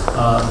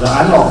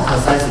analog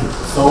processing.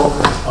 So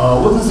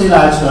we can see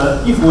that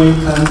if we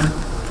can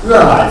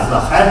realize the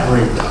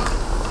hybrid,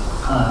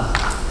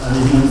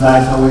 it means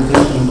that we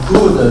can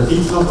include the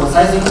digital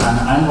processing and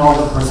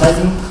analog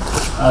processing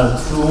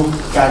to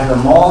get the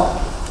more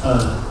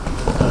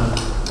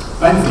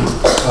benefit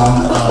from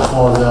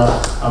for the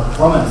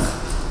performance.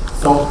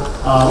 So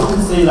we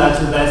can see that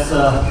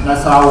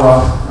that's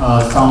our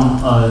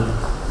some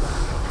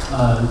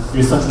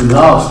research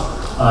results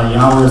in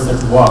our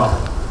research work.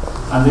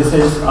 And this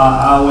is, we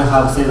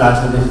have said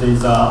that this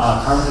is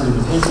current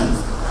limitations.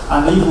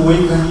 And if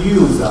we can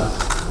use the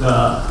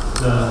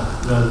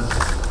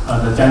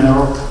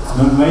general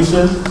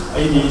information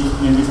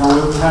 80mm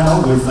wave channel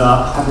with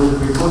hybrid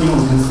recording,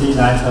 we can see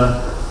that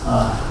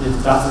it's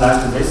just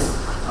like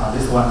this.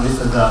 This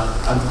is the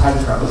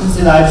architecture. We can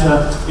see that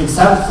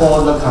except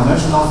for the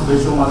conventional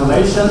spatial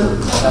modulation,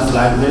 just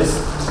like this.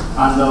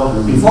 And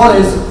before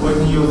this, we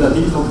can use a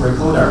digital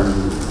precoder.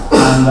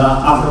 And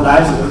after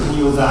that, we can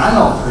use the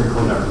analog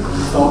precoder.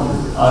 So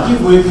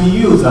if we can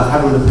use a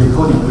hybrid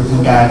precoding, we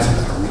can get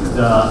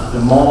the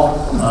more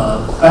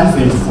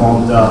benefit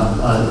from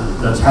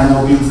the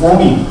channel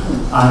beamforming.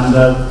 And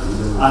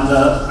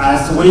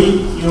as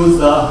we use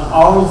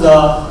all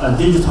the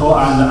digital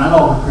and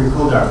analog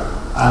precoder,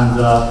 and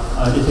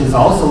it is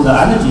also the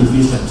energy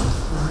efficient.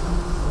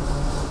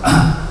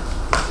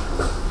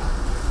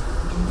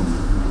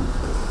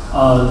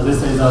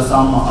 This is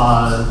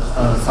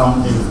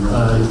some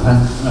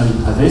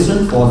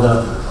implementation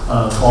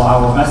for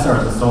our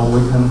method, so we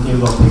can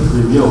give a quick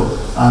review.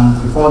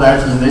 And before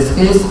that, in this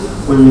case,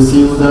 we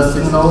receive the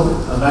signal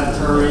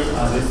vector.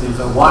 This is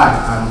a Y,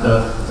 and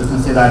you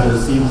can see that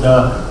receive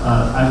the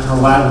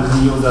actual Y. We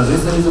can use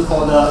this is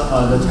for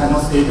the channel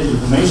state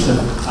information,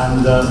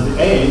 and the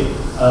A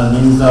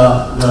means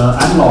the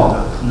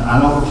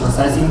analog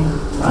processing,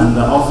 and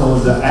also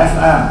the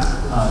FM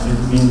it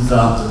means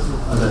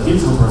the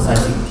digital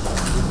processing.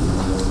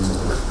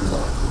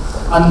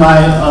 And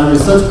my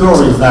research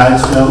goal is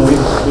that we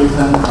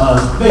can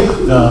fix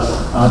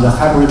the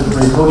hybrid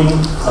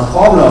recoding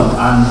problem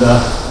and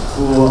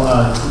to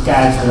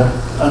get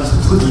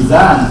to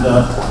design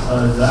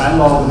the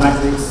analog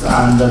matrix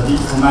and the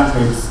digital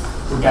matrix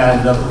to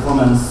get the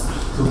performance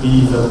to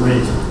be the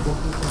great.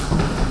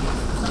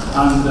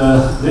 And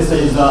this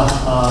is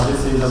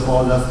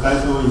for the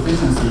spatial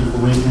efficiency.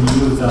 We can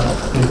use the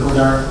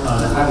precoder,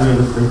 the hybrid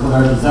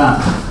precoder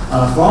design.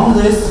 From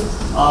this,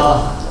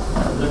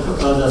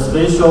 the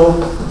spatial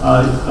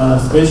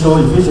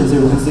efficiency,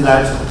 we can see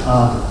that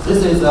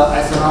this is the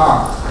SNR,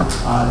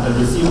 the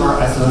receiver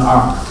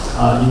SNR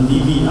in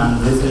dB,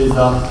 and this is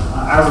the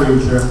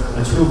average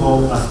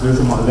achievable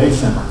spatial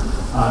modulation.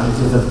 It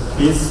is a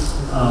bits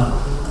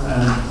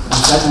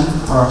second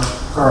per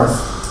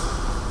hertz.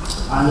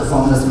 And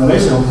from the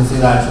simulation, we can see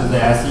that the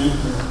SE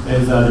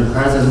is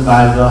represented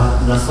by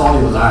the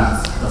solid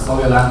lines. The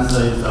solid lines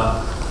is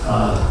a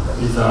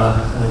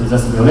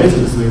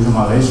simulated spatial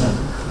modulation,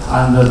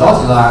 and the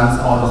dotted lines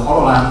or the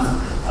hollow lines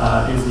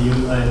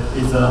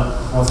is a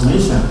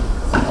approximation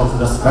of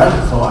the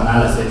spectral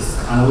analysis.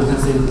 And we can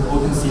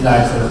see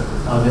that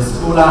these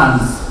two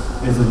lines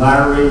is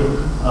very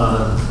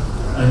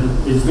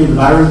it's been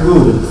very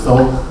good.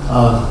 So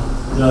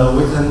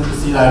we can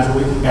see that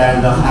we can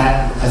get the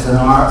high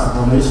SNR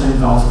formation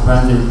is also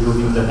present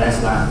using the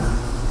dash line.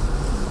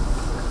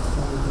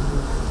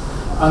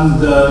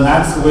 And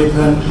next we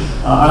can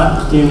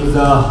give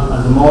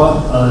the more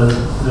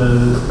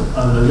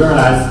the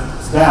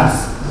realized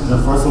steps. The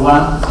first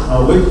one,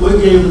 we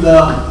give the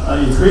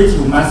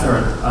iterative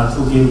method to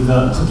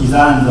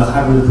design the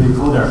hybrid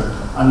precoder.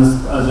 And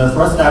the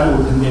first step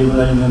we can give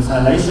the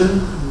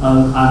initialization,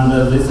 and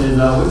this is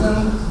we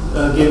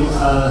can give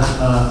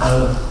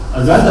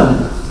a random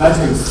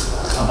matrix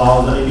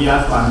about the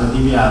ABF and the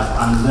DBF,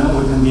 and then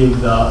we can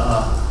give the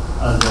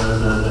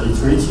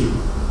iterative.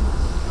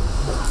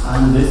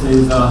 And this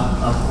is a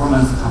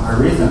performance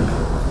comparison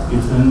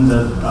between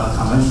the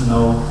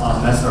conventional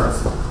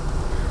methods.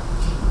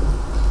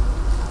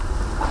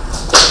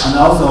 And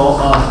also,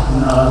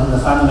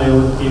 finally,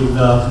 we give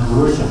the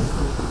conclusion.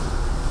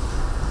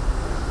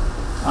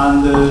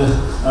 And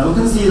we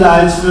can see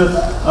that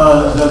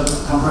the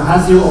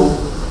comprehensive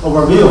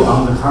overview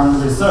on the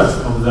current research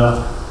of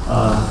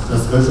the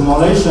spatial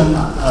modulation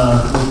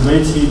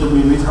weighted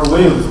millimeter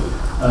wave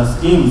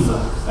schemes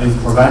is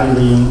provided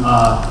in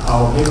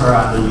our paper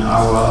and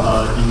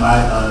in my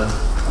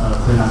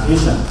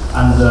presentation.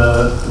 And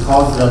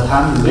because the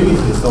time is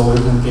limited, so we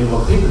can give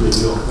a quick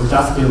review. We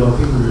just give a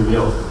quick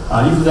review.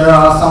 If there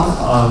are some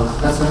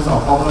questions or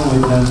problems, we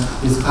can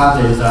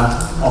discuss it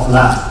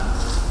offline.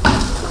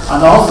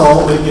 And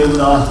also, we give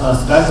a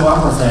special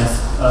emphasis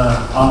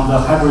on the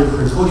hybrid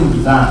precoding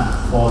design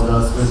for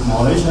the spatial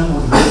modulation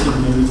motivated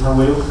millimeter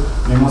wave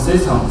MIMO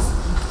systems.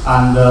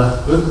 And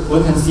we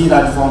can see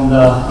that from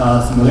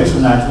the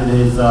simulation that it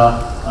is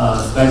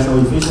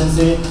spatial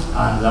efficiency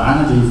and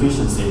energy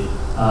efficiency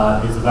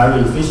is very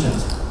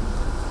efficient.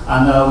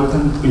 And we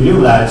can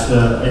believe that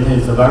it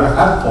is very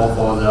helpful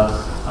for the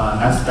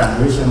next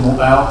generation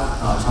mobile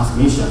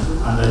transmission.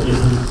 And it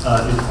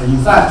in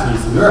fact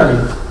is really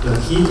the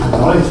key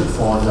technology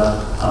for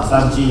the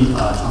 5G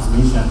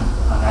transmission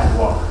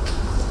network.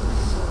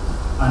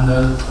 And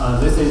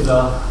this is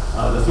the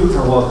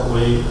future work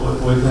we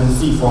can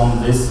see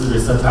from this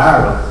research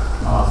area.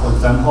 For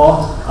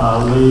example,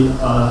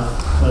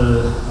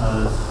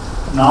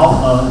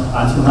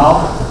 until now,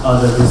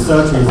 the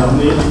research is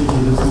only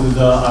limited to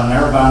the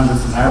narrowband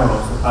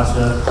scenarios. But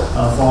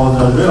for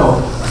the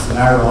real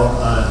scenario,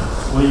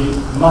 we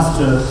must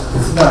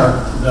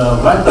consider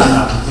the wideband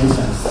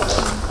applications.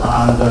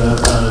 And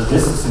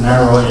this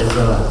scenario is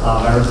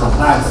very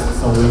complex,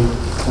 so we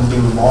can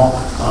do more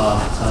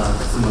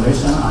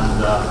simulation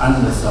and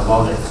analysis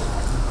about it.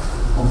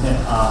 Okay,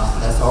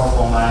 that's all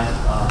for my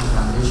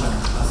presentation.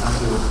 Thank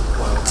you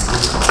for your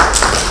attention.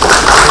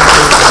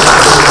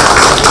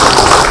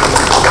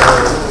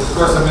 Of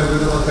course, I mean, we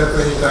do not have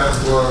any time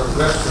for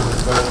questions,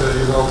 but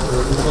you know,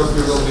 because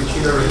we will be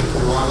cheering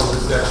one of the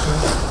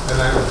sections, and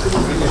I'm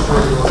pretty sure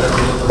you will have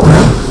a lot of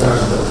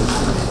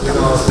questions. You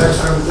know,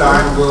 section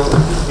time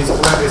is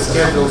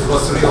scheduled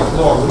for 3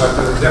 o'clock, but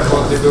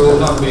definitely we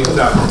will not be in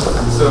time.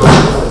 So,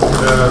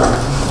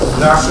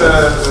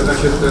 наша,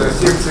 значит,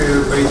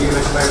 секция, по идее,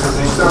 начинается в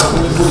 3 часа, но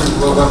не будет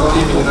во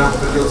времени, нам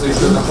придется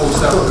еще на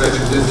полчаса, по крайней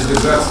мере,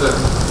 задержаться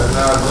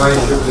на 2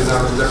 еще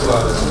пленарных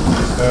доклада.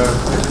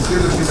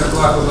 Следующий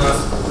доклад у нас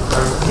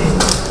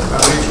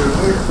Андрей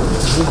Черных,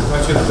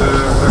 значит,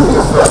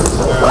 профессор